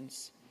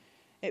sentence.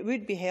 It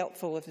would be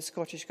helpful if the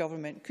Scottish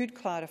Government could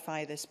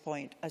clarify this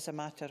point as a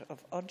matter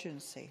of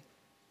urgency.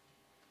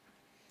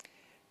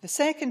 The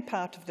second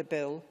part of the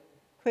bill,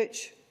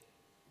 which,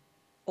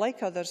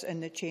 like others in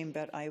the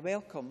Chamber, I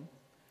welcome,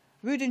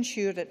 would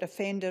ensure that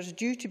offenders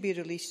due to be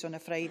released on a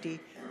Friday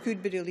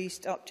could be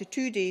released up to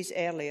 2 days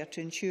earlier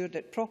to ensure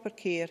that proper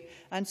care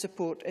and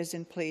support is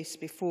in place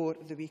before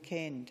the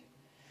weekend.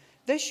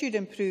 This should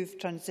improve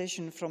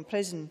transition from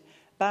prison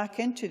back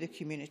into the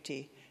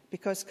community,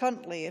 because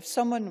currently, if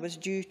someone was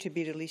due to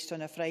be released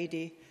on a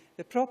Friday,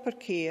 the proper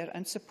care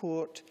and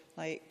support,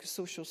 like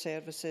social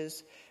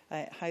services,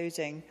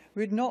 housing,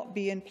 would not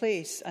be in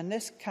place, and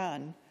this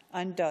can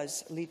and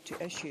does lead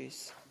to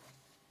issues.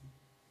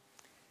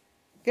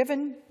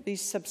 Given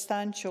these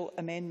substantial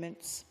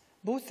amendments,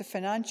 both the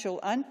financial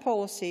and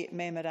policy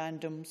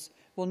memorandums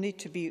will need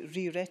to be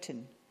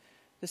rewritten.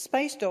 The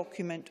SPICE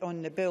document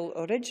on the bill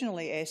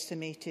originally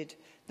estimated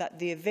that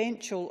the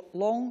eventual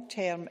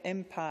long-term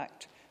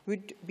impact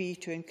would be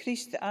to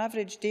increase the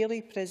average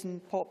daily prison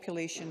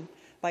population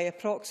by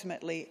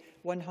approximately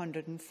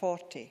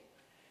 140.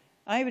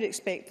 I would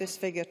expect this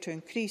figure to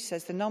increase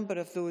as the number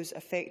of those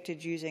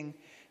affected using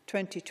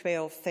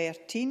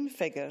 2012-13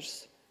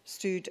 figures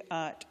stood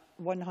at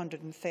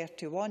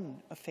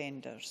 131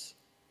 offenders.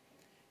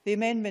 The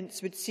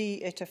amendments would see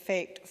it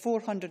affect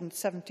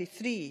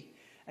 473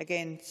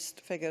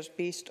 against figures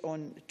based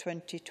on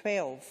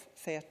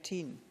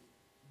 2012-13.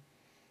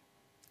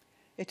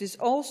 It is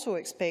also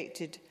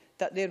expected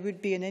that there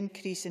would be an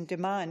increase in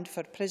demand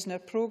for prisoner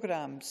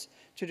programmes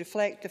to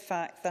reflect the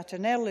fact that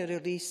an early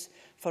release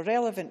for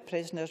relevant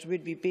prisoners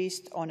would be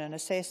based on an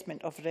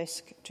assessment of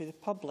risk to the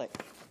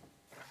public.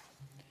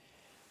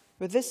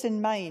 With this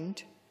in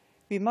mind,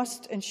 we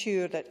must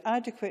ensure that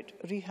adequate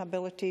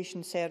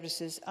rehabilitation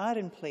services are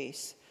in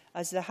place,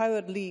 as the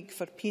Howard League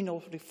for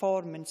Penal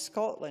Reform in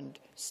Scotland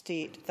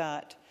state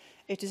that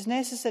it is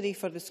necessary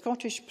for the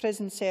Scottish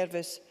Prison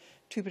Service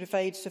to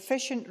provide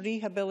sufficient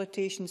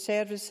rehabilitation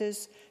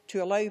services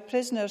to allow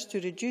prisoners to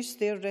reduce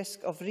their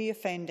risk of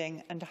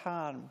reoffending and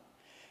harm.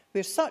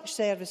 Where such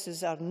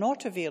services are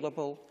not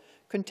available,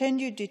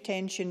 continued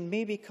detention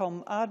may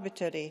become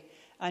arbitrary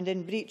and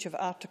in breach of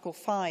Article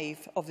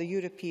 5 of the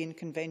European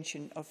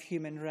Convention of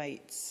Human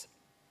Rights.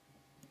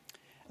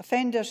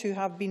 Offenders who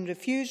have been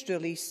refused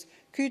release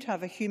could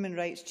have a human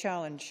rights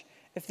challenge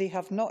if they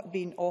have not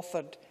been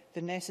offered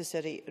the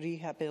necessary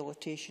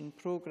rehabilitation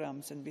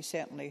programmes, and we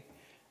certainly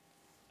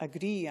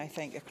agree, I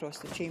think, across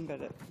the Chamber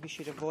that we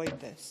should avoid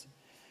this.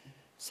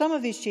 Some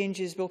of these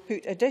changes will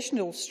put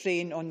additional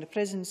strain on the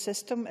prison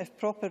system if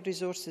proper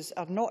resources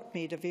are not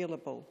made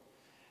available.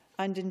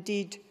 And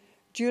indeed,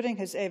 during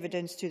his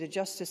evidence to the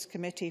Justice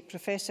Committee,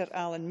 Professor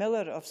Alan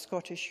Miller of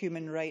Scottish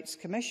Human Rights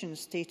Commission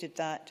stated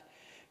that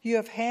 "You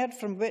have heard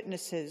from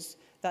witnesses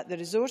that the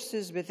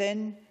resources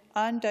within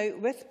and out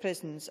with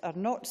prisons are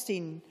not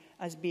seen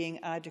as being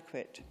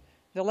adequate.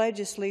 The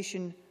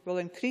legislation will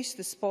increase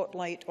the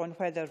spotlight on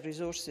whether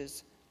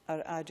resources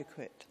are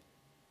adequate."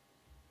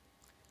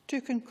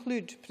 To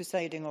conclude,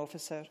 Presiding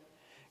Officer,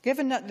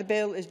 given that the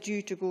bill is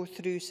due to go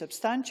through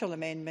substantial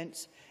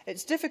amendments,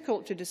 it's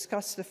difficult to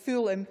discuss the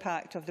full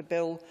impact of the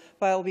bill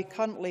while we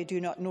currently do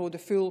not know the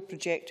full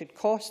projected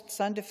costs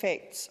and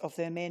effects of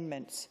the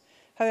amendments.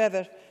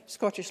 However,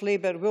 Scottish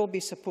Labour will be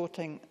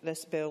supporting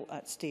this bill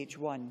at stage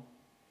 1.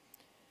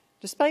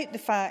 Despite the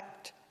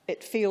fact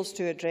it fails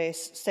to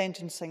address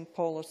sentencing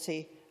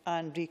policy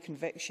and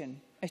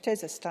reconviction, it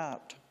is a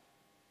start.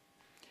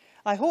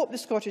 I hope the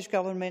Scottish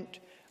Government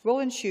will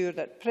ensure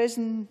that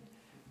prison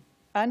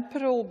and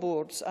parole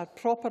boards are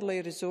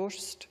properly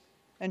resourced,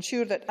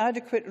 ensure that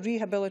adequate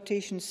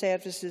rehabilitation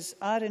services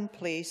are in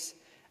place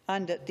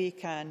and that they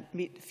can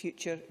meet the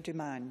future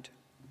demand.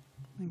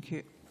 Thank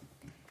you.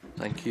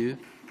 Thank you.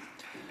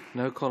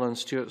 Now call on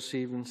Stuart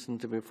Stevenson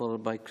to be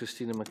followed by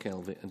Christina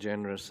McKelvey. A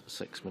generous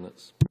 6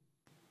 minutes.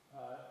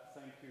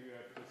 Thank you,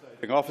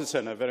 Presiding Officer,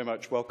 and I very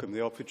much welcome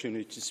the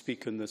opportunity to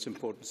speak on this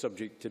important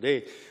subject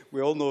today.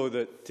 We all know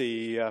that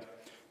the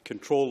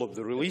control of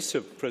the release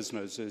of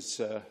prisoners is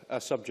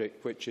a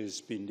subject which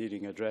has been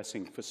needing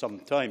addressing for some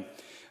time.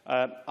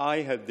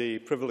 I had the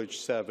privilege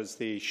to serve as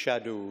the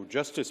Shadow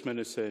Justice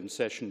Minister in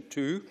Session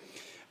 2,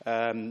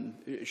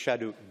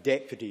 Shadow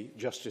Deputy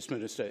Justice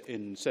Minister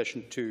in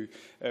Session 2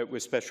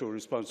 with special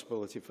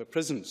responsibility for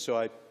prisons. So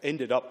I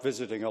ended up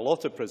visiting a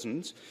lot of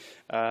prisons,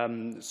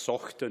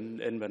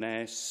 Sochten,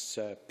 Inverness,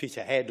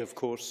 Peterhead, of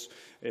course,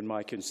 in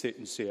my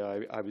constituency.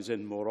 I was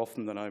in more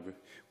often than I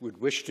would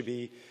wish to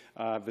be.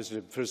 I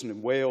visited a prison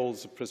in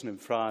Wales, a prison in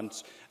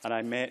France, and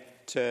I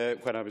met,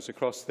 when I was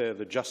across there,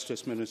 the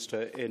Justice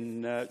Minister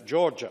in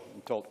Georgia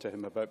and talked to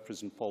him about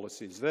prison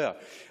policies there.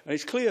 And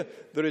it's clear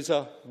there is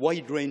a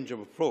wide range of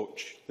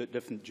approach that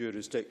different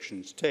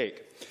jurisdictions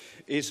take.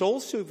 It's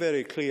also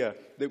very clear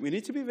that we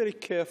need to be very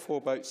careful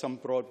about some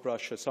broad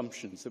brush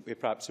assumptions that we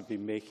perhaps have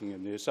been making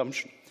in the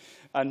assumption.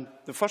 And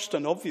the first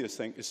and obvious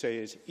thing to say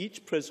is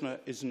each prisoner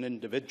is an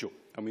individual,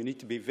 and we need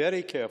to be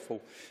very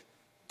careful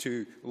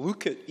to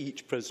look at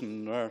each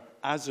prisoner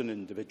as an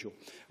individual.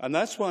 And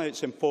that's why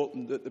it's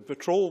important that the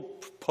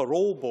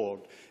parole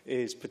board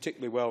is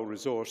particularly well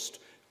resourced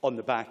on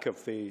the back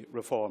of the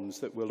reforms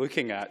that we're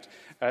looking at.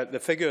 The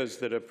figures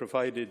that are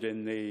provided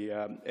in the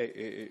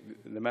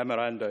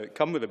memoranda that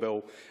come with the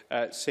bill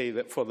say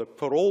that for the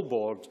parole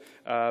board,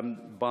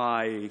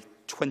 by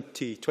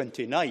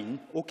 2029,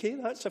 OK,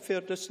 that's a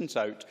fair distance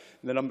out.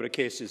 The number of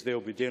cases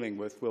they'll be dealing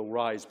with will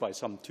rise by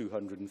some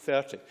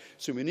 230.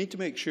 So we need to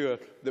make sure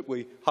that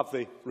we have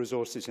the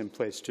resources in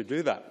place to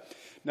do that.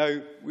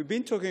 Now, we've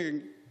been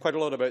talking quite a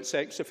lot about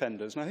sex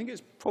offenders, and I think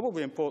it's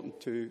probably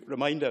important to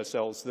remind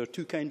ourselves there are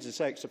two kinds of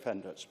sex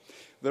offenders.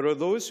 There are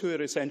those who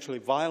are essentially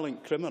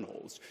violent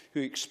criminals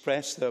who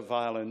express their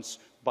violence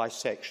by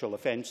sexual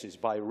offences,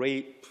 by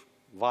rape,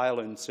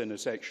 violence in a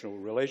sexual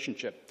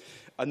relationship.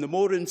 And the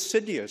more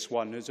insidious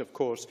one is, of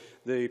course,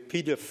 the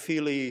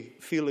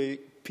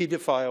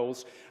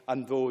paedophiles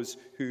and those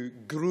who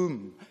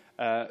groom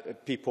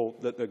people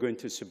that they're going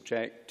to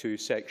subject to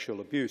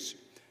sexual abuse.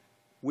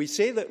 We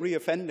say that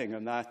reoffending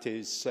on that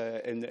is,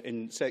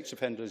 in sex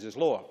offenders is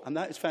lower, and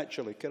that is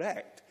factually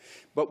correct.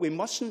 But we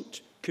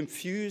mustn't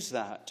confuse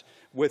that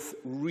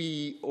with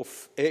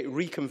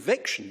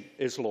reconviction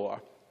is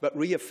lower, but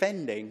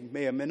reoffending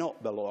may or may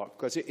not be lower,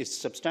 because it is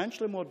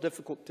substantially more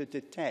difficult to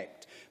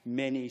detect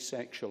many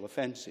sexual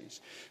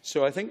offences.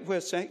 So I think where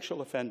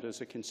sexual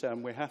offenders are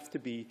concerned, we have to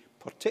be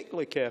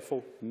particularly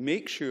careful,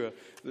 make sure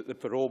that the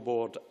parole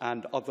board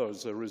and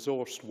others are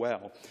resourced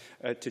well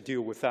to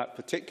deal with that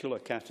particular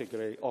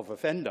category of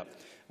offender.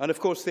 And of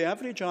course, the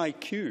average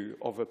IQ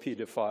of a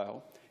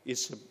paedophile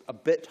is a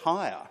bit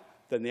higher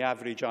than the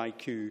average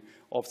IQ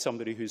of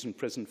somebody who's in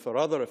prison for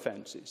other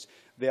offences.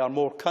 They are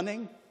more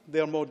cunning, they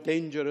are more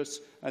dangerous,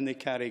 and they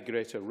carry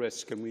greater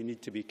risk, and we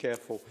need to be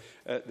careful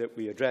that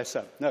we address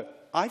that. Now,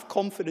 I have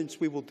confidence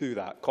we will do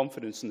that,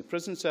 confidence in the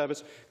prison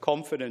service,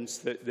 confidence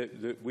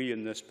that we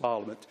in this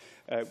Parliament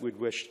would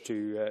wish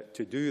to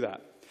do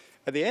that.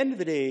 At the end of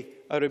the day,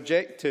 our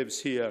objectives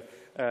here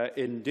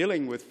in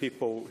dealing with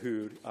people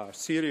who are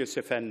serious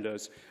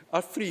offenders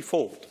are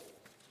threefold.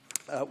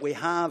 We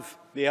have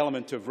the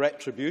element of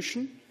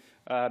retribution,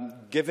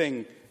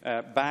 giving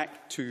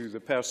back to the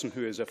person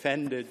who has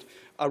offended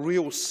a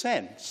real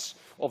sense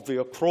of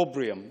the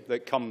opprobrium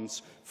that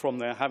comes from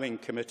their having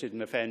committed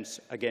an offence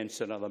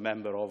against another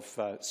member of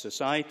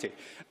society.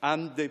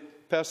 And the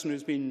person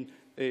who's been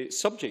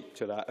subject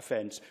to that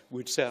offence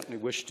would certainly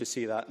wish to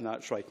see that, and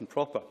that's right and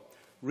proper.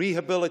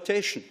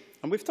 Rehabilitation.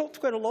 And we've talked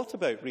quite a lot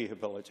about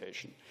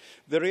rehabilitation.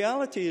 The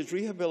reality is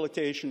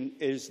rehabilitation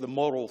is the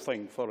moral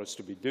thing for us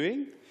to be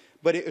doing,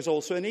 but it is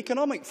also an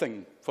economic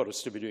thing for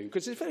us to be doing,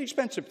 because it's very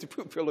expensive to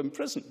put people in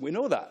prison. We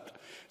know that.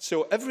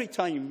 So every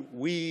time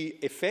we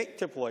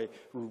effectively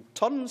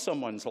turn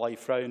someone's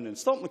life round and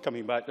stop them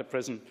coming back to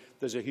prison,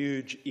 there's a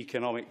huge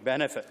economic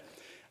benefit.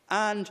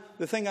 And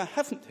the thing I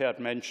haven't heard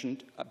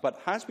mentioned, but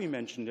has been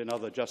mentioned in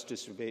other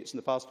justice debates in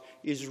the past,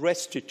 is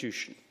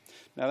restitution.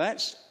 Now,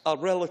 that's a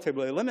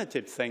relatively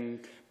limited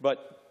thing,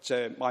 but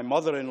my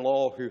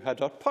mother-in-law, who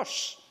had her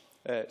purse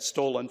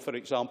stolen, for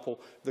example,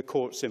 the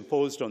courts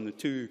imposed on the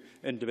two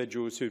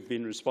individuals who had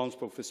been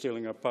responsible for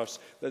stealing her purse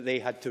that they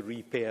had to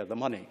repay the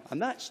money.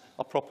 And that's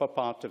a proper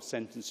part of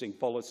sentencing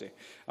policy.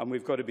 And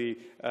we've got to be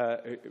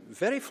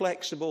very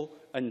flexible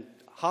and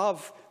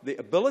have the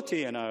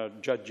ability in our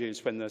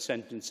judges when they're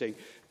sentencing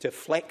to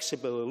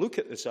flexibly look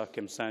at the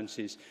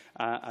circumstances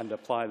and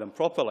apply them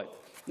properly.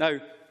 Now,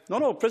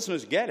 not all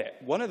prisoners get it.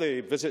 One of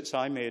the visits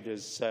I made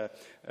as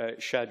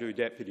Shadow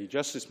Deputy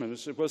Justice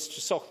Minister was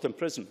to Saughton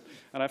Prison.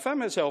 And I found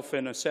myself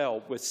in a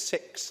cell with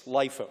 6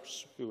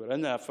 lifers who were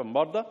in there for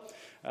murder.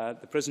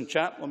 The prison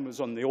chaplain was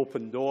on the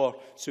open door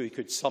so he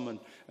could summon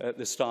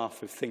the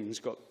staff if things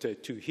got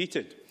too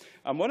heated.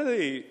 And one of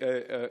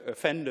the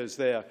offenders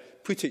there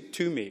put it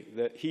to me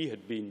that he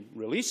had been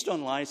released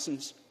on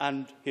licence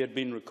and he had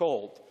been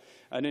recalled.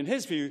 And in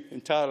his view,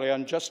 entirely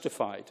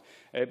unjustified.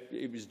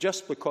 It was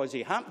just because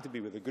he happened to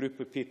be with a group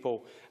of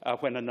people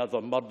when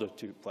another murder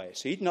took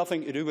place. He had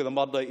nothing to do with the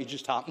murder, he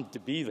just happened to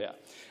be there.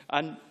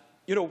 And,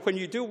 you know, when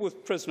you deal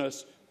with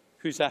prisoners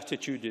whose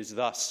attitude is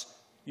thus,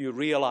 you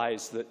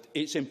realise that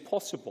it's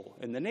impossible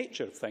in the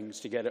nature of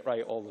things to get it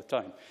right all the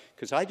time.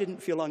 Because I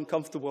didn't feel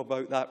uncomfortable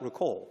about that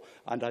recall,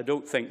 and I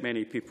don't think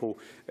many people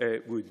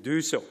would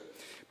do so.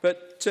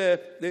 But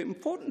the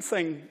important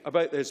thing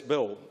about this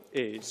bill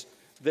is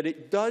that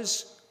it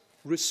does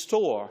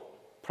restore,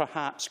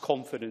 perhaps,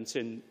 confidence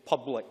in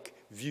public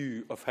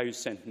view of how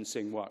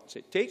sentencing works.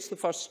 It takes the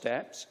first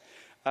steps.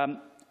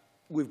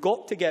 We've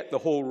got to get the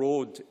whole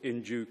road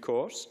in due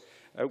course.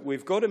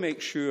 We've got to make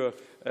sure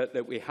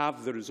that we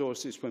have the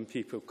resources when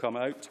people come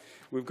out.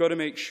 We've got to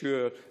make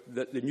sure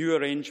that the new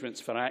arrangements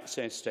for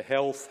access to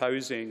health,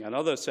 housing and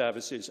other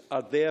services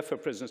are there for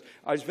prisoners.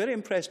 I was very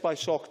impressed by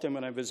Saughton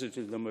when I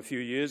visited them a few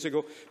years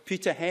ago.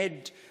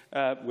 Peterhead,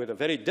 with a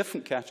very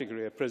different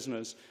category of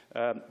prisoners,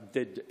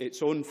 did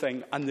its own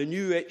thing. And the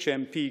new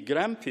HMP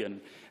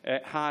Grampian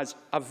has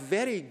a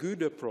very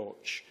good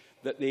approach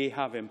that they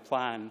have in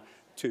plan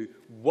to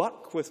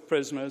work with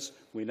prisoners.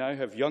 We now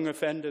have young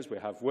offenders, we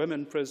have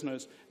women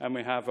prisoners, and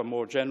we have a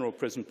more general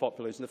prison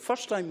population. The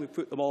first time we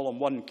put them all on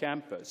one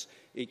campus,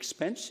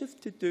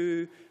 expensive to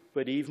do,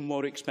 but even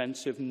more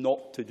expensive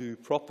not to do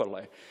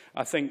properly.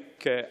 I think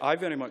I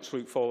very much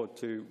look forward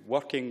to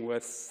working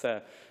with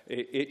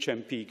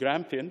HMP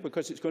Grampian,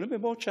 because it's going to be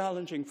more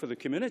challenging for the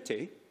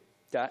community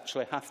to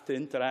actually have to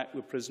interact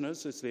with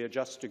prisoners as they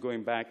adjust to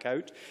going back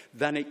out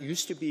than it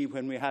used to be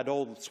when we had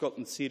all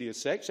Scotland's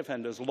serious sex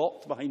offenders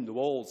locked behind the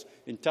walls,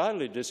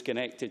 entirely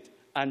disconnected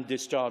and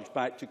discharged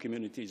back to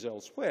communities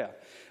elsewhere.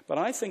 But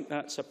I think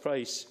that's a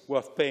price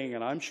worth paying,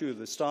 and I'm sure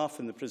the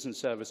staff in the prison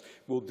service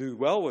will do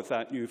well with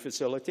that new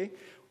facility.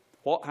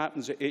 What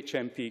happens at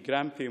HMP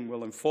Grampian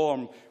will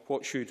inform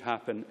what should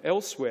happen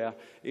elsewhere.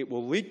 It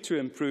will lead to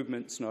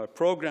improvements in our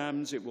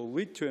programmes. It will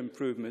lead to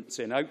improvements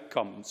in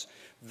outcomes.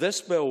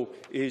 This bill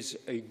is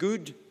a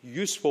good,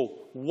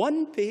 useful,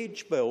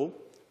 one-page bill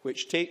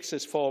which takes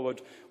us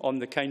forward on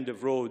the kind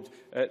of road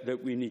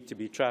that we need to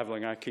be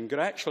travelling. I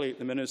congratulate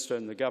the Minister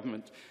and the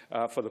Government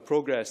for the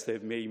progress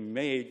they've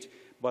made,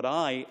 but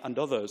I and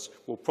others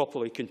will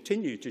properly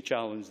continue to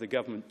challenge the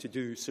Government to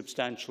do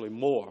substantially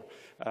more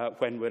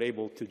when we're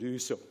able to do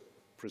so.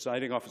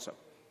 Presiding Officer.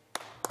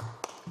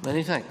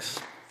 Many thanks.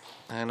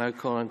 I now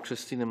call on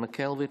Christina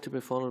McKelvey to be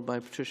followed by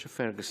Patricia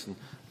Ferguson.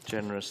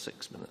 Generous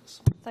 6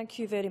 minutes. Thank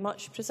you very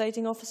much,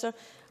 Presiding Officer.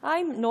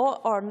 I'm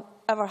not or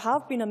ever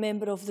have been a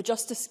member of the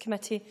Justice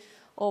Committee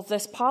of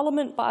this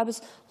Parliament, but I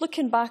was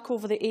looking back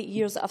over the 8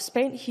 years that I've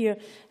spent here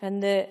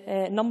and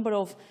the number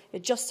of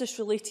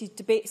justice-related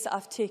debates that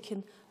I've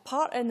taken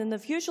part in, and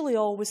they've usually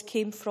always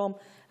came from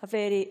a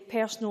very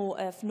personal,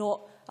 if not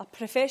a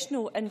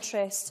professional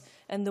interest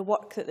in the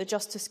work that the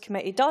Justice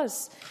Committee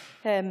does.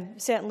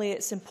 Certainly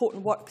it's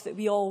important work that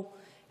we all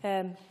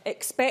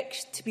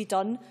expect to be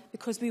done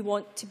because we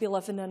want to be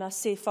living in a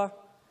safer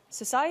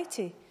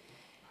society.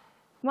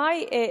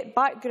 My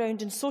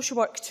background in social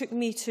work took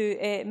me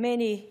to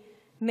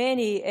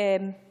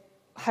many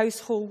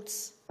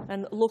households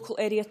and local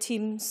area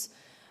teams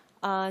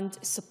and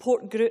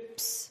support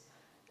groups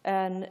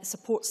and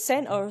support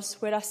centres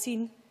where I've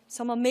seen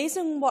some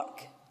amazing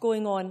work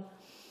going on.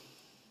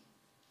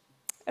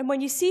 And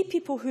when you see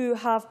people who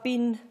have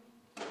been,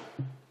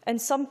 in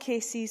some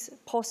cases,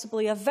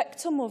 possibly a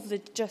victim of the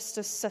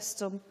justice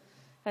system,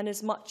 in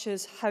as much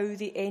as how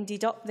they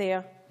ended up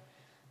there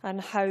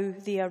and how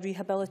they are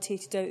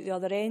rehabilitated out the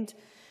other end,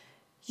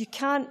 you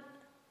can't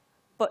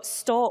but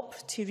stop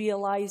to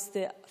realise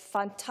the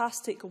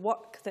fantastic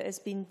work that has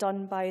been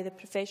done by the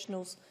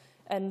professionals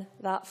in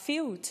that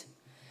field.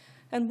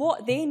 And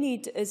what they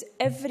need is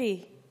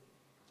every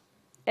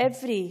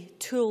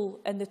tool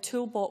in the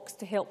toolbox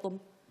to help them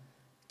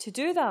to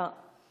do that.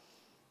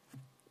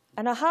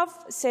 And I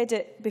have said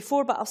it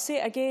before, but I'll say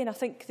it again. I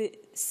think the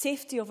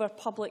safety of our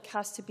public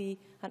has to be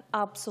an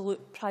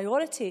absolute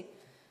priority.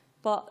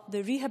 But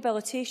the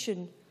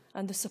rehabilitation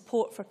and the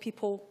support for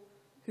people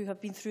who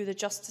have been through the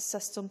justice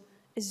system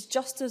is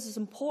just as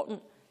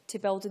important to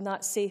building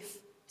that safe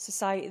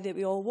society that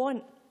we all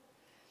want.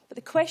 But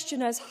the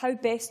question is, how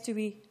best do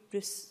we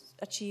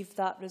achieve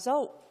that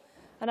result?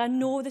 And I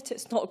know that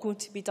it's not going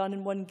to be done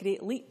in one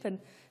great leap, and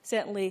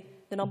certainly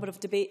the number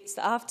of debates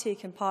that I've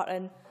taken part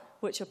in,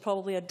 which are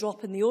probably a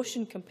drop in the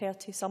ocean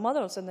compared to some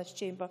others in this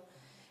chamber,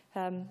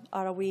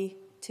 are a way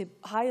to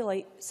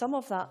highlight some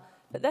of that.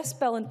 But this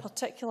bill in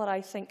particular,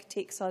 I think,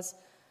 takes us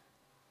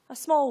a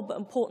small but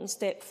important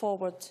step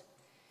forward.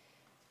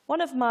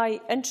 One of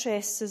my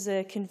interests as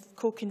a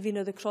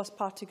co-convener of the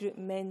cross-party group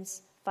in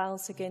men's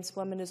violence against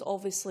women is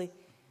obviously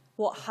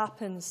what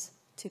happens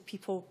to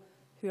people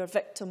who are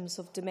victims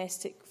of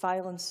domestic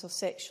violence or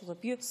sexual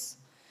abuse.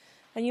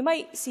 And you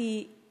might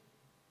see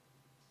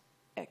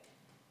a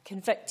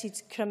convicted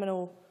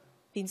criminal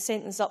being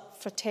sentenced up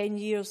for 10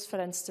 years,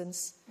 for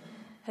instance.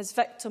 His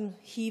victim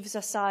heaves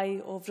a sigh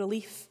of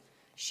relief.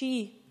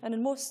 She, and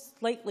in most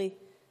likely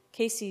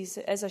cases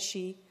it is a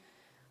she,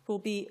 will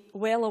be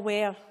well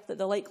aware that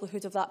the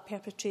likelihood of that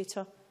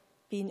perpetrator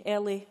being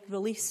early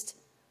released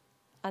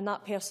and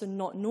that person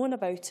not knowing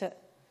about it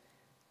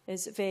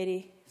is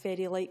very,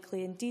 very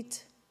likely indeed.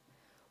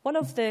 One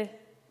of the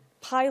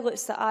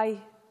pilots that I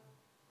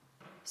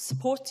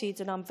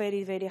supported, and I'm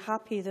very, very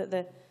happy that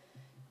the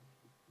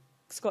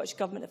Scottish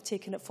Government have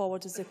taken it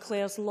forward, is the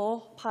Clare's Law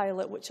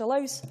pilot, which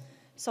allows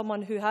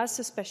someone who has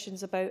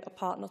suspicions about a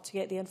partner to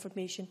get the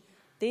information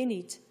they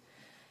need.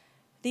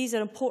 These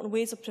are important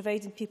ways of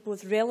providing people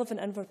with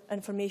relevant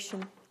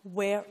information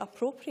where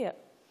appropriate.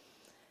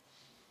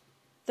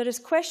 There is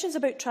questions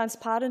about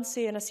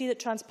transparency, and I see that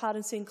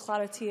transparency and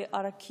clarity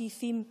are a key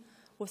theme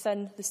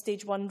within the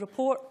Stage 1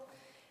 report,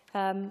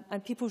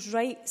 and people's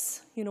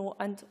rights,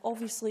 and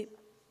obviously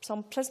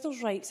some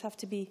prisoners' rights have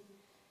to be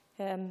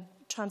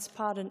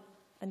transparent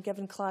and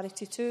given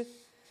clarity too.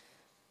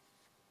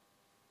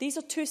 These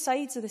are two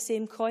sides of the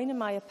same coin, in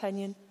my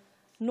opinion.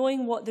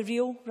 Knowing what the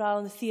real rather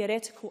than the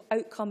theoretical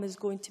outcome is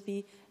going to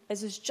be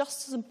is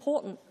just as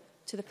important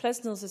to the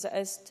prisoners as it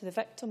is to the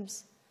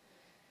victims.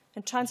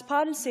 And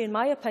transparency, in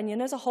my opinion,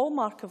 is a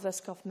hallmark of this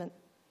government.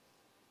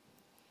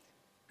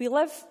 We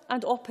live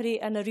and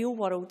operate in a real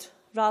world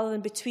rather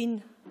than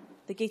between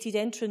the gated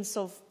entrance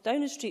of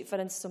Downing Street, for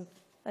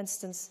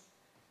instance.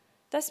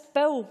 This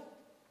bill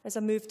is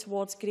a move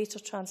towards greater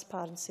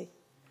transparency.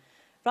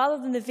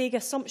 Rather than the vague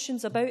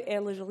assumptions about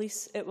early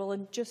release, it will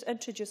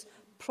introduce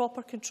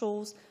proper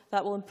controls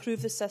that will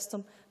improve the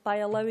system by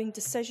allowing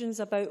decisions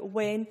about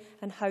when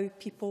and how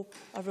people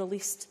are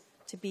released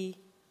to be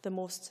the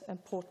most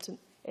important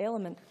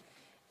element.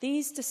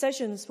 These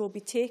decisions will be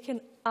taken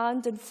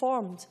and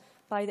informed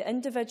by the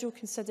individual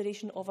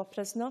consideration of a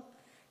prisoner,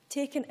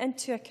 taking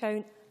into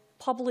account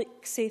public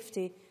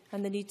safety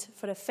and the need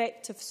for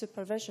effective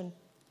supervision.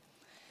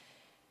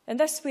 In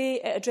this way,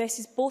 it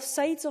addresses both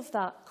sides of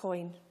that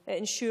coin. It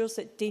ensures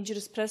that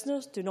dangerous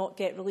prisoners do not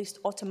get released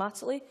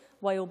automatically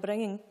while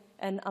bringing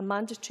in a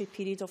mandatory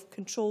period of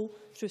control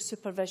through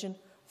supervision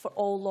for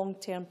all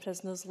long-term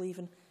prisoners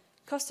leaving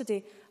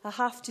custody. I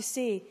have to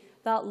say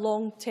that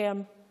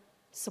long-term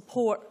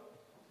support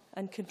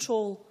and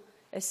control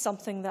is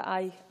something that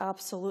I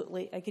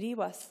absolutely agree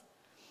with.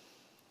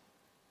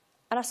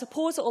 And I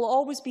suppose it will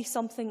always be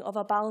something of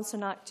a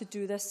balancing act to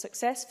do this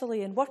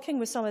successfully. And working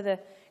with some of the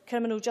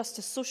criminal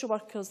justice social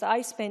workers that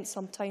I spent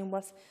some time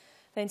with,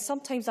 then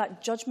sometimes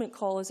that judgment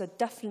call is a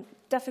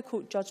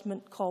difficult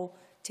judgment call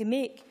to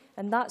make.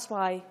 And that's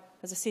why,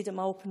 as I said in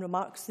my opening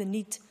remarks, they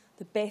need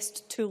the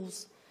best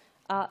tools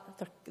at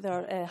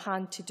their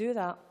hand to do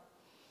that.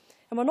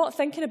 And we're not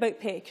thinking about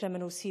petty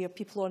criminals here,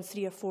 people on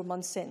 3 or 4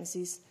 month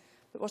sentences,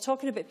 but we're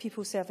talking about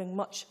people serving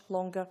much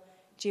longer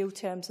jail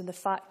terms and the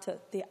fact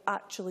that they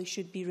actually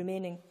should be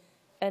remaining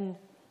in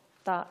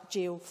that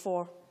jail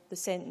for the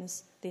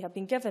sentence they have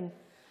been given.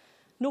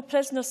 No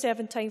prisoner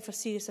serving time for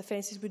serious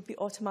offences would be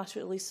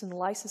automatically released on the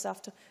licence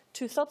after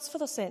 2/3 for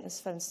their sentence,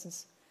 for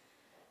instance.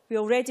 We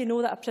already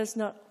know that a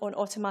prisoner on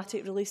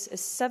automatic release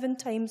is 7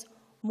 times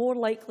more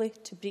likely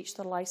to breach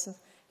their licence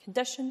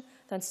condition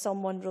than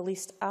someone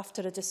released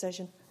after a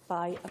decision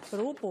by a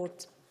parole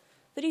board.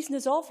 The reason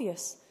is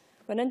obvious.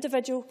 When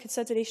individual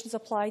consideration is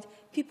applied,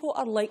 people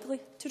are likely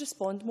to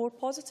respond more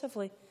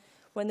positively.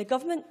 When the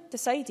government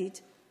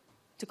decided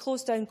to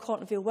close down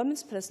Cornvale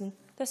Women's Prison,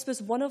 this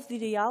was one of the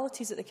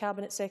realities that the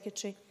Cabinet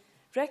Secretary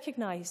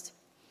recognised.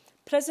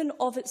 Prison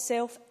of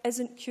itself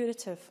isn't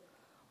curative.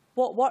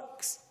 What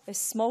works is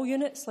small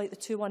units like the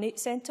 218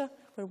 Centre,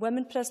 where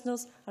women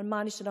prisoners are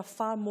managed in a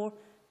far more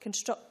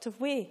constructive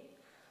way.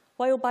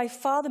 While by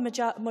far the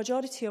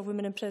majority of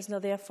women in prison are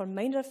there for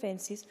minor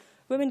offences,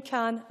 women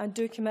can and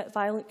do commit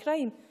violent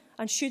crime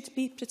and should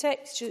be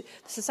protected.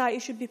 Society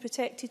should be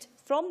protected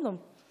from them.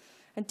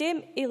 And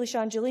Dame Eilish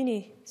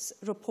Angelini's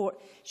report,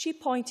 she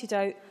pointed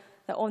out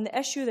that on the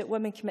issue that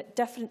women commit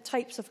different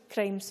types of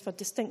crimes for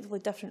distinctly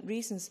different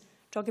reasons,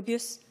 drug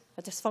abuse,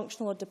 a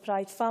dysfunctional or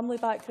deprived family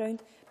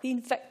background, being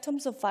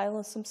victims of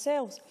violence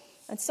themselves,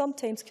 and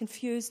sometimes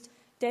confused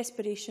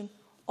desperation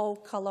all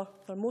colour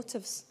their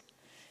motives.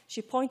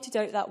 She pointed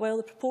out that while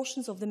the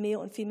proportions of the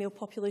male and female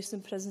population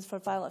in prisons for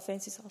violent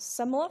offences are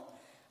similar,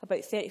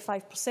 about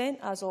 35%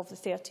 as of the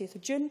 30th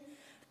of June,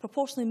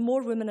 proportionally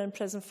more women are in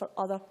prison for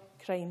other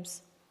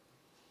crimes.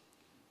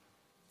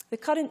 The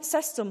current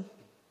system,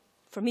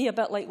 for me a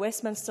bit like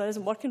Westminster,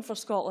 isn't working for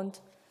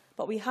Scotland,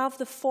 but we have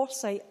the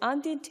foresight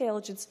and the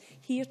intelligence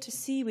here to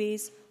see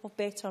ways of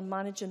better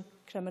managing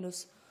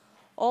criminals,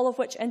 all of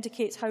which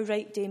indicates how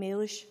right Dame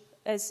Eilish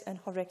is in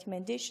her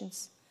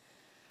recommendations.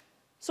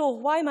 So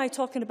why am I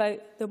talking about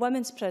the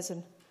women's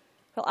prison?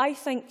 Well, I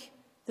think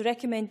the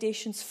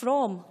recommendations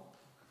from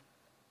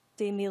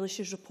Dame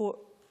Eilish's report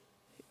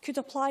could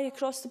apply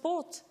across the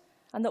board,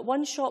 and that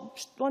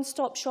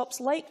one-stop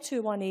shops like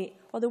 218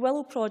 or the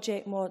Willow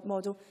Project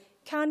model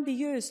can be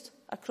used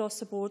across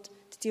the board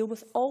to deal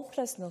with all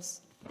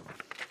prisoners.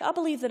 I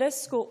believe there is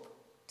scope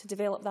to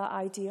develop that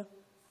idea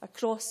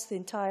across the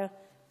entire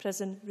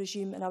prison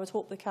regime, and I would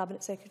hope the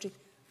Cabinet Secretary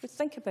would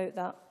think about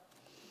that.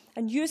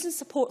 And using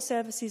support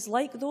services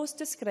like those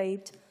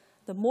described,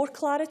 the more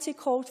clarity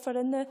called for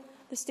in the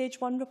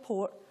Stage 1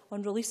 report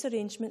on release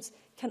arrangements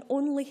can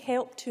only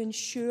help to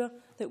ensure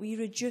that we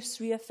reduce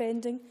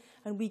reoffending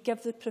and we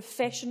give the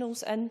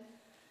professionals in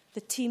the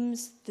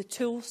teams the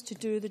tools to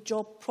do the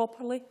job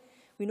properly.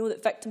 We know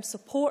that victim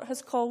support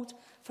has called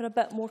for a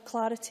bit more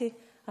clarity,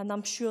 and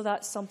I'm sure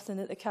that's something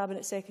that the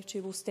Cabinet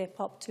Secretary will step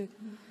up to.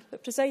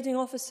 But, Presiding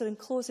Officer, in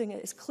closing,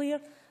 it is clear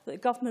that the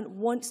Government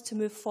wants to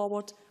move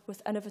forward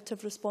with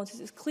innovative responses.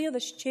 It's clear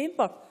this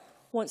Chamber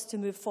wants to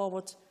move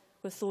forward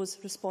with those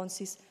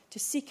responses to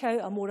seek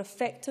out a more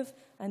effective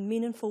and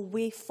meaningful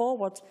way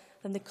forward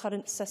than the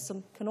current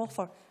system can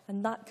offer,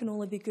 and that can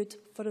only be good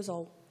for us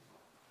all.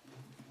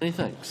 Many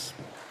thanks.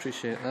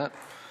 Appreciate that.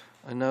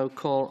 I now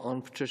call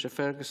on Patricia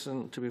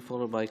Ferguson to be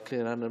followed by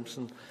Claire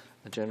Adamson,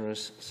 a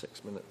generous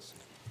 6 minutes.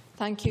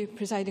 Thank you,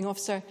 Presiding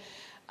Officer.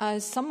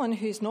 As someone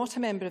who is not a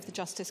member of the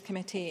Justice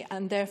Committee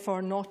and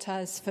therefore not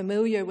as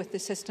familiar with the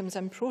systems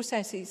and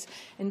processes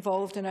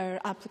involved in our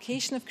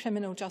application of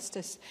criminal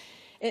justice,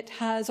 it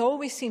has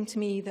always seemed to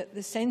me that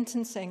the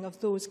sentencing of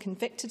those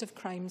convicted of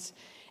crimes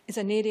is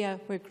an area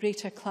where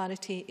greater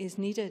clarity is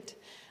needed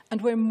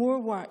and where more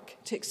work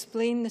to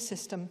explain the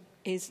system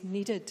is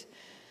needed.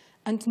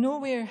 And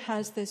nowhere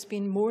has this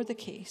been more the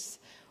case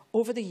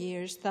over the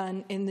years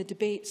than in the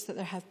debates that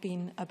there have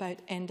been about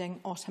ending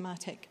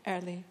automatic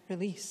early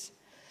release.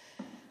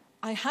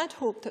 I had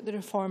hoped that the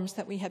reforms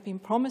that we had been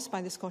promised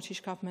by the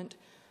Scottish Government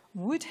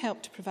would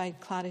help to provide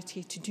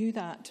clarity to do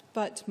that,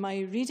 but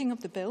my reading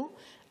of the bill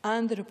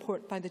and the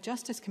report by the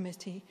Justice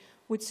Committee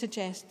would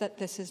suggest that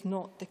this is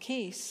not the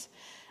case,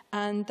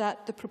 and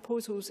that the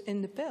proposals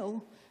in the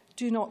bill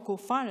do not go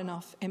far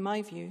enough, in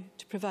my view,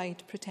 to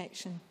provide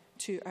protection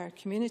to our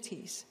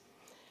communities.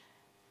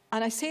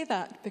 And I say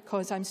that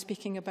because I'm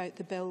speaking about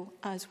the bill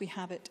as we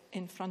have it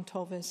in front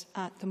of us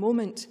at the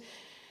moment.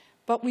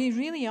 But we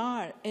really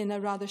are in a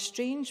rather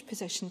strange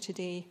position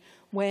today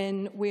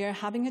when we're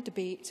having a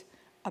debate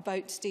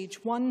about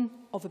stage 1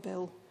 of a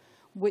bill,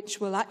 which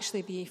will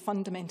actually be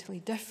fundamentally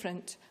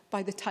different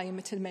by the time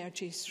it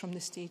emerges from the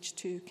stage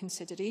 2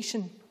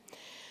 consideration.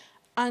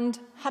 And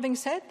having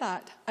said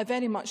that, I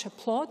very much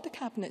applaud the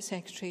Cabinet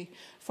Secretary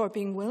for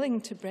being willing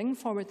to bring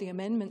forward the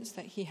amendments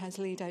that he has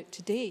laid out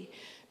today,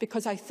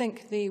 because I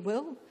think they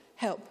will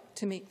help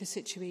to make the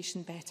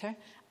situation better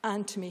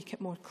and to make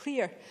it more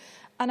clear.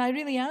 And I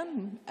really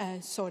am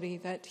sorry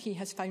that he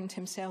has found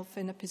himself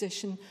in a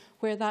position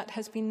where that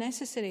has been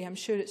necessary. I'm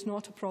sure it's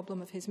not a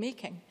problem of his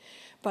making,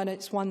 but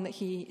it's one that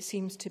he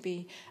seems to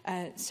be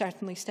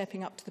certainly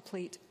stepping up to the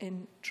plate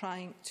in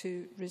trying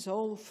to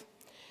resolve.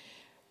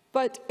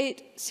 But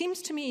it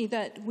seems to me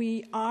that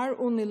we are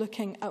only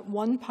looking at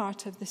one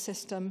part of the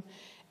system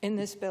in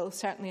this bill,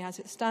 certainly as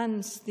it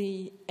stands,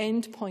 the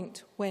end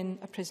point when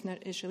a prisoner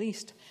is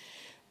released.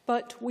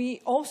 But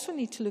we also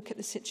need to look at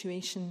the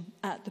situation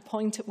at the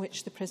point at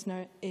which the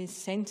prisoner is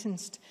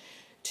sentenced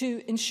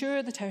to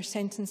ensure that our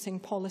sentencing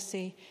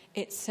policy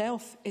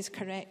itself is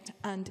correct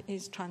and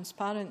is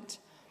transparent.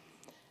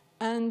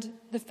 And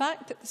the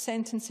fact that the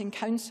Sentencing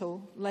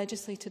Council,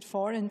 legislated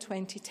for in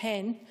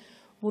 2010,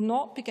 will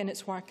not begin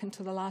its work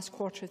until the last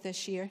quarter of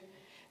this year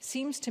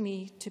seems to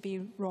me to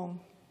be wrong.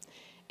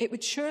 It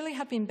would surely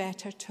have been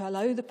better to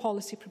allow the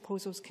policy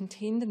proposals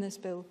contained in this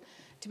bill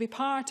to be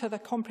part of a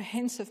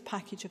comprehensive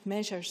package of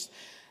measures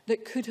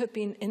that could have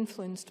been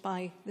influenced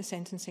by the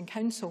Sentencing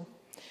Council.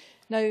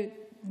 Now,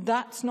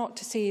 that's not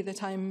to say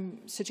that I'm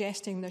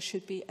suggesting there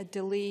should be a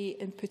delay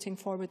in putting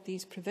forward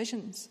these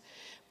provisions,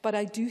 but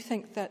I do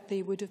think that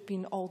they would have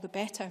been all the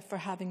better for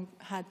having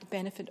had the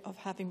benefit of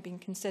having been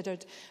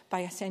considered by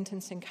a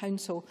Sentencing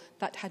Council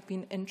that had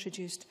been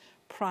introduced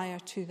prior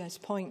to this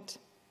point.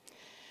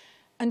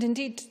 And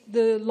indeed,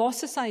 the Law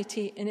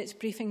Society, in its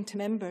briefing to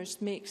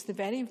members, makes the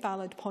very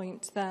valid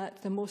point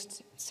that the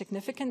most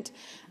significant,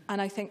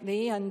 and I think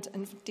they, and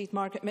indeed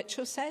Margaret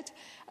Mitchell said,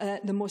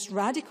 the most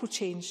radical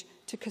change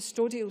to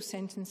custodial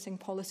sentencing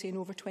policy in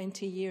over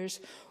 20 years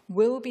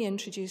will be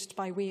introduced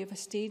by way of a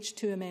Stage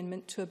 2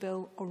 amendment to a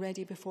bill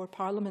already before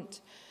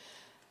Parliament.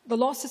 The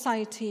Law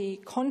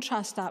Society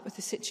contrasts that with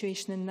the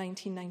situation in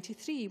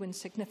 1993, when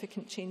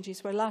significant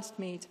changes were last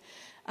made.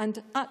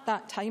 And at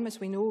that time, as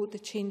we know, the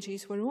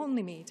changes were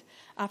only made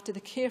after the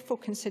careful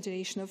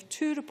consideration of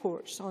 2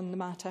 reports on the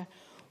matter,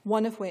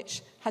 one of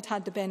which had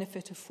had the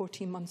benefit of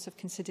 14 months of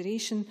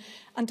consideration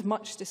and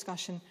much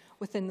discussion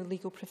within the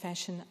legal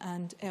profession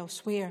and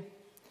elsewhere.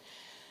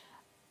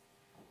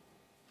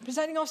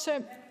 Presiding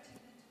Officer,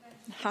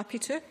 happy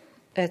to.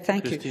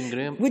 Thank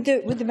you. Would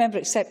the member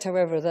accept,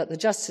 however, that the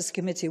Justice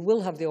Committee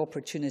will have the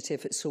opportunity,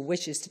 if it so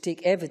wishes, to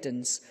take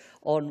evidence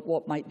on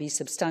what might be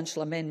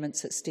substantial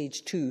amendments at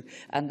stage 2,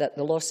 and that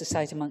the Law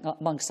Society,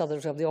 amongst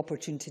others, will have the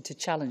opportunity to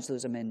challenge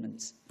those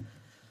amendments?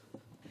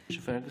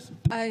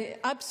 I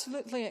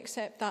absolutely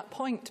accept that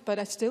point, but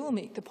I still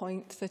make the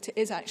point that it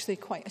is actually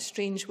quite a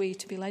strange way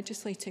to be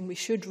legislating. We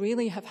should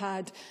really have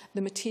had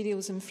the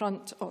materials in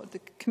front, or the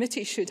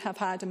committee should have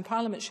had, and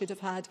Parliament should have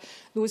had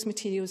those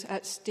materials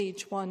at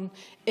stage 1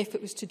 if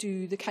it was to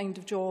do the kind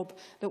of job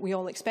that we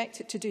all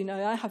expect it to do.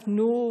 Now, I have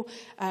no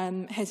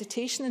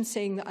hesitation in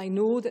saying that I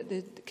know that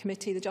the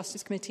committee, the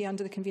Justice Committee,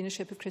 under the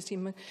convenership of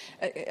Christine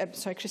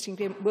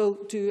Graham, will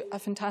do a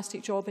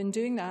fantastic job in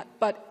doing that,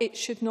 but it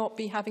should not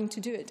be having to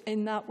do it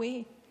in that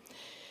way.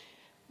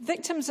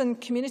 Victims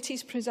and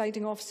communities,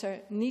 presiding officer,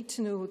 need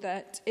to know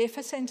that if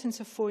a sentence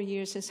of 4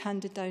 years is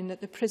handed down, that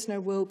the prisoner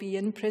will be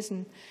in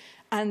prison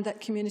and that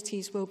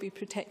communities will be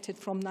protected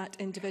from that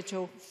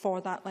individual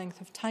for that length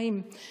of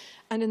time.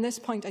 And in this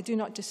point, I do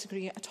not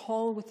disagree at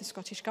all with the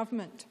Scottish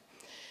Government.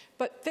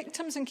 But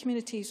victims and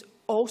communities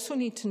also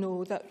need to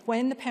know that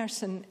when the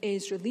person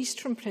is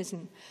released from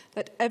prison,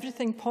 that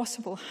everything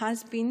possible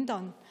has been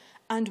done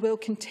and will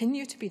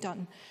continue to be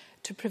done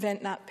to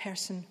prevent that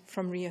person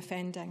from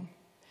reoffending.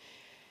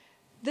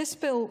 This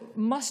bill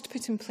must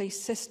put in place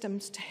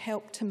systems to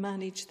help to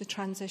manage the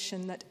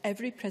transition that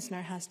every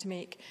prisoner has to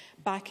make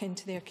back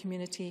into their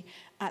community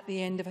at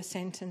the end of a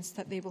sentence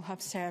that they will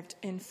have served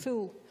in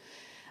full.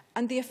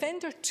 And the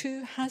offender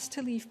too has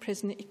to leave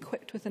prison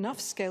equipped with enough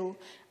skill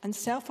and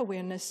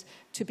self-awareness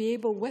to be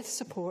able, with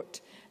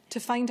support, to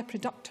find a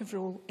productive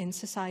role in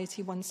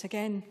society once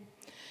again.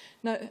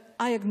 Now,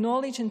 I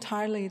acknowledge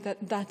entirely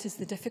that that is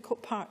the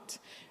difficult part.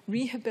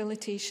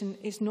 Rehabilitation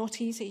is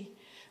not easy,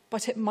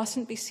 but it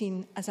mustn't be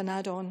seen as an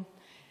add-on,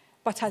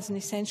 but as an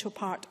essential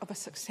part of a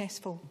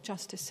successful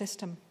justice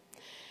system.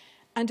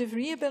 And if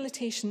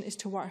rehabilitation is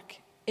to work,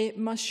 it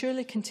must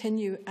surely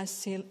continue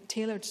as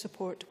tailored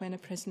support when a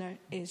prisoner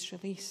is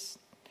released.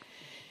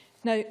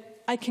 Now,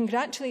 I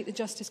congratulate the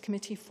Justice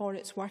Committee for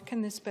its work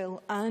in this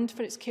bill and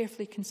for its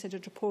carefully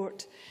considered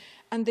report.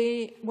 And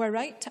they were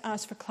right to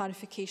ask for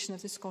clarification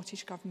of the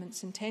Scottish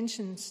Government's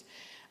intentions.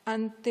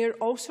 And they're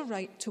also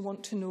right to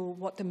want to know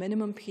what the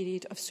minimum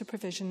period of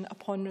supervision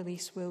upon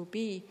release will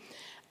be,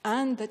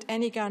 and that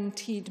any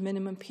guaranteed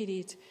minimum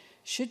period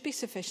should be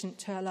sufficient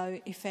to allow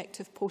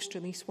effective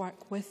post-release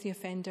work with the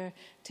offender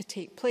to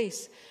take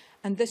place.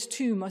 And this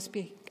too must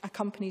be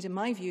accompanied, in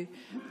my view,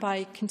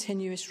 by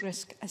continuous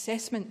risk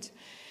assessment.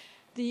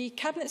 The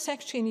Cabinet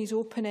Secretary in his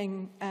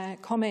opening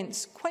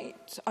comments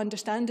quite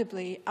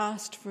understandably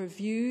asked for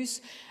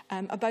views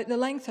about the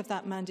length of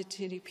that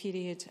mandatory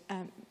period.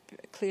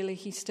 Clearly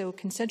he's still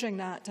considering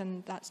that,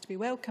 and that's to be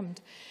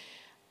welcomed.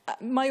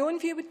 My own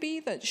view would be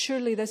that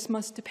surely this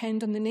must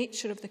depend on the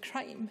nature of the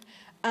crime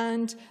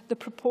and the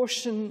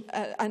proportion,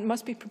 and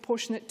must be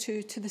proportionate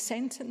to the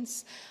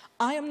sentence.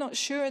 I am not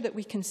sure that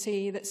we can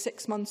say that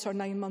 6 months or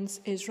 9 months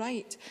is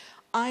right.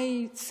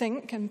 I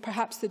think, and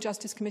perhaps the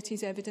Justice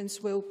Committee's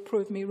evidence will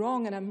prove me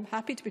wrong, and I'm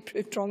happy to be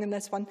proved wrong in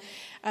this one,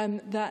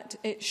 that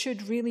it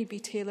should really be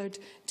tailored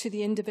to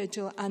the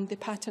individual and the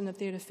pattern of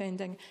their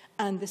offending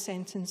and the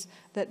sentence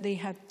that they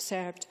have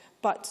served.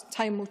 But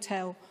time will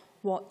tell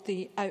what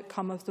the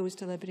outcome of those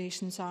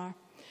deliberations are.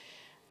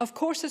 Of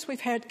course, as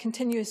we've heard,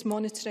 continuous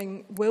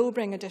monitoring will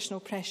bring additional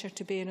pressure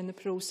to bear on the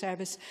parole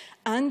service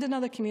and in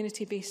other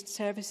community-based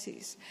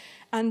services.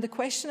 And the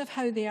question of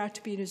how they are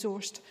to be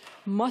resourced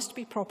must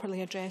be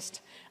properly addressed.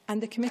 And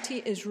the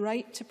committee is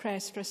right to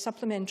press for a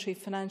supplementary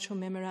financial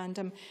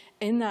memorandum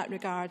in that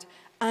regard,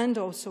 and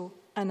also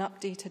an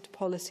updated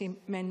policy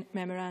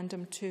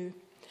memorandum too.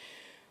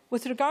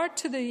 With regard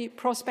to the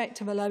prospect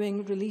of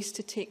allowing release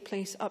to take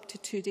place up to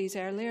 2 days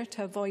earlier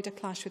to avoid a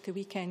clash with the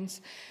weekends,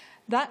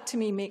 that to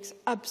me makes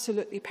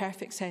absolutely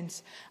perfect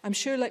sense. I'm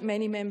sure, like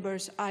many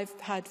members, I've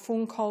had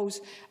phone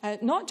calls,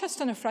 not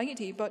just on a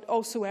Friday, but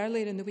also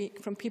earlier in the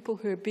week, from people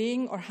who are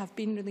being or have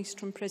been released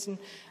from prison.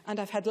 And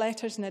I've had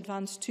letters in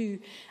advance too,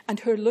 and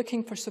who are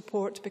looking for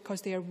support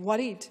because they are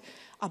worried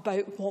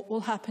about what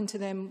will happen to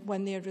them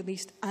when they are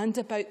released and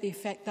about the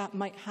effect that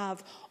might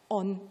have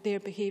on their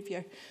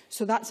behaviour.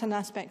 So that's an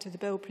aspect of the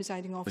bill,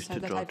 Presiding Officer,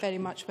 that I very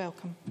much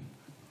welcome.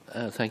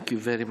 Thank you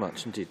very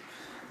much indeed.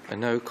 I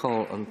now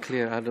call on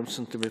Claire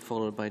Adamson to be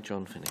followed by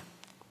John Finney.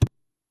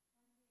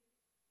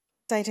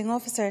 Presiding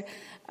Officer,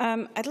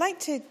 I'd like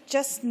to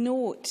just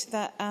note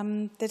that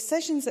the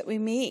decisions that we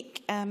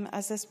make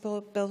as this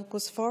bill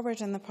goes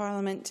forward in the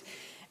Parliament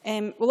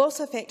will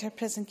also affect our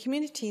prison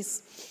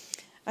communities.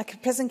 A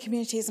prison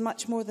community is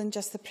much more than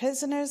just the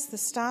prisoners, the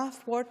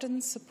staff,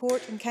 wardens,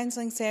 support and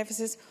counselling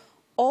services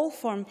all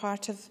form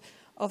part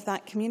of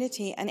that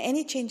community, and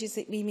any changes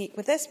that we make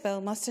with this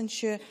bill must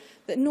ensure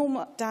that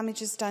no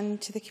damage is done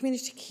to the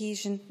community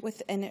cohesion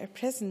within our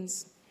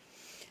prisons.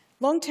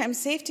 Long-term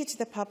safety to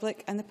the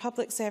public and the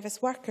public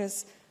service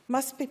workers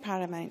must be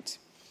paramount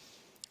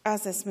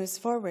as this moves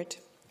forward.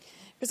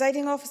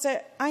 Presiding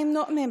Officer, I am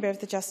not a member of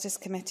the Justice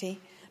Committee,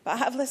 but I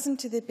have listened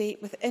to the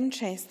debate with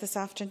interest this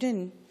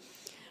afternoon.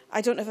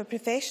 I don't have a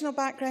professional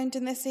background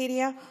in this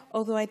area,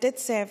 although I did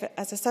serve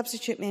as a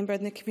substitute member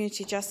in the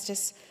Community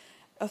Justice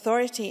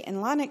Authority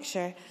in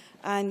Lanarkshire,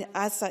 and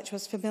as such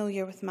was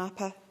familiar with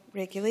MAPA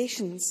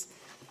regulations.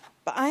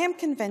 But I am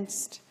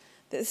convinced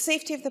that the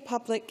safety of the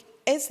public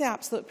is the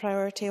absolute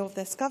priority of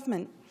this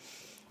government,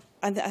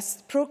 and that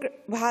as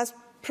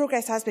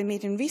progress has been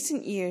made in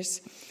recent years,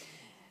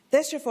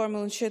 this reform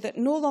will ensure that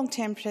no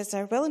long-term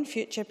prisoner will in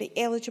future be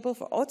eligible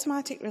for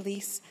automatic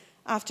release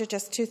after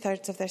just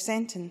 2/3 of their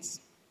sentence.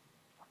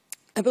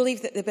 I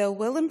believe that the bill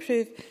will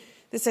improve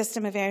the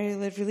system of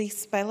early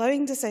release by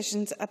allowing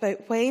decisions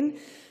about when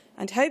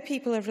and how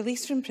people are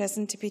released from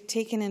prison to be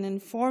taken in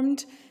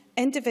informed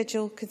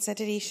individual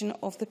consideration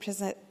of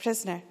the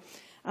prisoner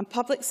and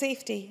public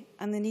safety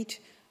and the need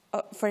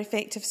for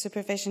effective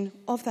supervision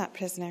of that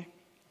prisoner.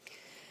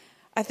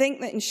 I think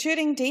that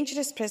ensuring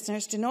dangerous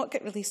prisoners do not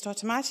get released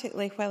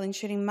automatically while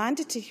ensuring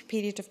mandatory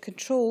period of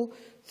control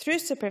through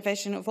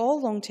supervision of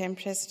all long-term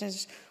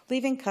prisoners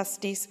leaving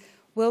custodies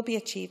will be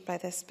achieved by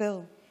this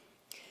bill.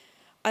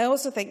 I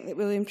also think that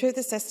we will improve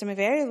the system of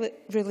early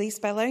release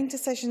by allowing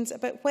decisions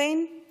about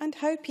when and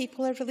how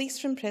people are released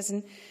from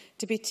prison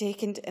to be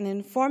taken in an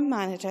informed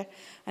manner,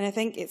 and I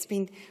think it's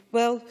been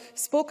well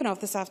spoken of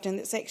this afternoon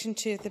that Section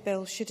 2 of the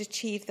bill should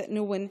achieve that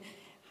no one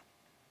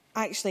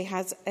actually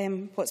has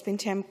what's been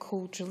termed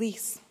cold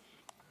release.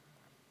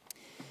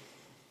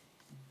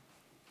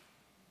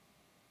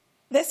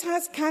 This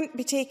can't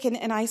be taken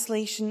in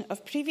isolation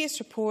of previous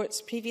reports,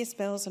 previous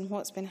bills and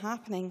what's been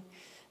happening.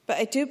 But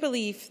I do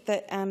believe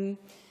that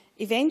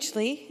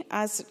eventually,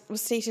 as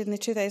was stated in the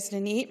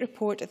 2008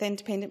 report of the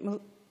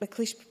Independent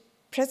McLeish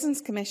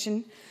Prisons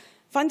Commission,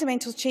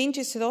 fundamental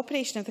changes to the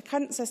operation of the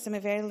current system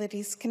of early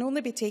release can only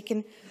be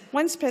taken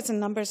once prison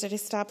numbers are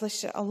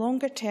established at a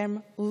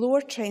longer-term,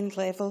 lower trend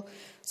level,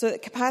 so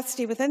that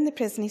capacity within the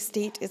prison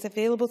estate is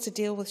available to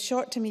deal with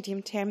short to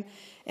medium-term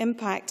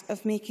impact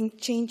of making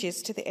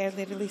changes to the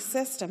early release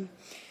system.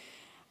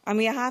 And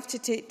we have to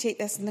take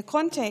this in the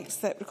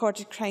context that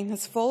recorded crime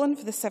has fallen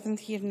for the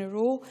 7th year in a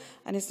row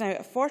and is now at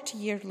a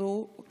 40-year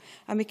low,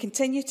 and we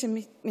continue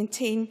to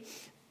maintain,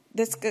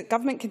 this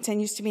government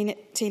continues to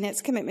maintain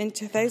its commitment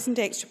to 1,000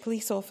 extra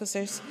police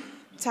officers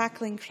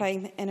tackling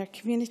crime in our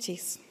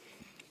communities.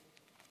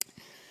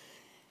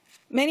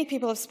 Many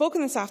people have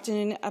spoken this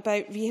afternoon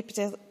about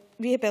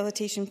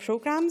rehabilitation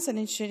programmes and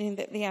ensuring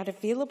that they are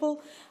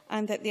available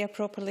and that they are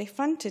properly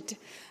funded.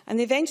 And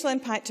the eventual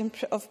impact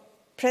of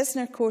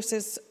prisoner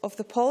courses of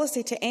the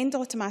policy to end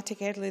automatic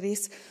early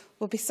release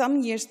will be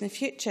some years in the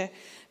future,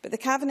 but the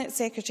Cabinet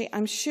Secretary,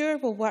 I'm sure,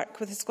 will work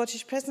with the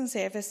Scottish Prison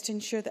Service to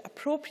ensure that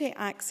appropriate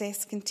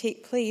access can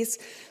take place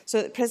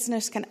so that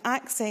prisoners can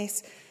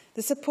access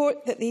the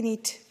support that they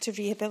need to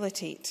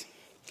rehabilitate.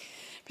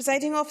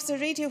 Presiding Officer,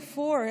 Radio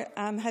 4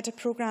 had a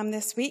programme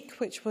this week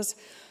which was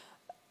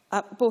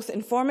both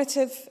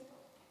informative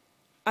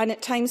and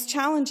at times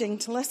challenging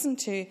to listen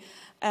to.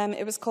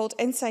 It was called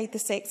Inside the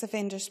Sex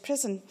Offenders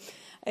Prison.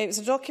 It was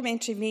a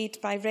documentary made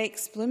by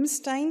Rex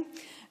Blumstein,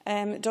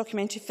 a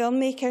documentary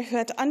filmmaker who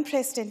had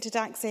unprecedented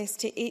access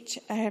to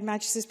Her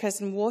Majesty's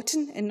Prison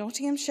Wotton in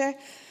Nottinghamshire,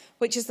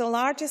 which is the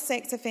largest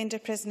sex offender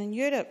prison in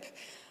Europe,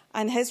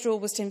 and his role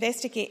was to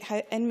investigate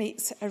how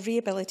inmates are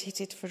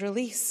rehabilitated for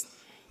release.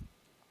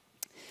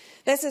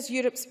 This is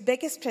Europe's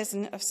biggest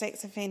prison of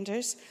sex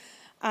offenders,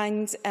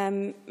 and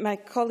my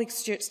colleague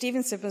Stuart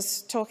Stevenson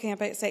was talking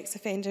about sex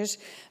offenders.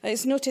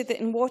 It's noted that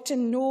in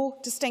Wotton no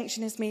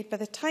distinction is made by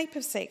the type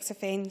of sex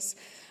offence.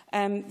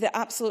 The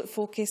absolute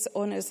focus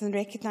on is the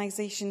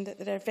recognition that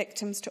there are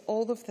victims to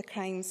all of the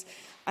crimes,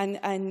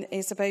 and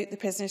is about the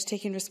prisoners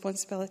taking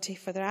responsibility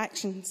for their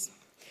actions.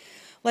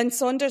 Lynn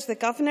Saunders, the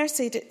Governor,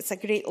 said it's a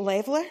great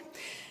leveller.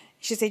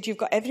 She said you've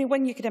got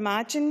everyone you could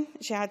imagine.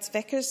 She adds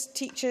vicars,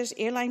 teachers,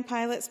 airline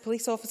pilots,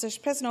 police officers,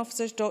 prison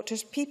officers,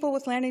 doctors, people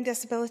with learning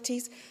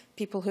disabilities,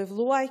 people who have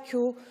low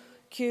IQ,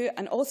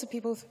 and also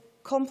people with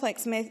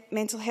complex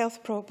mental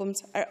health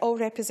problems are all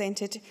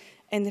represented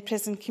in the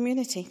prison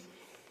community.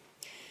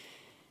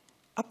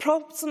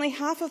 Approximately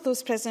half of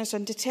those prisoners are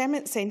on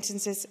determinate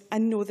sentences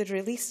and know the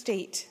release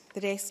date. The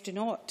rest do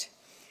not.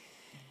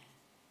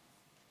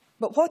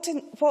 But what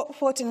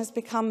Wotton has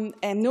become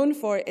known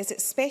for is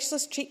its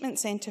specialist treatment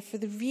centre for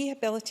the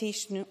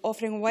rehabilitation,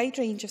 offering a wide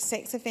range of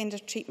sex offender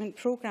treatment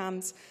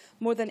programmes,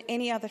 more than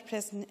any other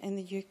prison in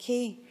the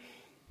UK.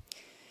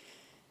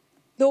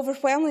 The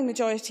overwhelming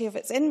majority of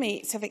its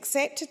inmates have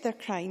accepted their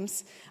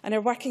crimes and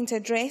are working to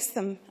address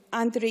them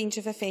and the range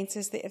of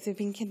offences that they've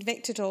been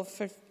convicted of,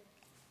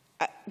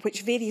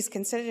 which varies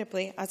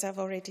considerably, as I've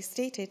already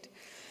stated.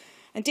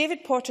 And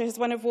David Porter, who's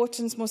one of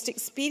Wotton's most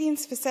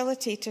experienced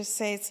facilitators,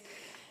 says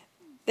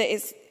that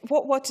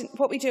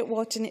what we do at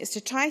Wotton is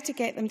to try to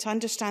get them to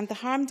understand the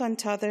harm done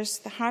to others,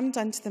 the harm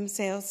done to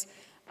themselves,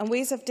 and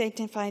ways of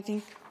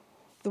identifying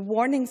the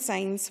warning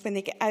signs when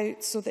they get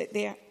out so that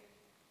they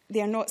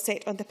are not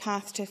set on the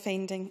path to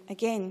offending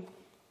again.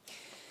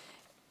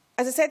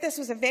 As I said, this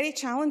was a very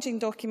challenging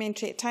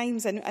documentary at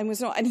times and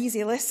was not an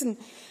easy listen,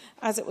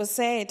 as it was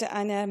said,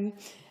 and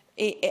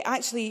it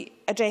actually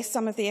addressed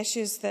some of the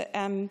issues that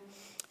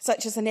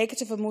such as the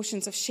negative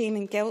emotions of shame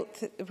and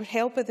guilt that were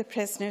held by the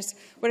prisoners,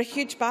 were a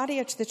huge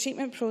barrier to the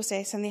treatment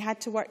process, and they had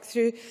to work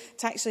through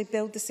to actually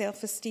build the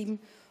self-esteem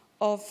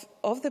of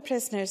the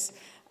prisoners.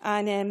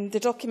 And the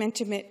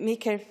documentary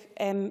maker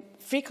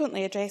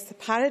frequently addressed the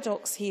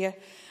paradox here.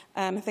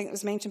 I think it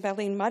was mentioned by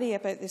Elaine Murray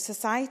about the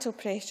societal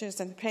pressures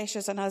and the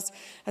pressures on us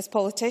as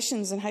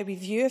politicians and how we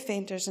view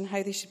offenders and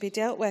how they should be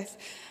dealt with.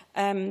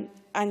 And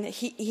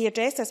he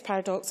addressed this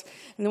paradox.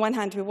 On the one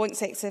hand, we want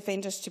sex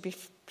offenders to be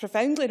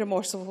profoundly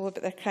remorseful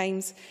about their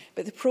crimes,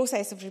 but the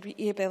process of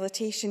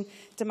rehabilitation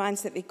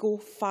demands that they go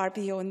far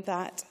beyond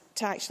that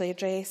to actually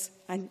address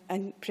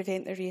and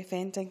prevent their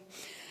reoffending.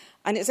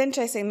 And it's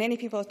interesting, many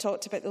people have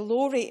talked about the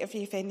low rate of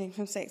reoffending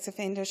from sex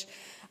offenders,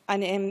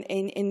 and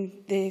in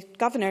the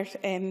Governor,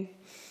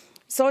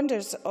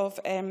 Saunders of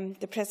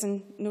the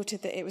prison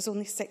noted that it was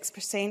only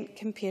 6%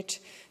 compared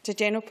to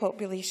general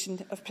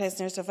population of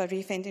prisoners of a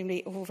reoffending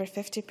rate of over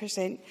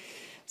 50%.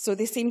 So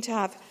they seem to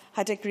have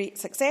had a great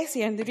success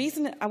here. And the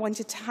reason I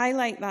wanted to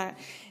highlight that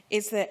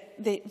is that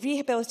the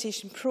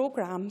rehabilitation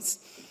programmes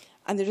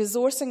and the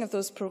resourcing of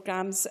those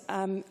programmes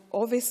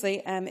obviously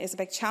is a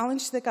big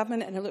challenge to the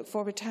government, and I look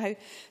forward to how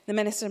the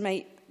Minister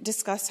might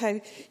discuss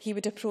how he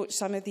would approach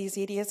some of these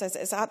areas, as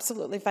it's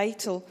absolutely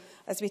vital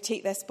as we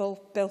take this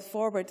bill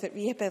forward that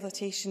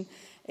rehabilitation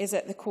is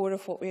at the core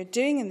of what we are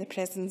doing in the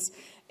prisons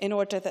in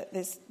order that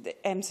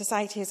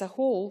society as a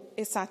whole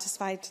is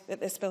satisfied that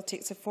this bill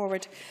takes it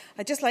forward.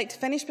 I'd just like to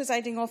finish,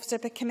 Presiding Officer,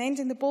 by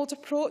commending the bold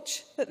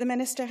approach that the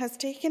Minister has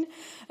taken.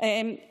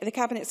 The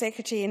Cabinet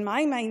Secretary, in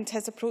my mind,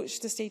 has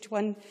approached the Stage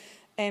 1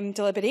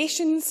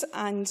 deliberations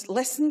and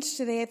listened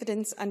to the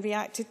evidence and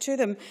reacted to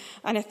them.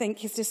 And I think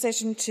his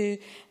decision to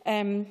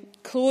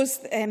close,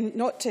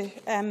 not to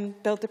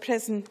build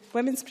the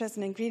women's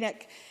prison in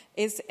Greenock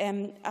is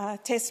a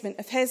testament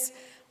of his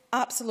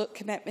absolute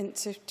commitment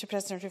to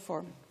prisoner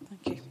reform.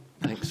 Thank you.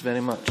 Thanks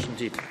very much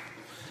indeed.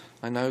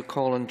 I now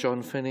call on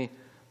John Finney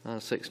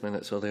 6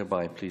 minutes or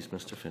thereby, please,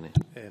 Mr Finney.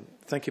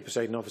 Thank you,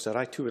 Presiding Officer.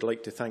 I too would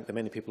like to thank the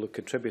many people who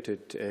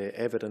contributed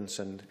evidence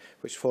and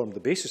which formed the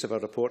basis of our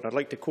report. And I'd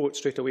like to quote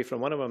straight away from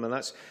one of them, and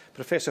that's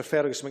Professor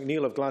Fergus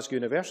McNeill of Glasgow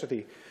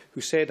University,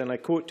 who said, and I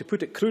quote, "To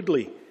put it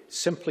crudely,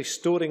 simply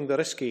storing the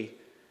risky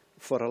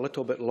for a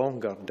little bit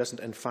longer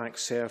doesn't in fact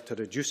serve to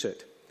reduce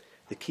it.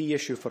 The key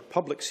issue for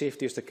public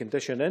safety is the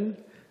condition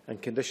in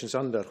and conditions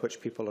under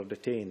which people are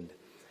detained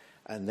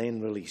and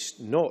then released,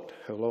 not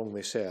how long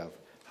they serve.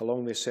 How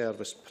long they serve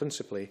is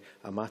principally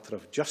a matter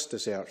of just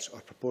deserts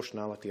or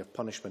proportionality of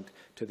punishment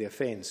to the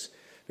offence."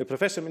 Now,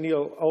 Professor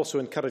McNeill also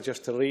encouraged us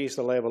to raise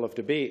the level of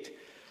debate,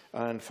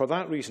 and for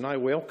that reason I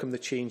welcome the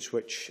change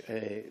which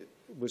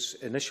was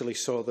initially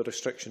saw the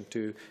restriction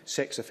to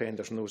sex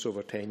offenders and those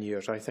over 10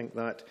 years. I think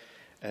that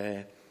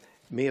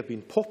may have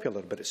been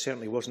popular, but it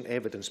certainly wasn't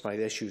evidenced by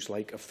the issues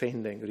like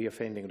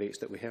reoffending rates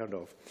that we heard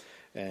of.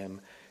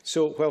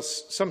 So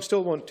whilst some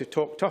still want to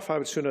talk tough, I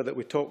would sooner that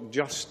we talk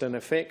just and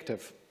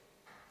effective.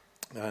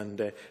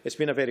 And it's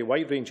been a very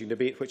wide-ranging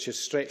debate which has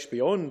stretched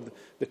beyond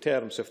the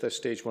terms of this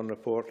Stage 1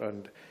 report.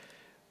 And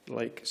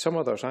like some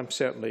others, I'm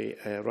certainly,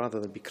 rather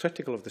than be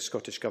critical of the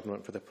Scottish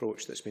Government for the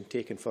approach that's been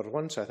taken for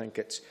once, I think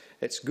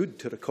it's good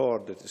to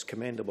record that it's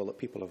commendable that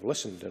people have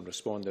listened and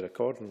responded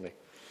accordingly.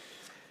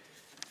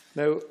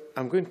 Now,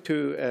 I'm going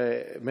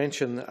to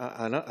mention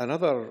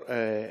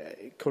another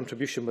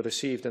contribution we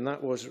received, and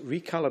that was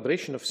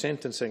recalibration of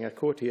sentencing, I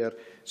quote here,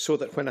 "so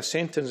that when a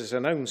sentence is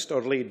announced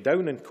or laid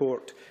down in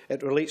court,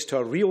 it relates to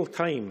a real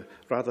time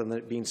rather than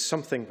it being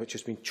something which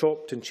has been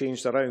chopped and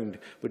changed around,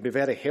 would be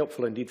very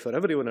helpful indeed for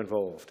everyone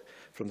involved.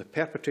 From the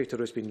perpetrator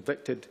who has been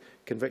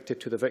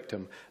convicted to the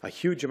victim, a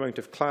huge amount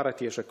of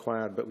clarity is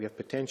required, but we have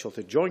potential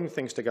to join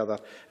things together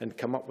and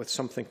come up with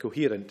something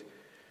coherent,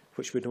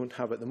 which we don't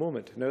have at the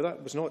moment." Now,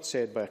 that was not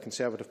said by a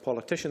Conservative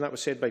politician. That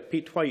was said by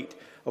Pete White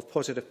of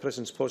Positive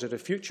Prisons,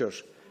 Positive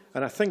Futures.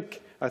 And I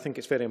think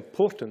it's very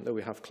important that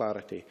we have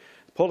clarity.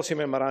 The policy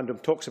memorandum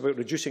talks about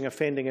reducing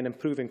offending and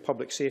improving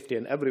public safety,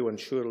 and everyone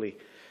surely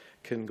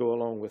can go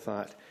along with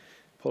that.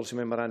 The policy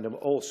memorandum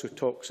also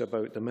talks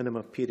about the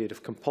minimum period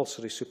of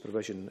compulsory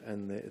supervision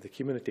in the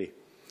community.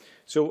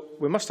 So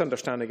we must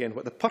understand again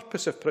what the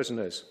purpose of prison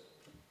is.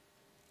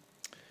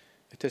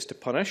 It is to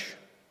punish,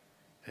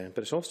 but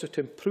it's also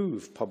to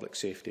improve public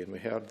safety. And we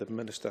heard the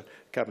Minister,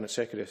 Cabinet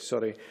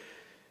Secretary,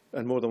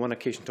 on more than one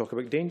occasion talk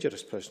about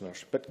dangerous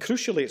prisoners. But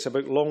crucially, it's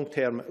about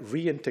long-term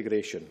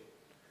reintegration,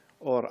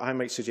 or I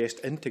might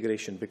suggest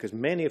integration, because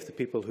many of the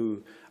people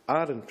who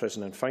are in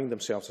prison and find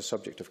themselves the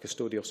subject of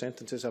custodial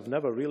sentences have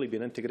never really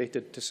been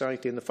integrated to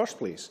society in the first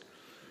place.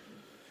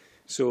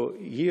 So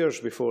years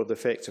before the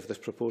effects of this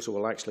proposal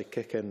will actually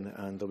kick in,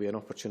 and there will be an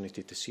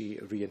opportunity to see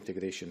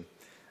reintegration.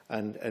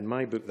 And in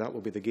my book, that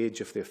will be the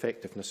gauge of the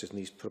effectiveness in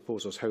these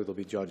proposals, how they'll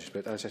be judged.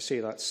 But as I say,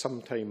 that's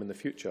sometime in the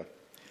future.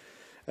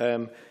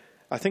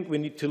 I think we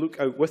need to look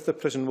out with the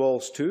prison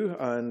walls too,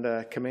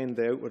 and commend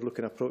the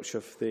outward-looking approach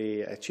of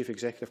the Chief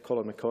Executive,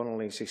 Colin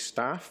McConnell, and his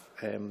staff.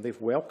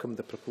 They've welcomed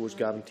the proposed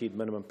guaranteed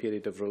minimum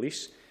period of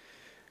release.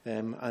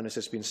 And as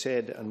has been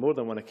said on more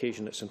than one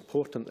occasion, it's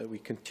important that we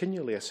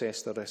continually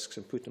assess the risks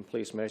and put in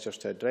place measures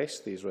to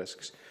address these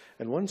risks.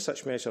 And one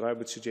such measure I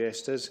would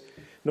suggest is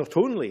not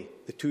only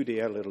the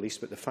 2-day early release,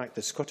 but the fact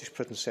that Scottish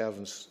prison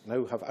servants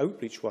now have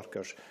outreach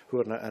workers who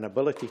have an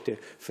ability to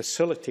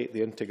facilitate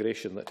the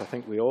integration that I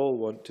think we all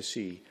want to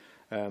see.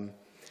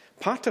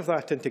 Part of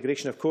that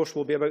integration, of course,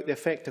 will be about the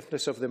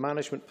effectiveness of the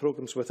management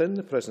programmes within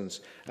the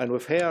prisons. And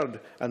we've heard,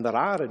 and there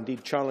are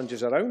indeed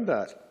challenges around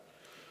that.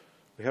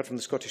 We heard from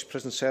the Scottish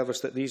Prison Service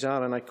that these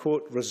are, and I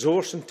quote,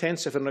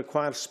 resource-intensive and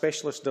require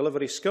specialist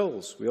delivery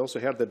skills. We also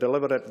heard they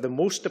deliver at the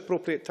most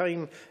appropriate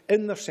time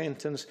in their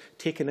sentence,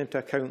 taking into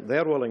account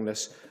their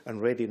willingness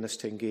and readiness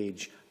to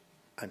engage.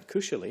 And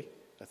crucially,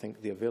 I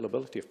think the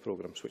availability of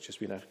programmes, which has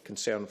been a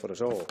concern for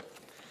us all.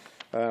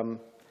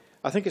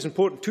 I think it's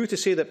important too to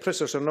say that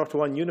prisoners are not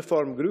one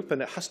uniform group,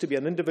 and it has to be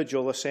an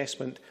individual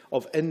assessment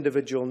of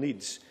individual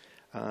needs.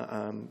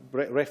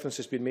 Reference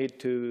has been made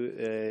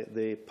to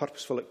the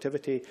purposeful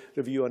activity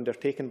review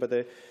undertaken by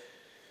the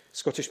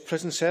Scottish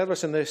Prison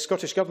Service, and the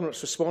Scottish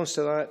Government's response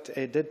to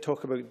that did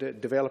talk about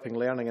developing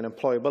learning and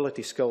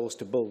employability skills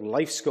to build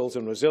life skills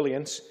and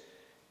resilience,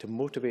 to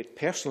motivate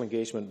personal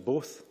engagement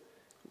both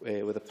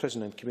with the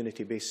prison and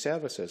community-based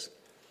services.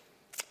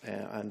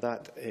 And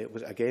that,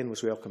 again,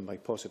 was welcomed by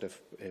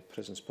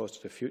Prisons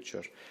Positive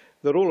Future.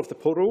 The role of the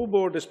Parole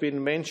Board has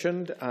been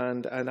mentioned,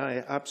 and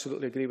I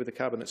absolutely agree with the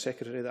Cabinet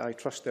Secretary that I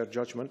trust their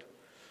judgment.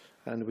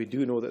 And we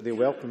do know that they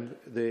welcome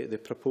the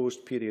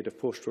proposed period of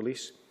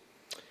post-release.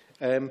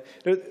 Now,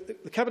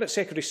 the Cabinet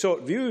Secretary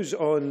sought views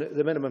on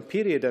the minimum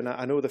period, and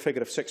I know the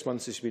figure of 6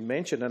 months has been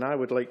mentioned, and I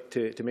would like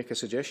to make a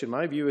suggestion.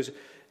 My view is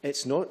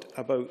it's not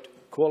about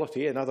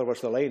quality, in other words,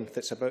 the length,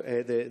 it's about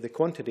the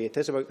quantity, it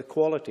is about the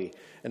quality,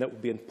 and it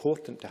would be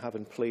important to have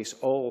in place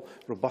all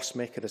robust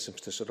mechanisms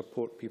to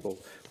support people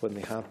when they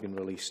have been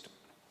released.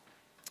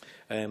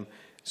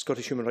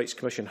 Scottish Human Rights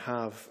Commission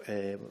have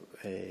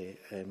been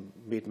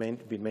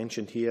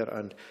mentioned here,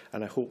 and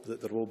I hope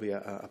that there will be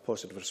a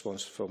positive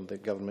response from the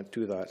Government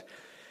to that.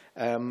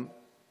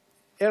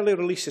 Early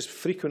release has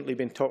frequently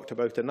been talked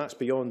about, and that's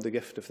beyond the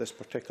gift of this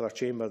particular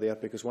chamber there,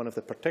 because one of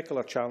the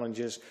particular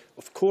challenges,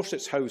 of course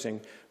it's housing,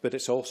 but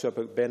it's also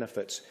about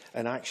benefits,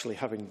 and actually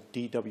having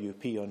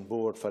DWP on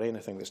board for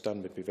anything that's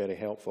done would be very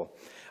helpful.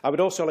 I would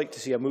also like to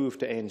see a move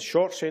to end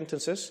short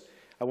sentences.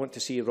 I want to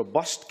see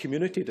robust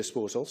community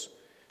disposals.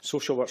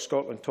 Social Work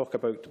Scotland talk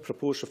about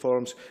proposed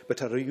reforms,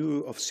 but a review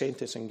of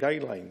sentencing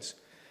guidelines.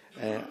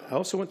 I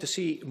also want to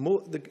see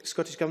the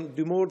Scottish Government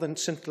do more than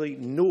simply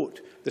note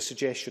the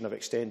suggestion of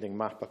extending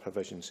MAPA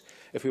provisions.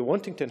 If we're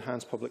wanting to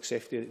enhance public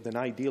safety, then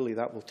ideally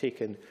that will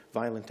take in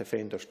violent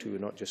offenders too,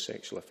 not just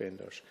sexual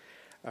offenders.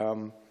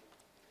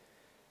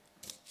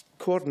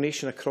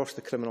 Coordination across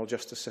the criminal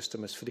justice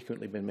system has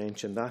frequently been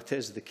mentioned. That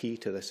is the key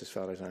to this as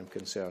far as I'm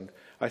concerned.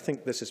 I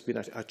think this has been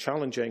a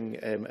challenging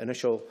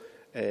initial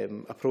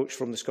approach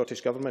from the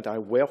Scottish Government. I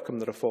welcome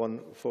the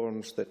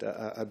reforms that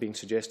are being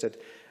suggested,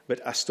 but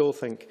I still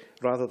think,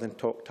 rather than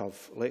talk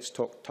tough, let's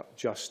talk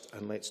just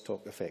and let's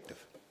talk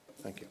effective.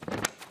 Thank you.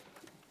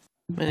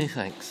 Many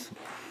thanks.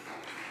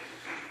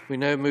 We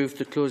now move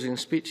to closing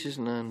speeches,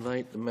 and I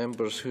invite the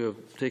members who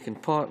have taken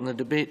part in the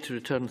debate to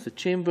return to the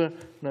chamber.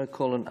 Now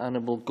call on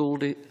Annabel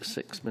Goldie,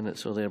 6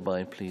 minutes or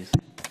thereby, please.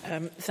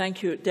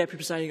 Thank you, Deputy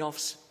Presiding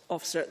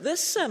Officer.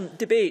 This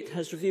debate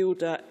has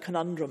revealed a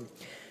conundrum.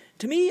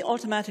 To me,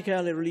 automatic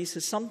early release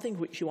is something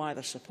which you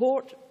either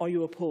support or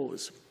you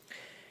oppose.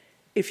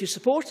 If you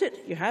support it,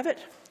 you have it.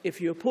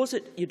 If you oppose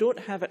it, you don't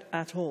have it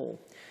at all.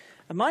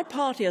 And my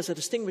party has a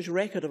distinguished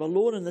record of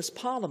alone in this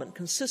Parliament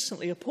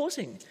consistently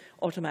opposing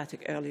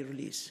automatic early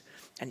release.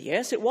 And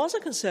yes, it was a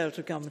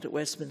Conservative government at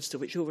Westminster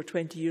which over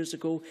 20 years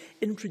ago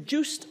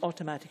introduced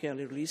automatic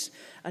early release,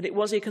 and it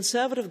was a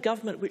Conservative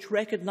government which,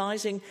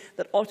 recognising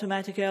that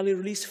automatic early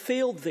release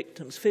failed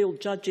victims, failed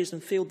judges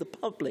and failed the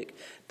public,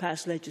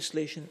 passed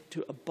legislation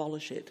to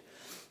abolish it.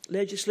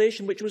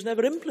 Legislation which was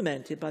never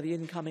implemented by the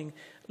incoming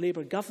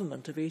Labour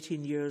government of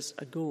 18 years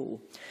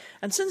ago.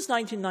 And since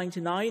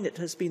 1999, it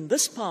has been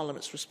this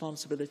Parliament's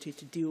responsibility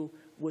to deal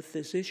with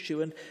this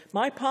issue, and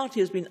my party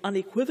has been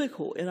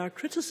unequivocal in our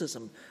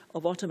criticism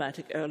of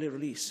automatic early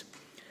release.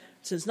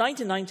 Since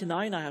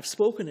 1999, I have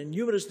spoken in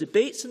numerous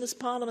debates in this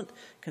Parliament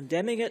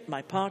condemning it.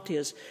 My party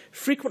has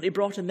frequently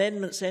brought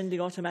amendments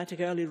ending automatic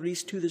early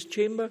release to this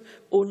chamber,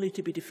 only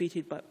to be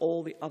defeated by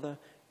all the other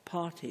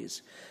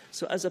parties.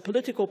 So as a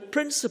political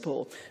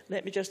principle,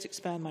 let me just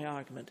expand my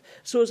argument.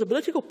 So as a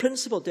political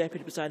principle,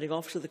 Deputy Presiding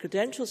Officer, the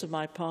credentials of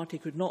my party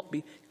could not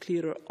be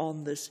clearer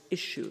on this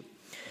issue.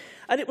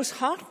 And it was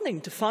heartening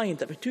to find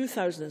that by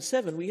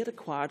 2007 we had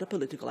acquired a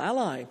political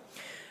ally,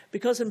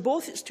 because in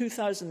both its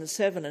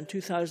 2007 and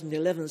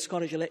 2011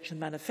 Scottish election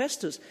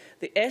manifestos,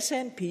 the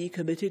SNP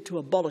committed to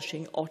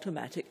abolishing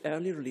automatic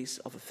early release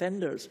of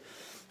offenders.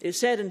 It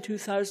said in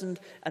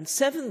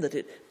 2007 that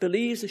it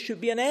believes there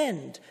should be an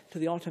end to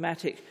the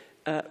automatic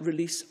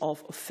release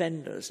of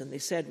offenders. And they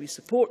said, we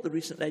support the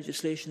recent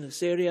legislation in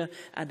this area,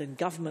 and in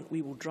government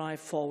we will drive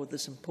forward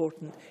this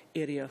important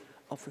area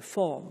of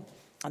reform.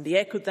 And they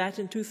echoed that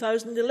in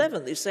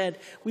 2011. They said,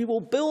 we will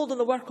build on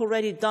the work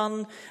already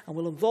done and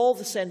will involve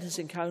the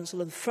Sentencing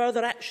Council in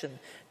further action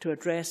to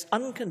address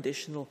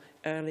unconditional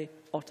early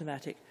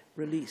automatic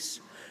release.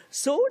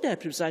 So,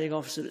 Deputy Presiding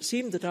Officer, it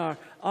seemed that our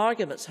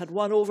arguments had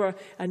won over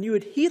a new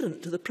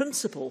adherent to the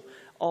principle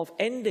of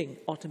ending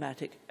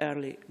automatic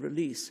early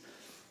release.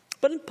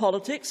 But in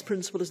politics,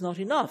 principle is not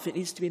enough. It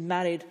needs to be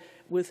married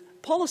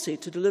with policy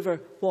to deliver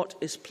what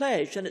is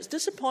pledged. And it's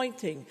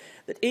disappointing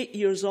that 8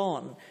 years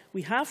on,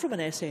 we have from an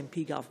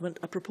SNP government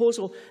a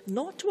proposal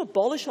not to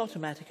abolish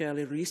automatic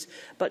early release,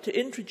 but to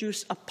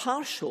introduce a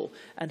partial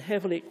and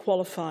heavily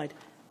qualified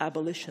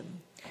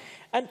abolition.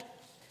 And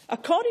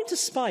according to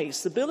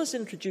Spice, the bill as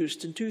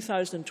introduced in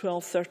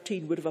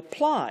 2012-13 would have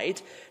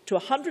applied to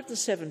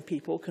 107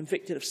 people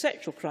convicted of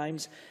sexual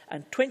crimes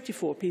and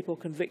 24 people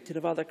convicted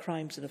of other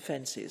crimes and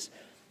offences.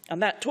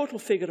 And that total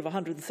figure of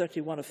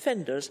 131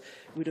 offenders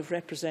would have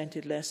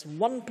represented less than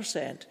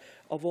 1%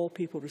 of all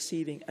people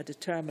receiving a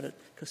determinate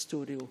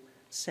custodial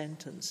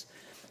sentence.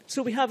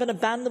 So we have an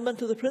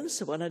abandonment of the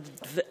principle and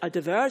a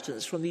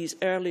divergence from these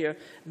earlier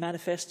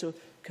manifesto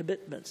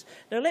commitments.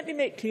 Now, let me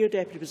make clear,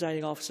 Deputy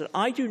Presiding Officer,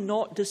 I do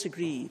not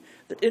disagree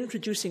that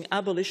introducing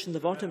abolition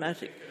of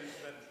automatic...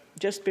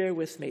 Just bear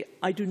with me.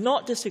 I do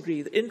not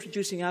disagree that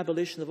introducing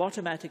abolition of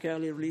automatic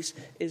early release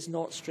is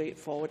not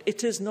straightforward.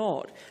 It is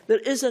not. There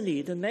is a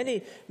need, and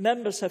many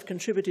members have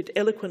contributed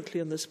eloquently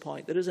on this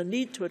point. There is a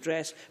need to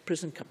address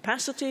prison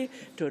capacity,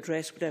 to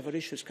address whatever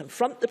issues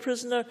confront the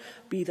prisoner,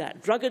 be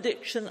that drug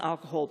addiction,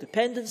 alcohol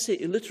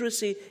dependency,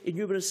 illiteracy,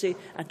 innumeracy,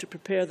 and to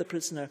prepare the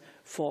prisoner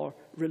for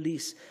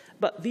release.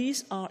 But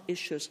these are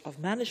issues of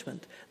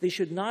management. They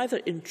should neither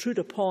intrude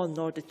upon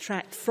nor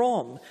detract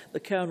from the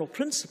kernel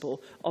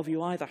principle of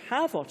you either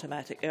have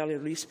automatic early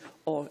release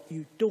or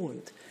you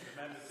don't.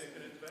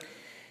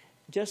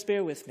 just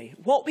bear with me.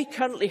 What we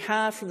currently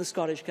have from the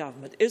Scottish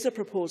Government is a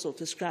proposal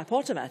to scrap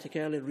automatic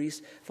early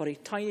release for a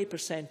tiny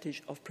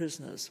percentage of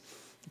prisoners.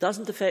 It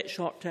doesn't affect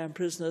short-term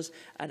prisoners,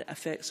 and it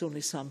affects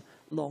only some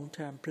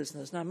long-term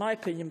prisoners. Now, in my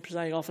opinion,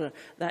 Presiding Officer,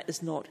 that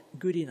is not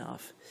good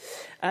enough.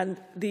 And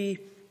the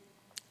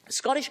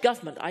Scottish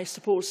Government, I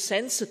suppose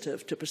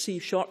sensitive to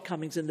perceived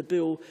shortcomings in the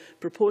bill,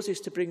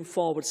 proposes to bring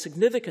forward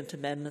significant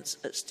amendments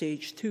at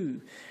stage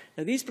 2.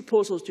 Now, these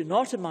proposals do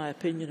not, in my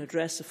opinion,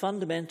 address the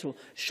fundamental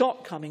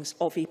shortcomings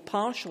of a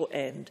partial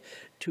end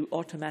to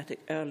automatic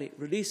early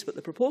release, but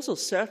the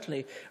proposals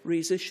certainly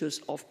raise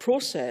issues of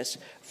process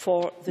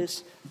for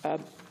this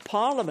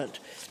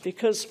Parliament,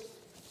 because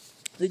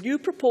the new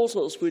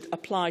proposals would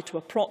apply to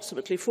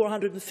approximately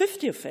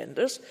 450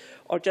 offenders,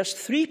 or just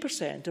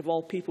 3% of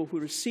all people who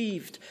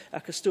received a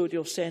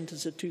custodial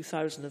sentence in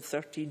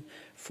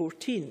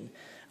 2013-14.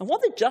 And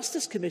what the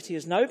Justice Committee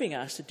is now being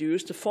asked to do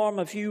is to form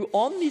a view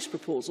on these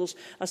proposals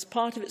as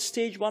part of its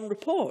Stage 1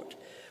 report,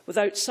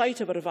 without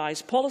sight of a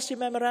revised policy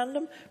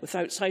memorandum,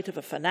 without sight of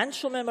a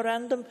financial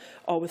memorandum,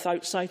 or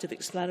without sight of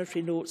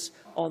explanatory notes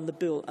on the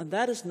bill. And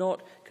that is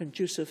not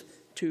conducive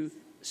to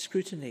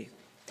scrutiny.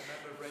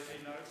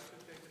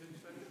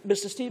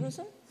 Mr.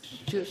 Stevenson?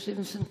 Stuart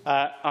Stevenson.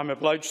 I'm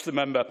obliged to the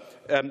member.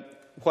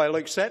 While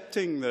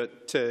accepting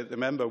that the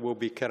member will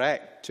be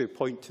correct to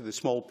point to the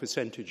small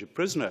percentage of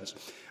prisoners,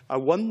 I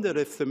wonder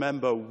if the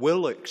member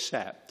will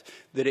accept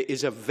that it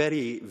is a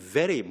very,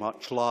 very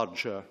much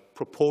larger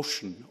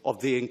proportion of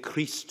the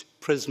increased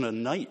prisoner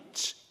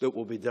nights that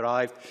will be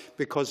derived,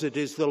 because it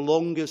is the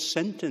longest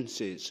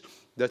sentences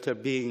that are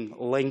being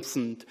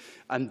lengthened,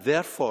 and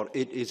therefore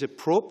it is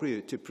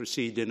appropriate to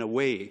proceed in a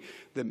way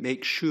that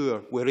makes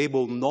sure we're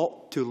able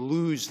not to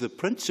lose the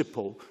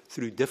principle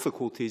through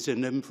difficulties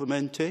in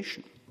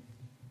implementation.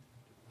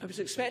 I was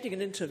expecting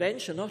an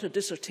intervention, not a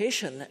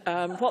dissertation.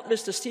 What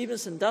Mr.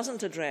 Stevenson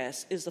doesn't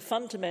address is the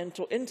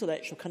fundamental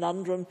intellectual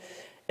conundrum.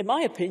 In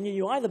my opinion,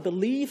 you either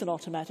believe in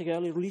automatic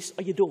early release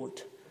or you don't.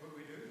 But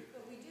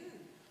we do.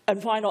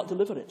 And why not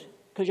deliver it?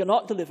 Because you're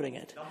not delivering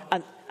it.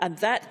 And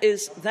that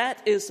is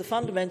the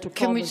fundamental problem.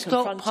 Can we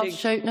stop her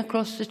shouting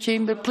across the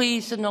chamber,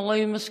 please, and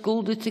allow Ms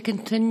Goldie to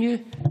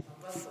continue?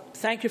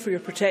 Thank you for your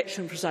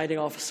protection, Presiding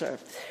Officer.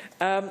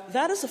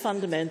 That is a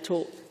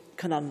fundamental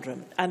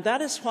conundrum, and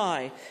that is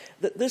why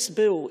this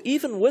bill,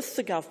 even with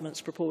the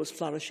government's proposed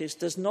flourishes,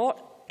 does not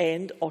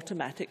end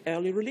automatic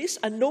early release,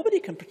 and nobody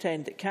can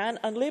pretend it can,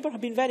 and Labour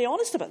have been very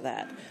honest about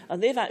that,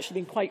 and they've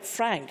actually been quite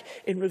frank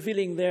in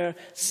revealing their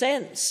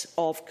sense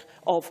of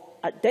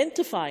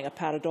identifying a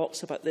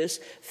paradox about this,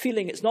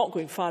 feeling it's not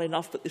going far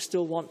enough, but they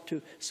still want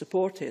to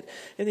support it.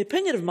 In the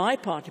opinion of my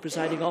party,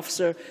 Presiding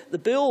Officer, the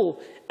bill,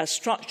 as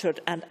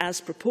structured and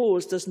as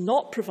proposed, does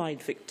not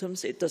provide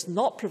victims, it does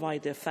not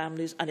provide their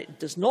families, and it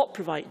does not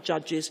provide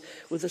judges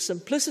with the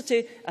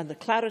simplicity and the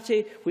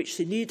clarity which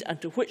they need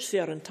and to which they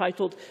are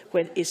entitled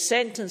when a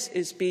sentence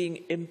is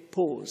being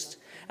imposed.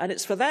 And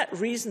it's for that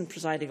reason,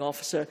 Presiding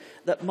Officer,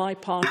 that my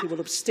party will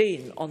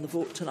abstain on the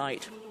vote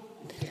tonight.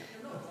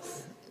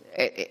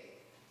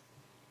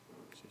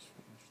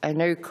 I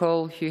now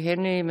call Hugh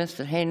Henry.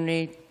 Mr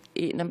Henry,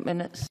 8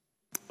 minutes.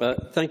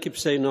 Thank you,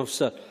 Presiding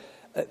Officer.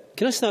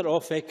 Can I start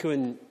off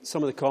echoing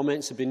some of the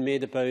comments that have been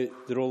made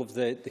about the role of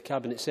the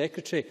Cabinet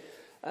Secretary?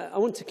 I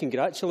want to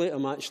congratulate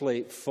him,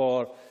 actually,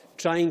 for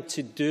trying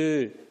to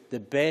do the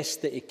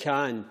best that he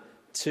can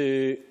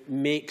to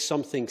make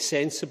something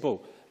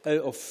sensible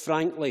out of,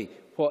 frankly,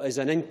 what is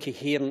an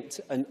incoherent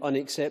and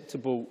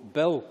unacceptable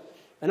bill.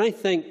 And I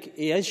think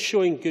he is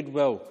showing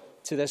goodwill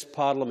to this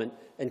Parliament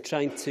in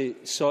trying to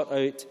sort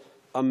out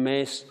a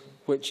mess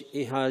which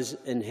he has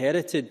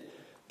inherited.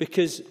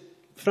 Because,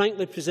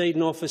 frankly,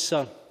 Presiding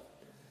Officer,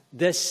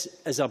 this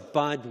is a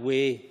bad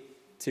way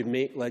to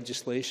make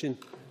legislation.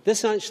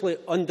 This actually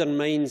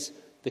undermines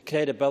the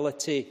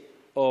credibility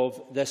of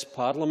this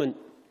Parliament.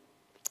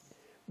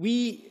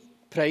 We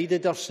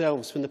prided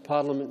ourselves when the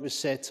Parliament was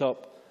set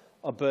up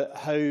about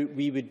how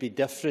we would be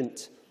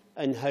different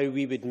and how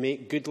we would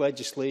make good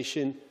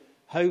legislation,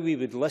 how we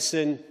would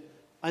listen,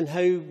 and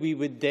how we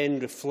would then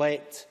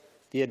reflect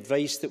the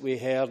advice that we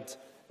heard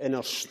in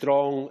our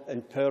strong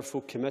and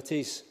powerful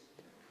committees.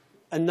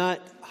 And that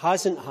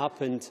hasn't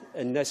happened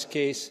in this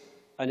case,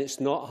 and it's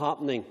not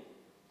happening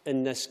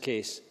in this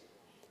case.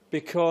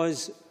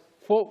 Because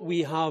what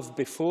we have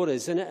before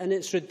us, and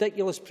it's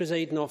ridiculous,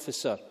 Presiding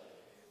Officer,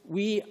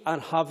 we are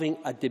having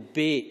a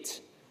debate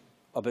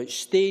about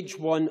stage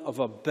 1 of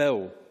a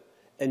bill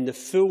in the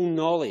full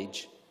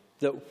knowledge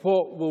that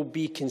what will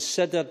be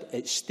considered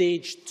at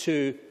stage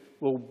 2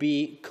 will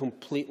be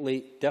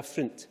completely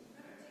different.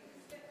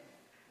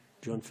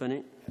 John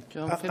Finney.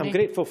 I'm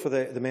grateful for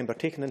the member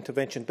taking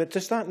intervention, but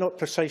does that not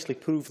precisely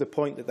prove the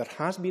point that there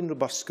has been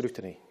robust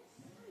scrutiny?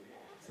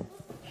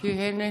 Hugh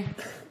Henry.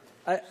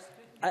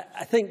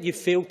 I think you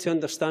failed to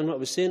understand what I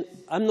was saying.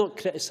 I'm not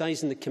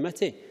criticising the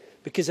committee,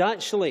 because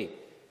actually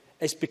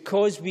it's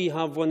because we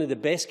have one of the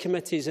best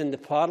committees in the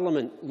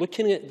Parliament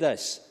looking at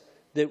this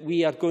that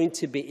we are going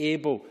to be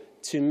able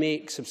to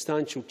make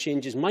substantial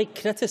changes. My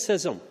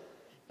criticism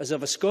as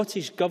of a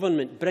Scottish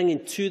Government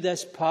bringing to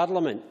this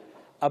Parliament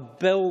a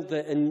bill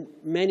that in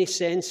many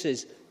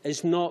senses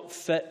is not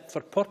fit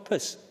for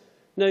purpose.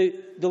 Now,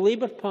 the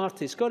Labour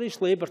Party, Scottish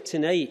Labour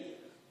tonight,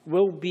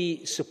 will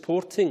be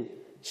supporting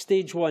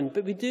Stage 1,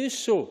 but we do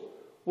so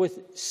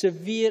with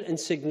severe and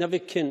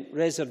significant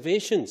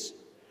reservations,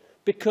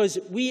 because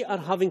we are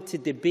having to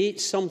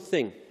debate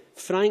something,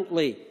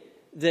 frankly,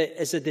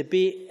 that is a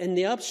debate in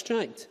the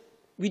abstract.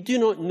 We do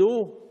not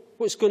know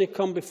what's going to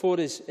come before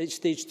us at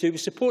Stage 2. We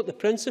support the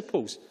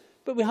principles,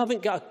 but we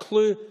haven't got a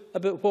clue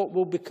about what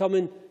will be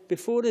coming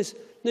before us.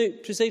 Now,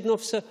 Presiding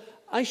Officer,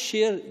 I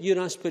share your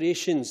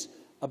aspirations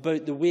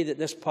about the way that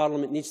this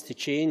Parliament needs to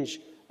change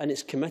and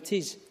its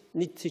committees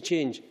need to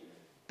change.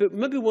 But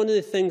maybe one of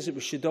the things that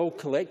we should all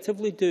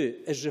collectively do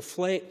is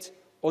reflect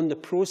on the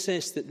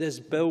process that this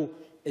bill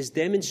is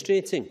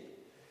demonstrating.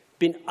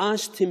 Being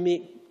asked to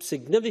make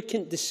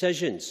significant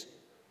decisions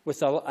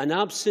with an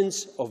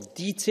absence of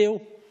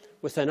detail,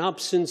 with an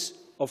absence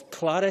of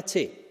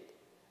clarity.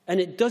 And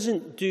it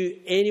doesn't do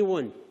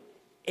anyone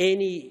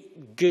any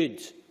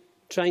good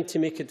trying to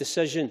make a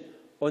decision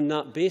on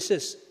that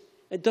basis.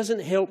 It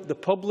doesn't help the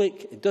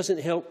public, it doesn't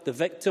help the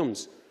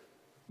victims.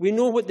 We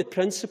know what the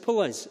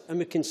principle is and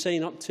we can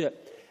sign up to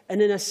it.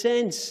 And in a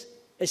sense,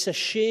 it's a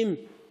shame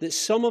that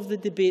some of the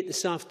debate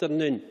this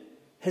afternoon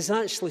has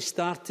actually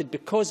started,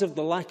 because of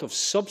the lack of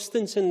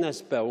substance in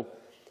this bill,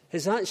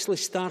 has actually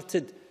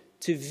started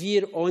to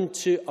veer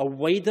onto a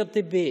wider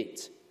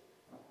debate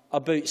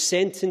about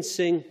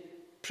sentencing,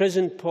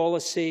 prison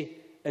policy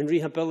and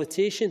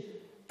rehabilitation.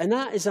 And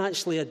that is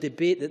actually a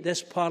debate that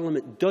this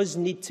Parliament does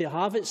need to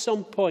have at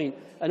some point,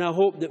 and I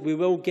hope that we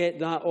will get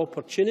that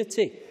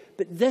opportunity.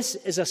 But this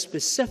is a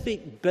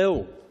specific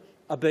bill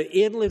about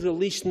early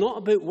release, not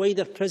about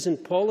wider prison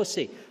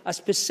policy, a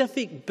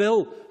specific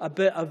bill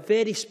about a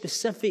very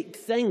specific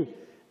thing,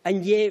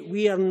 and yet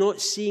we are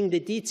not seeing the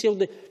detail.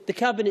 The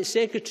Cabinet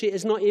Secretary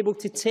is not able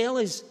to tell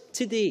us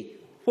today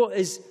what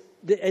is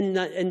in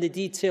the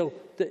detail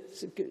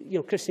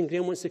that Christine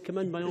Graham wants to come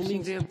in, by all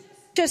means.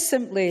 Just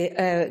simply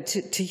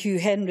to you,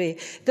 Henry,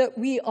 that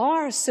we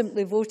are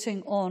simply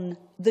voting on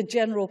the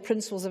general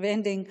principles of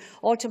ending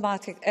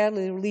automatic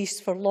early release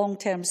for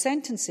long-term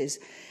sentences.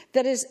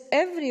 There is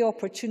every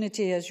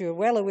opportunity, as you're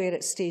well aware,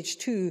 at Stage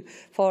 2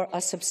 for a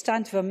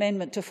substantive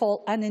amendment to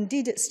fall, and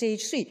indeed at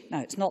Stage 3.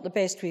 Now, it's not the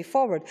best way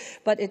forward,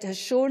 but it has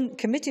shown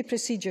committee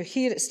procedure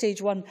here at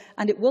Stage 1,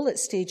 and it will at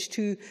Stage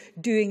 2,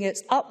 doing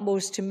its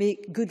utmost to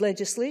make good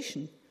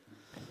legislation.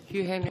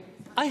 Hugh Henry.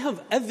 I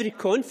have every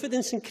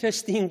confidence in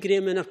Christine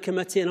Graham and her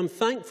committee, and I'm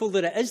thankful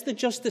that it is the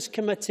Justice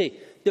Committee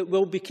that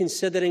will be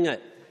considering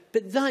it.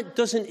 But that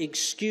doesn't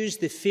excuse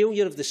the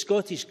failure of the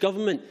Scottish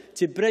Government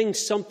to bring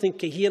something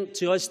coherent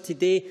to us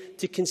today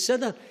to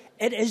consider.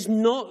 It is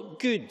not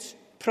good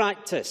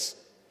practice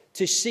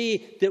to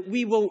say that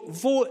we will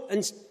vote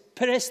and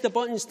press the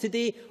buttons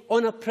today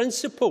on a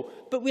principle,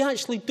 but we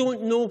actually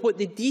don't know what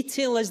the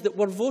detail is that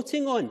we're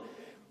voting on.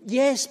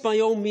 Yes, by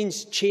all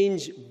means,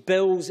 change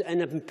bills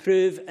and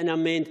improve and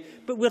amend,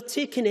 but we're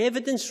taking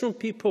evidence from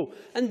people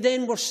and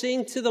then we're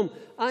saying to them,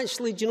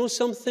 actually, do you know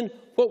something?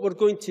 What we're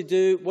going to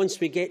do once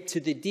we get to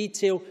the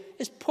detail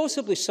is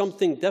possibly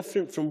something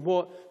different from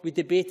what we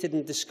debated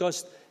and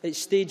discussed at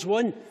Stage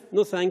 1.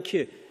 No, thank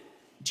you.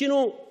 Do you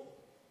know,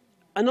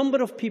 a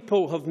number of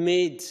people have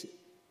made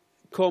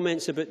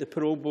comments about the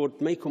parole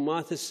board, Michael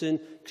Matheson,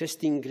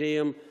 Christine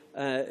Graham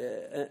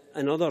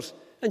and others.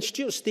 And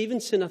Stuart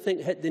Stevenson, I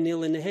think, hit the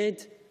nail on the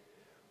head.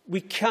 We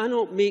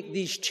cannot make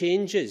these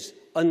changes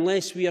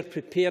unless we are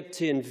prepared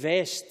to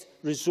invest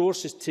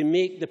resources to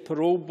make the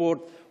parole board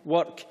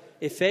work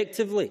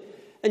effectively.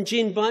 And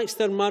Jane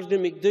Baxter, Margaret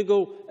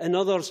McDougall and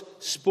others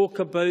spoke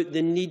about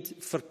the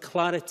need for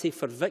clarity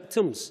for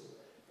victims.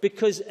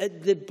 Because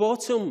at the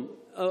bottom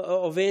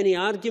of any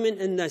argument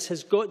in this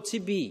has got to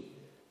be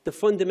the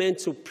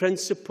fundamental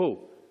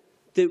principle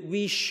that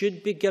we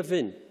should be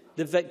given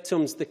the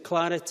victims the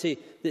clarity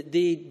that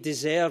they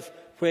deserve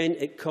when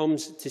it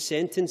comes to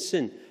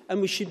sentencing.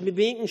 And we should be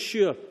making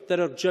sure that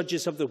our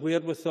judges have the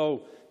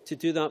wherewithal to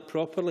do that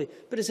properly.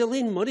 But as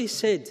Elaine Murray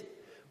said,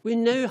 we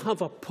now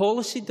have a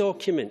policy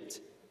document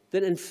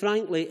that, and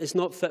frankly, is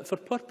not fit for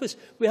purpose.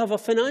 We have a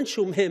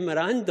financial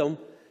memorandum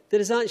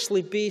that is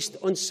actually based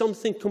on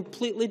something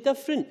completely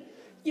different.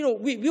 You know,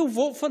 we'll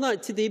vote for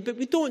that today, but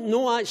we don't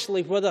know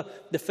actually whether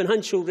the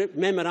financial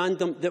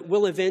memorandum that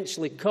will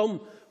eventually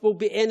come will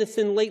be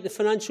anything like the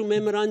financial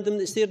memorandum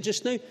that's there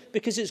just now,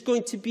 because it's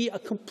going to be a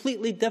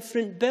completely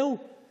different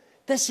bill.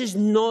 This is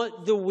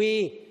not the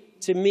way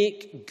to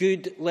make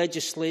good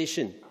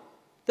legislation.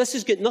 This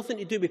has got nothing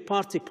to do with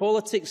party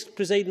politics,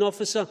 Presiding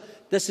Officer.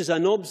 This is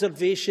an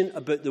observation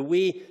about the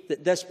way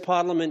that this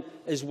Parliament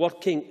is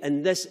working,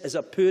 and this is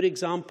a poor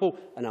example.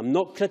 And I'm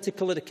not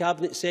critical of the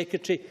Cabinet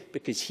Secretary,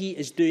 because he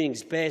is doing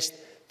his best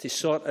to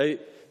sort out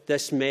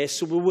this mess.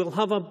 So we will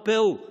have a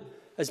bill,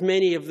 as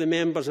many of the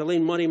members,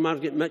 Elaine Murray,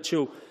 Margaret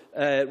Mitchell,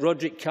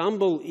 Roderick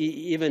Campbell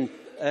even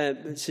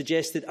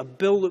suggested, a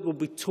bill that will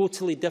be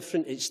totally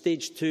different at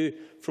Stage 2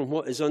 from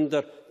what is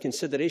under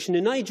consideration.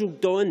 And Nigel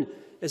Dawn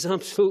is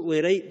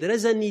absolutely right. There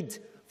is a need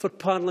for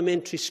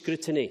parliamentary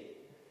scrutiny.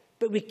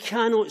 But we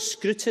cannot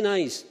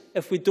scrutinise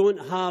if we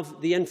don't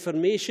have the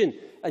information.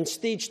 And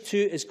stage 2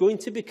 is going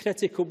to be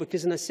critical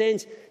because, in a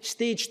sense,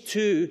 stage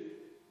 2,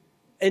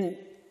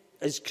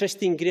 as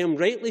Christine Graham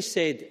rightly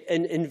said,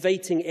 in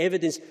inviting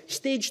evidence,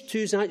 stage 2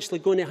 is actually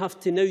going to have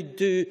to now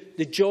do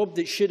the job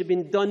that should have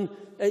been done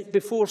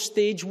before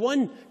stage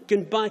 1,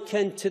 going back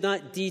into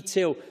that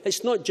detail.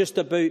 It's not just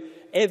about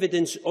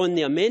evidence on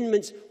the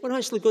amendments. We're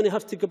actually going to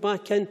have to go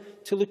back in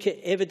to look at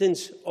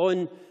evidence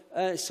on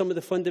some of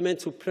the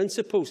fundamental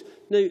principles.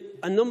 Now,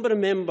 a number of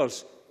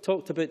members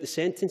talked about the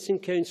Sentencing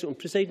Council, and,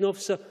 Presiding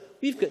Officer,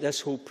 we've got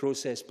this whole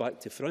process back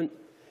to front.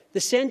 The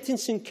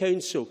Sentencing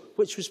Council,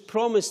 which was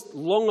promised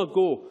long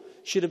ago,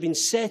 should have been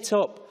set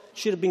up,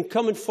 should have been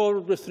coming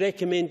forward with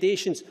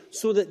recommendations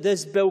so that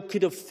this bill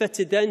could have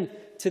fitted in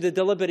to the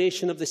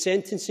deliberation of the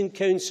Sentencing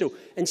Council,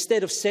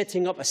 instead of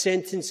setting up a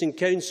Sentencing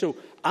Council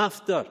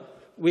after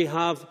we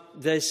have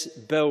this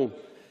bill.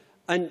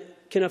 And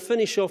can I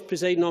finish off,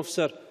 Presiding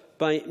Officer,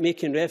 by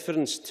making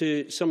reference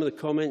to some of the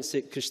comments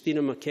that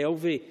Christina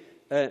McKelvey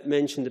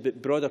mentioned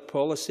about broader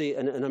policy,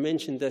 and I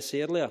mentioned this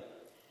earlier.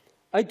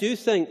 I do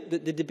think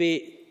that the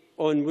debate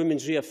on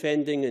women's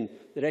reoffending and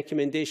the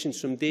recommendations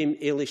from Dame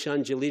Eilish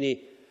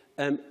Angelini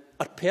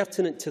are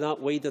pertinent to that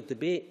wider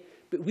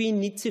debate. But we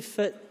need to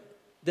fit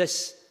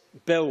this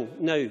bill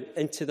now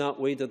into that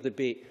wider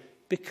debate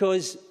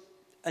because,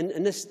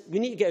 we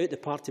need to get out the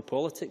party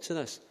politics of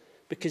this,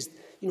 because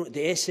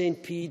the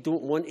SNP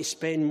don't want to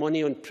spend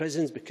money on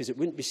prisons because it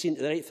wouldn't be seen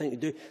to the right thing to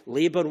do.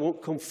 Labour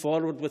won't come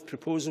forward with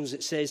proposals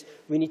that says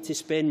we need to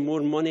spend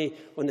more money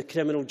on the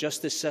criminal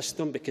justice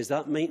system because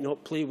that might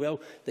not play well.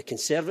 The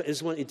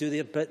Conservatives want to do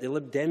their bit, the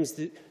Lib Dems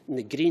do, and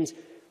the Greens.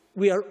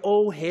 We are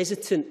all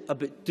hesitant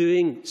about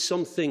doing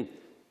something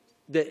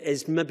that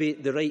is maybe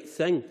the right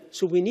thing.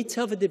 So we need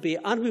to have a debate.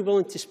 Are we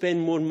willing to spend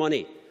more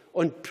money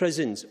on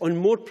prisons, on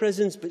more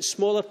prisons but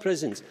smaller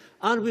prisons?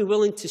 Are we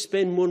willing to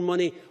spend more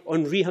money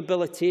on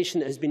rehabilitation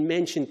that has been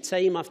mentioned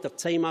time after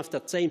time after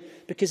time?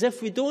 Because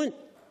if we don't,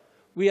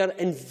 we are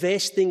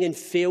investing in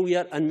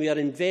failure and we are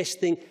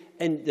investing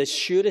in the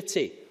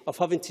surety of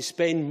having to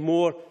spend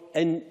more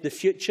in the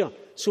future.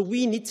 So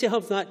we need to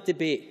have that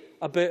debate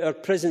about our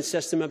prison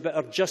system, about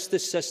our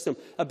justice system,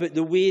 about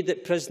the way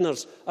that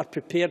prisoners are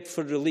prepared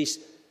for release.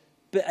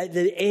 But at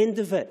the end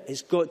of it,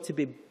 it's got to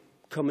be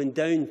coming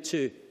down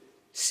to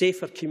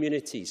safer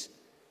communities,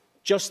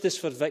 justice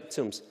for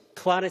victims,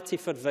 clarity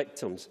for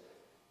victims.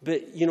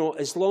 But,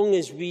 as long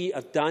as we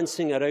are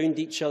dancing around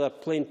each other,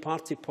 playing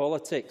party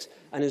politics,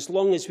 and as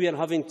long as we are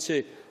having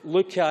to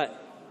look at...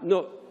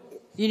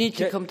 You need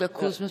to come to a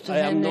close, Mr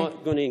Henry. I am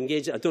not going to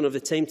engage. I don't have the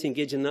time to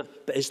engage in that.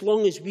 But as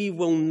long as we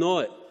will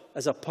not,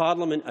 as a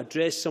parliament,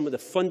 address some of the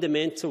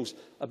fundamentals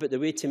about the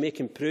way to make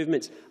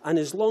improvements, and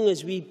as long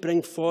as we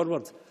bring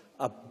forward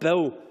a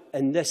bill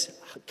in this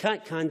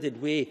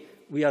cat-handed way,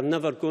 we are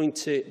never going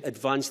to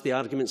advance the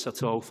arguments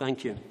at all.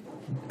 Thank you.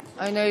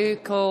 I now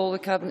call the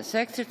Cabinet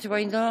Secretary to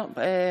wind up.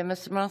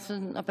 Mr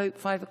Matheson, about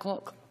 5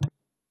 o'clock.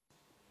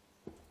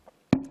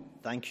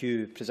 Thank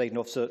you, Presiding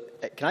Officer.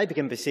 Can I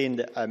begin by saying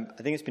that I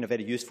think it's been a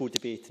very useful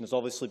debate, and there's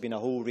obviously been a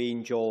whole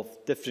range of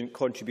different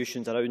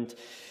contributions around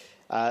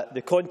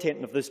the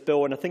content of this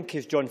bill, and I think,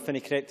 as John Finney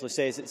correctly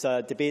says, it's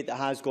a debate that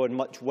has gone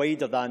much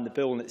wider than the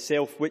bill in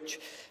itself, which,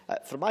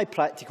 from my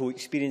practical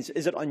experience,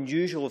 isn't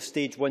unusual of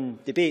stage 1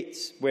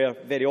 debates, where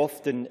very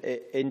often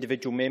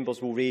individual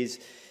members will raise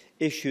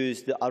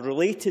issues that are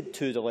related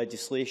to the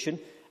legislation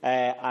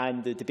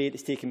and the debate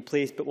that's taking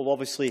place, but will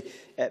obviously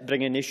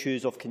bring in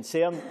issues of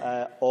concern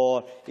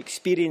or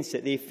experience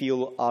that they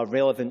feel are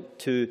relevant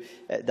to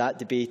that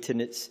debate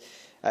in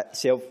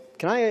itself.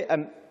 Can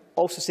I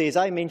also say, as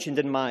I mentioned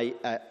in my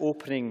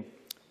opening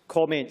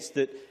comments,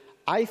 that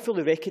I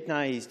fully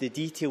recognise the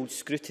detailed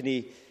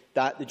scrutiny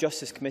that the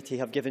Justice Committee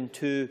have given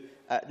to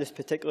this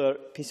particular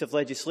piece of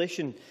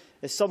legislation.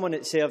 As someone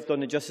that served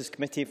on the Justice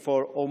Committee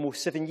for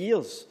almost 7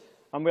 years,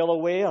 I'm well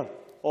aware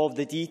of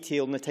the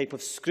detail and the type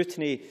of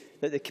scrutiny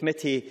that the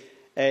committee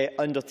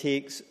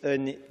undertakes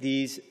in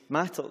these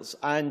matters.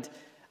 And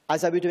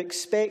as I would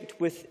expect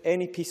with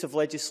any piece of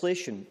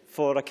legislation,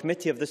 for a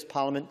committee of this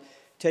Parliament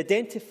to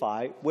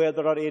identify where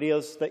there are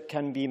areas that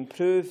can be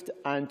improved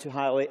and to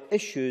highlight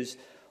issues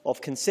of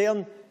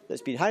concern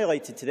that's been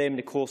highlighted to them in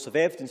the course of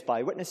evidence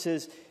by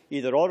witnesses,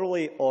 either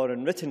orally or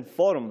in written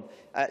form,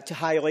 to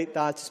highlight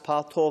that as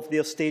part of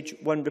their Stage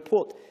 1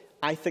 report.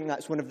 I think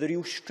that's one of the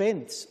real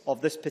strengths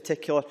of this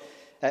particular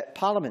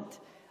Parliament.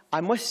 I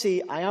must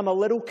say I am a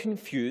little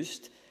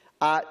confused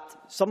at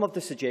some of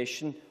the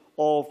suggestion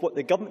of what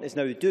the government is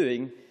now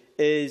doing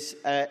is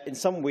in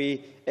some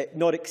way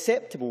not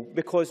acceptable,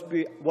 because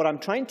what I'm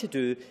trying to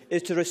do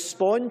is to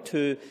respond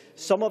to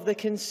some of the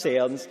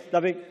concerns.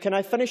 Can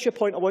I finish a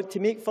point I want to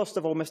make, first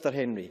of all, Mr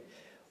Henry?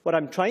 What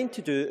I'm trying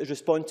to do is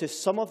respond to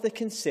some of the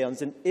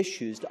concerns and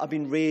issues that have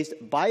been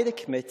raised by the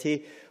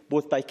committee,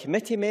 both by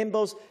committee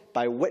members,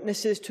 by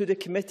witnesses to the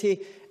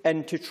committee,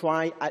 and to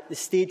try at the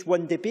Stage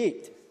 1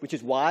 debate which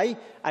is why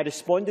I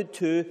responded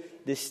to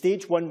the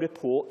Stage 1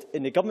 report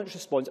in the Government's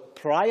response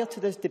prior to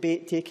this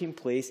debate taking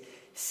place,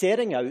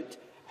 setting out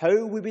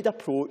how we would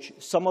approach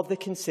some of the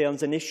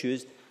concerns and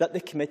issues that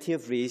the committee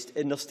have raised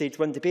in their Stage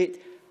 1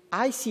 debate.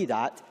 I see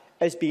that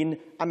as being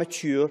a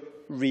mature,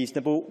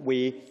 reasonable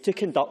way to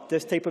conduct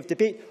this type of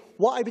debate.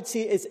 What I would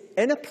say is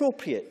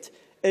inappropriate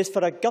is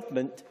for a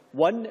government,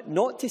 one,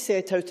 not to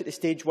set out at the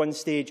Stage 1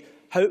 stage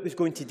how it was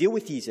going to deal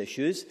with these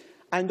issues,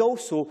 and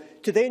also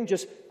to then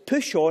just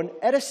push on,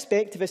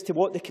 irrespective as to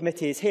what the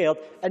committee has heard,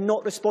 and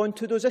not respond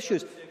to those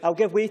issues. I'll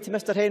give way to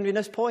Mr Henry on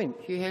this point.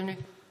 Hugh Henry.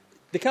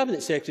 The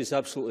Cabinet Secretary is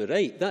absolutely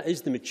right. That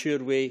is the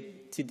mature way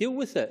to deal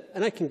with it,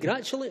 and I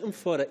congratulate him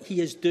for it.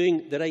 He is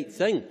doing the right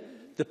thing.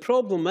 The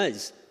problem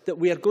is that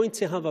we are going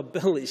to have a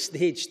bill at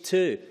Stage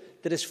 2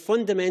 that is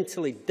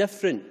fundamentally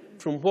different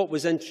from what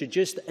was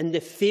introduced, and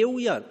the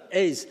failure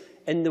is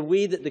in the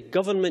way that the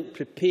government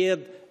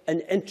prepared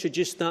and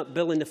introduced that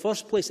bill in the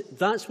first place.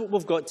 That's what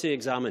we've got to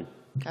examine.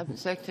 Cabinet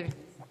Secretary.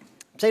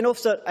 Presiding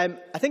Officer,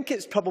 I think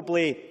it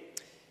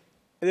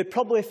would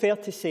probably be fair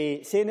to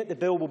say saying that the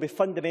bill will be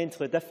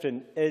fundamentally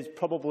different is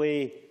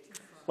probably,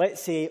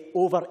 let's say,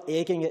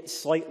 over-egging it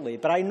slightly.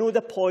 But I know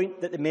the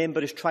point that the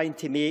member is trying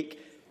to make,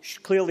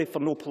 clearly for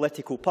no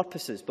political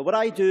purposes. But what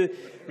I do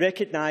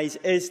recognise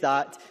is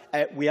that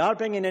we are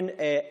bringing in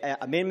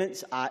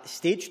amendments at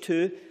Stage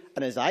 2,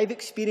 and as I've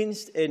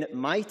experienced in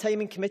my time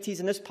in committees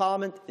in this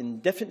Parliament, in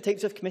different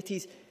types of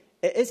committees,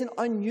 it isn't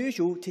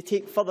unusual to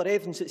take further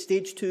evidence at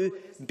Stage 2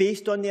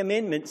 based on the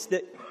amendments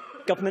that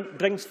government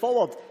brings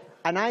forward.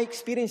 And I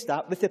experienced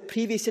that with the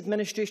previous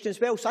administration as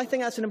well. So I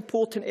think that's an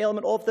important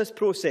element of this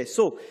process.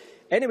 So,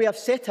 anyway, I've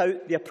set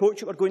out the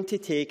approach that we're going to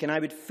take, and I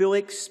would fully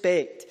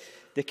expect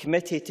the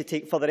committee to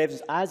take further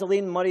evidence, as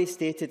Elaine Murray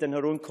stated in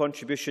her own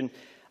contribution,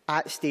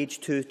 at Stage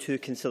 2 to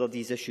consider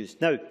these issues.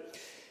 Now,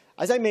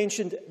 as I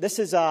mentioned, this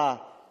is a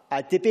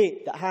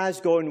debate that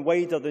has gone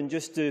wider than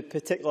just the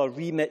particular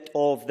remit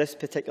of this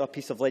particular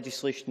piece of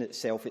legislation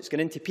itself. It's gone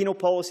into penal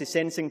policy,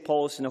 sentencing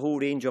policy, and a whole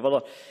range of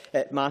other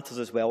matters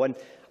as well. And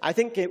I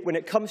think when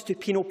it comes to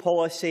penal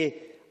policy,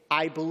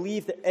 I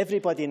believe that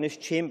everybody in this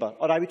chamber,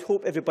 or I would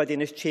hope everybody in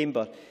this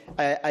chamber,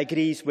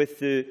 agrees with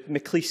the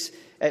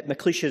Henry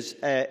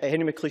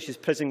McLeish's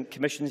Prison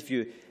Commission's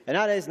view. And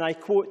that is, and I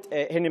quote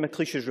Henry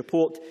McLeish's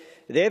report,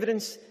 "The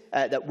evidence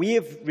that we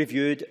have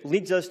reviewed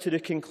leads us to the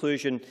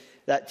conclusion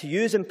that to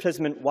use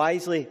imprisonment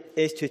wisely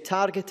is to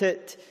target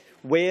it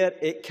where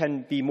it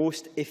can be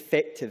most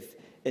effective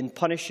in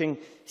punishing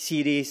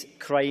serious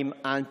crime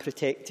and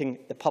protecting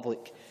the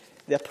public.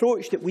 The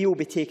approach that we will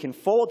be taking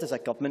forward as a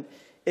government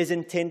is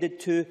intended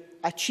to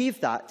achieve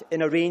that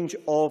in a range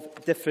of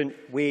different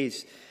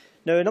ways."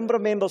 Now, a number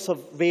of members have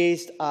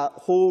raised a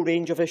whole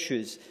range of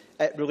issues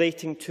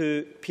relating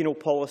to penal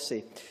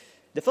policy.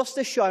 The first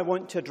issue I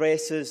want to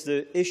address is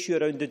the issue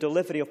around the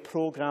delivery of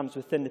programmes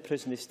within the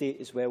prison estate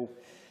as well.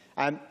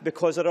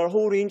 Because there are a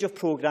whole range of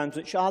programmes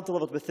which are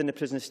delivered within the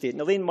prison estate.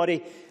 And Elaine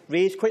Murray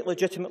raised quite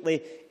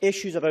legitimately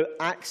issues about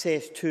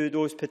access to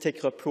those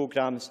particular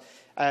programmes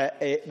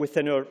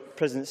within our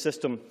prison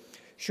system.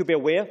 Should be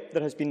aware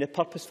there has been the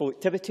purposeful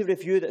activity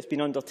review that has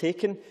been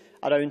undertaken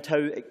around how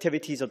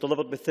activities are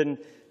delivered within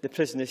the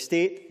prison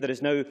estate. There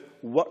is now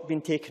work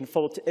being taken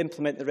forward to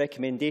implement the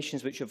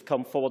recommendations which have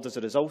come forward as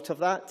a result of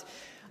that.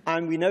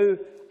 And we now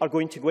are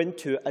going to go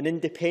into an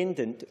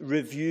independent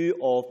review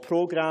of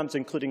programmes,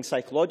 including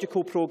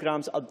psychological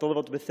programmes, that are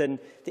delivered within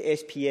the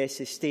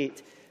SPS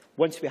estate.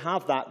 Once we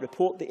have that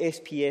report, the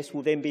SPS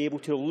will then be able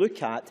to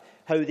look at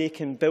how they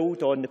can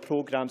build on the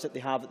programmes that they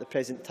have at the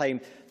present time.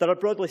 There are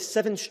broadly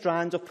 7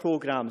 strands of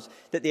programmes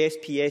that the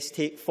SPS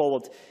take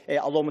forward,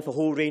 along with a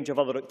whole range of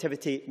other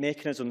activity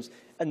mechanisms.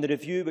 And the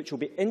review, which will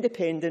be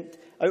independent,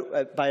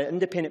 by an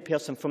independent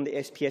person from the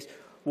SPS,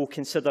 will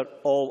consider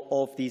all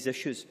of these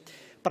issues.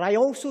 But I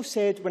also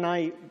said when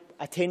I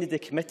attended the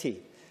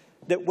committee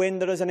that when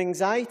there is an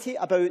anxiety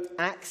about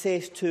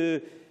access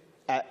to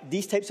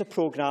these types of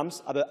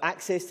programmes, about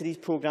access to these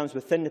programmes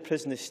within the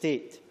prison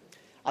estate,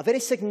 a very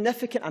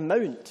significant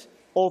amount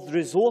of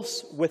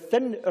resource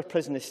within our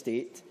prison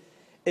estate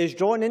is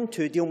drawn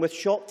into dealing with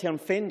short-term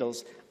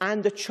offenders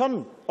and the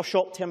churn of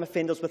short-term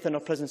offenders within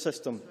our prison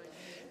system.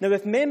 Now,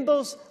 if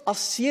members are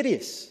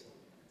serious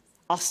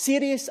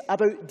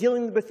about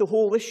dealing with the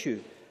whole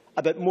issue,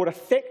 about more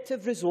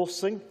effective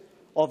resourcing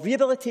of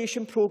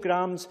rehabilitation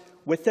programmes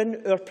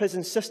within our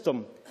prison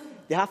system,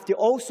 they have to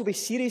also be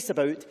serious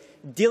about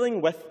dealing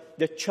with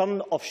the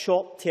churn of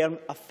short-term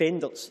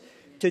offenders.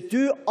 To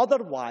do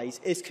otherwise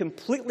is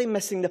completely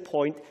missing the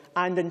point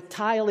and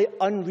entirely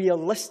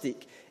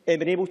unrealistic in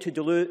being able to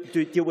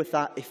deal with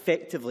that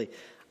effectively.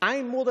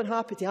 I'm more than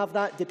happy to have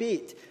that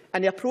debate,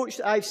 and the approach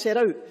that I've set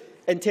out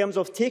in terms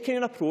of taking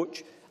an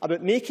approach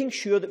about making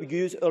sure that we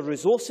use our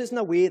resources in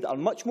a way that are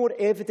much more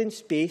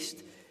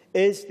evidence-based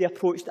is the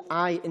approach that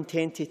I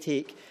intend to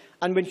take.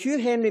 And when Hugh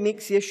Henry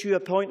makes the issue a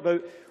point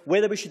about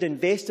whether we should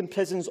invest in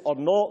prisons or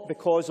not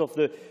because of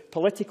the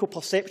political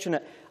perception,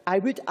 I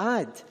would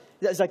add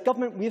that as a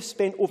government we have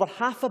spent over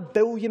 £500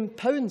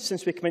 million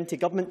since we came into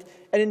government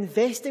in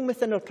investing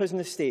within our prison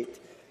estate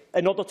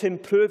in order to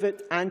improve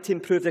it and to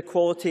improve the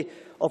quality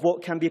of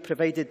what can be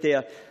provided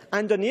there.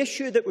 And on the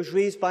issue that was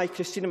raised by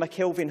Christina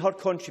McKelvey in her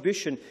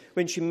contribution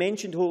when she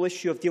mentioned the whole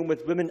issue of dealing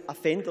with women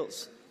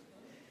offenders,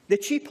 the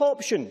cheap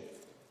option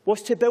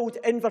was to build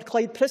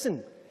Inverclyde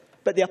Prison.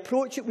 But the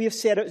approach that we have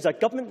set out as a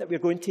government that we are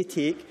going to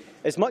take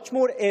is much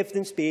more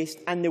evidence-based,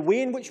 and the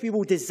way in which we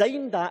will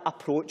design that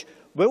approach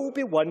will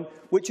be one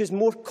which is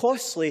more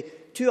costly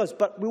to us.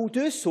 But we will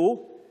do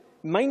so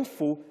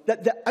mindful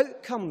that the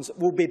outcomes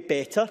will be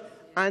better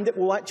and it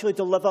will actually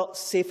deliver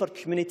safer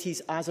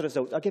communities as a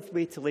result. I'll give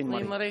way to Lane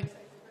Murray.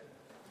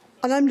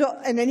 And I'm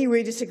not in any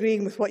way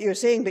disagreeing with what you're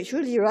saying, but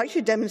surely you're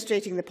actually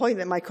demonstrating the point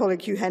that my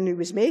colleague Hugh Henry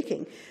was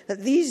making, that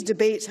these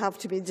debates have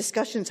to be,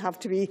 discussions have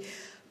to be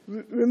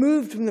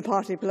removed from the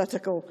party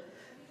political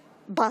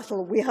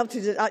battle. We have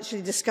to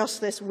actually discuss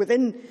this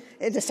in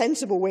a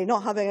sensible way,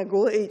 not having a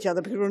go at each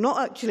other, because we're not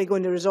actually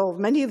going to resolve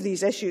many of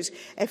these issues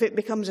if it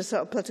becomes a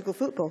sort of political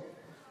football.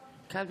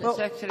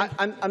 Well,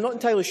 I'm not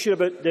entirely sure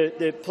about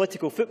the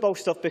political football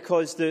stuff,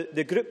 because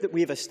the group that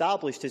we've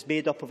established is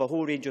made up of a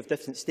whole range of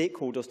different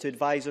stakeholders to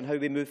advise on how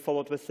we move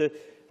forward with the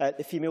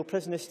female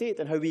prison estate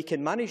and how we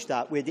can manage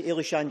that. We had the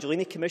Eilish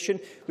Angelini Commission,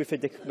 we've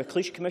had the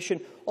McLeish Commission,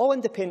 all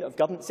independent of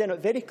government, saying out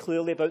very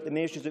clearly about the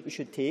measures that we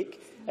should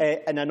take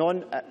in a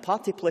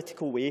non-party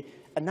political way,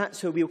 and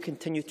that's how we will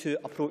continue to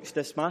approach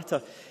this matter.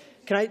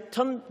 Can I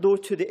turn, though,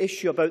 to the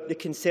issue about the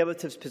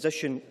Conservatives'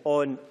 position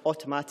on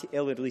automatic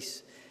early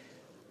release?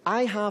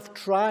 I have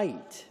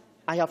tried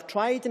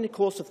in the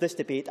course of this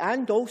debate,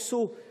 and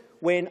also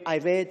when I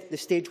read the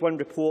Stage 1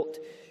 report,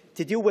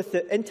 to deal with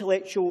the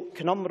intellectual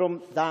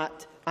conundrum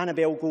that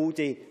Annabel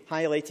Goldie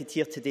highlighted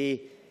here today,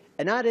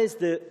 and that is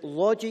the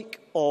logic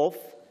of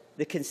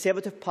the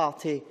Conservative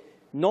Party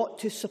not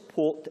to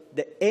support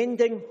the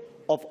ending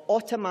of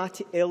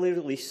automatic early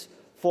release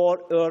for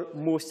our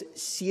most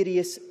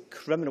serious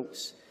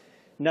criminals.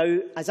 Now,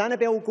 as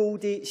Annabel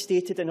Goldie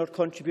stated in her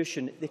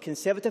contribution, the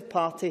Conservative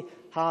Party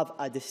have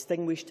a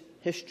distinguished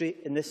history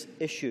in this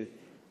issue,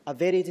 a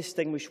very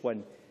distinguished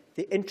one.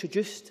 They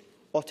introduced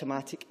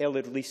automatic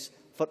early release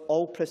for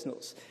all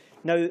prisoners.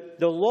 Now,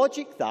 the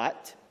logic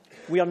that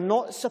we are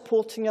not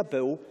supporting a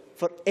bill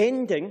for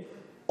ending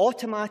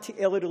automatic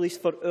early release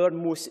for our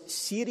most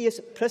serious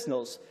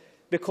prisoners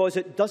because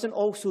it doesn't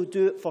also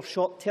do it for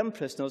short-term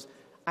prisoners,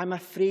 I'm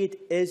afraid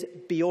is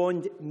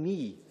beyond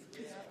me.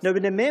 Now,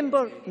 when the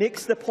member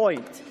makes the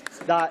point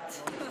that...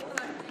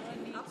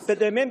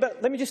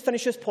 let me just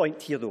finish this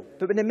point here, though.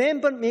 But when the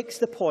member makes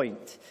the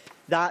point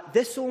that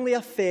this only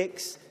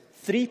affects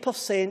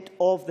 3%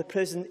 of the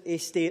prison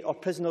estate or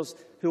prisoners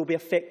who will be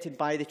affected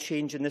by the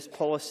change in this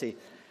policy,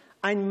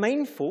 I'm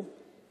mindful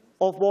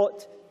of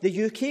what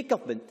the UK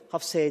government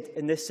have said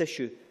in this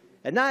issue,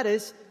 and that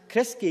is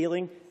Chris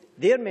Gayling,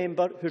 their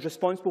member who's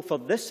responsible for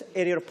this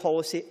area of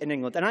policy in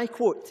England, and I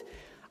quote,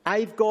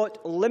 "I've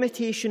got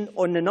limitation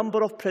on the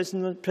number of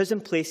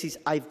prison places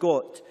I've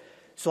got,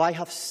 so I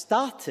have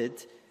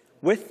started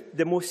with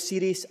the most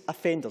serious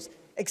offenders."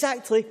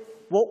 Exactly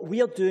what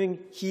we are doing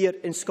here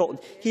in Scotland.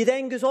 He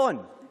then goes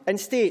on and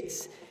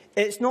states,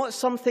 "It's not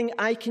something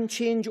I can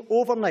change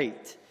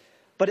overnight,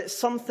 but it's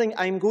something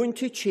I'm going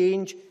to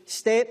change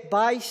step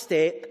by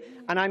step,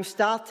 and I'm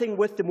starting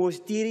with the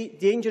most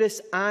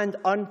dangerous and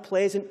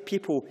unpleasant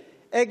people."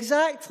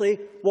 Exactly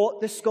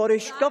what the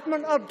Scottish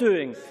Government are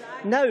doing.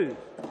 Now,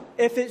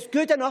 if it's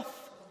good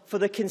enough for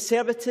the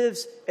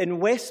Conservatives in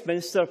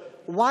Westminster,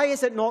 why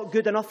is it not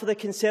good enough for the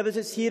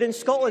Conservatives here in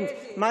Scotland?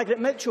 Margaret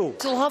Mitchell.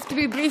 It'll have to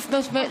be brief,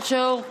 Ms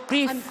Mitchell.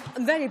 Brief.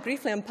 Very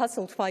briefly, I'm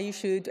puzzled why you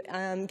should,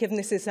 given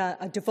this is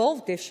a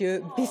devolved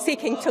issue, be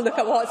seeking to look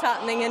at what's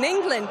happening in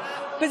England.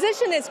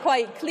 Position is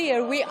quite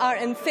clear. We are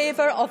in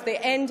favour of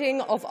the ending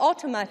of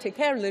automatic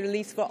early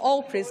release for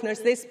all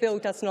prisoners. This bill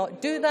does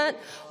not do that.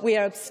 We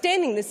are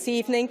abstaining this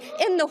evening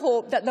in the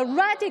hope that the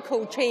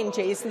radical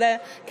changes the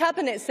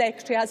Cabinet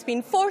Secretary has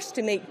been forced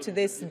to make to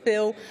this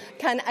bill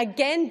can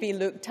again be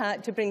looked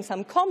at to bring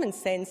some common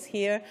sense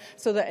here,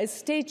 so that as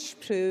Stage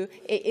 2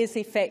 it is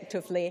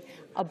effectively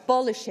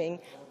abolishing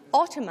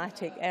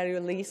automatic early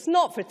release,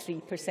 not for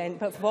 3%,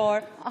 but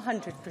for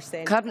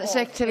 100%. Cabinet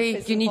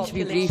Secretary, you need to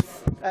be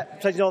brief.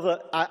 President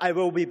Officer, I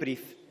will be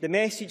brief. The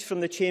message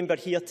from the Chamber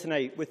here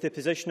tonight with the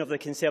position of the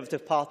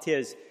Conservative Party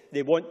is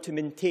they want to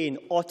maintain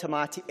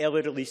automatic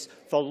early release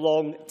for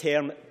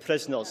long-term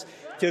prisoners.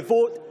 To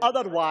vote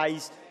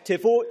otherwise, to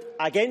vote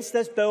against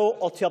this bill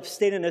or to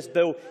abstain on this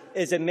bill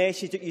is a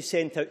message that you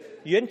sent out.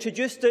 You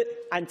introduced it,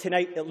 and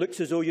tonight it looks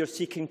as though you're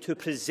seeking to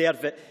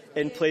preserve it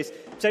in place.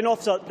 President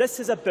Officer,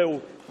 this is a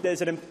bill that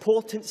is an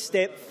important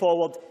step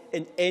forward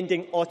in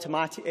ending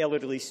automatic early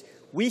release.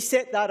 We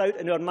set that out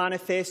in our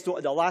manifesto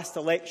at the last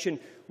election.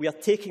 We are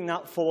taking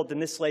that forward in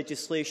this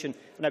legislation,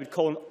 and I would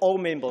call on all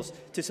members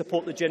to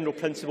support the general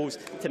principles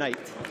tonight.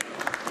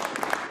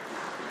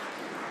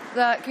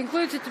 That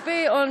concludes the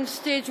debate on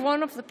stage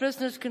 1 of the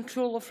Prisoners'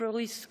 Control of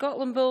Release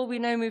Scotland Bill. We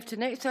now move to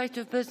the next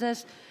item of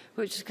business,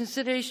 which is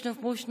consideration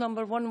of motion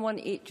number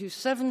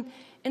 11827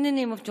 in the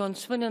name of John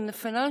Swinney on the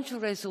financial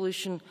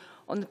resolution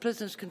on the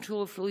Prisoners'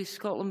 Control of Release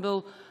Scotland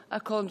Bill. I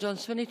call on John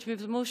Swinney to move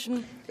the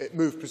motion.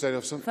 Move, Presiding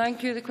Officer.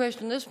 Thank you. The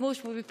question on this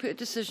motion will be put at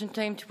decision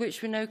time, to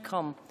which we now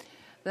come.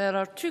 There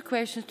are 2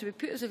 questions to be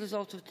put as a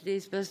result of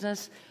today's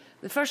business.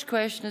 The first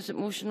question is that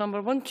motion number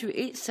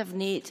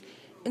 12878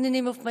 in the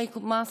name of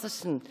Michael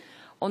Matheson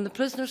on the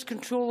Prisoners'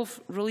 Control of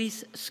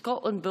Release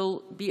Scotland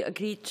Bill be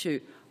agreed to.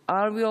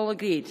 Are we all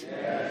agreed?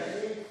 Yes.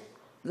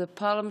 The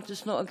Parliament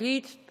is not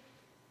agreed.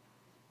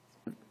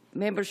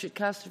 Members should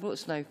cast their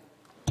votes now.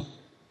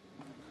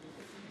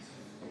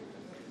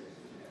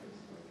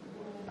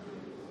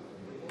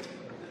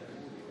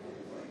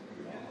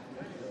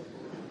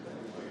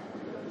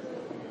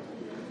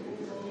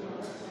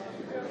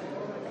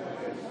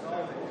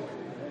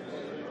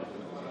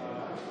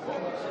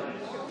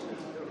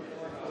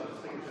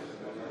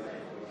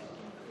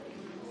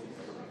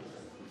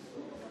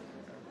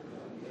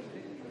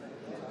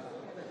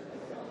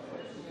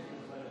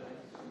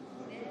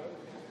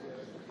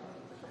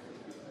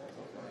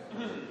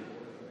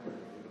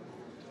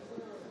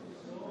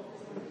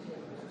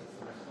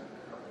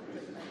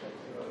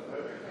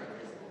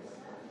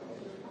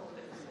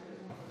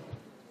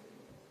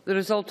 The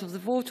result of the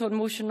vote on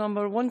motion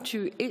number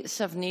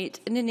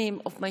 12878 in the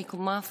name of Michael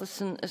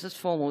Matheson is as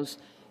follows.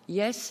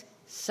 Yes,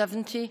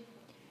 70.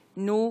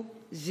 No,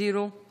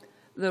 0.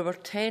 There were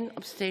 10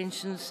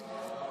 abstentions.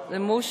 The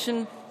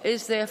motion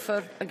is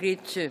therefore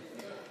agreed to.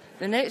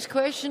 The next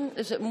question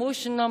is that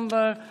motion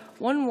number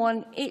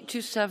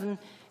 11827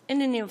 in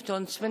the name of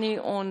John Swinney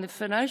on the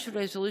financial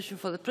resolution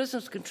for the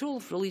Prisoners' Control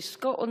of Release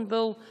Scotland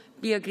Bill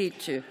be agreed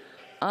to.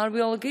 Are we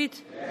all agreed?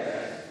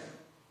 Yes.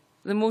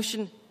 The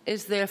motion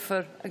is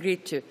therefore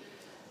agreed to.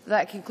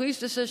 That concludes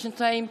decision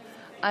time.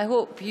 I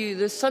hope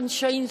the sun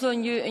shines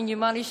on you and you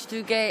manage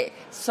to get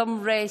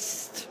some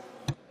rest.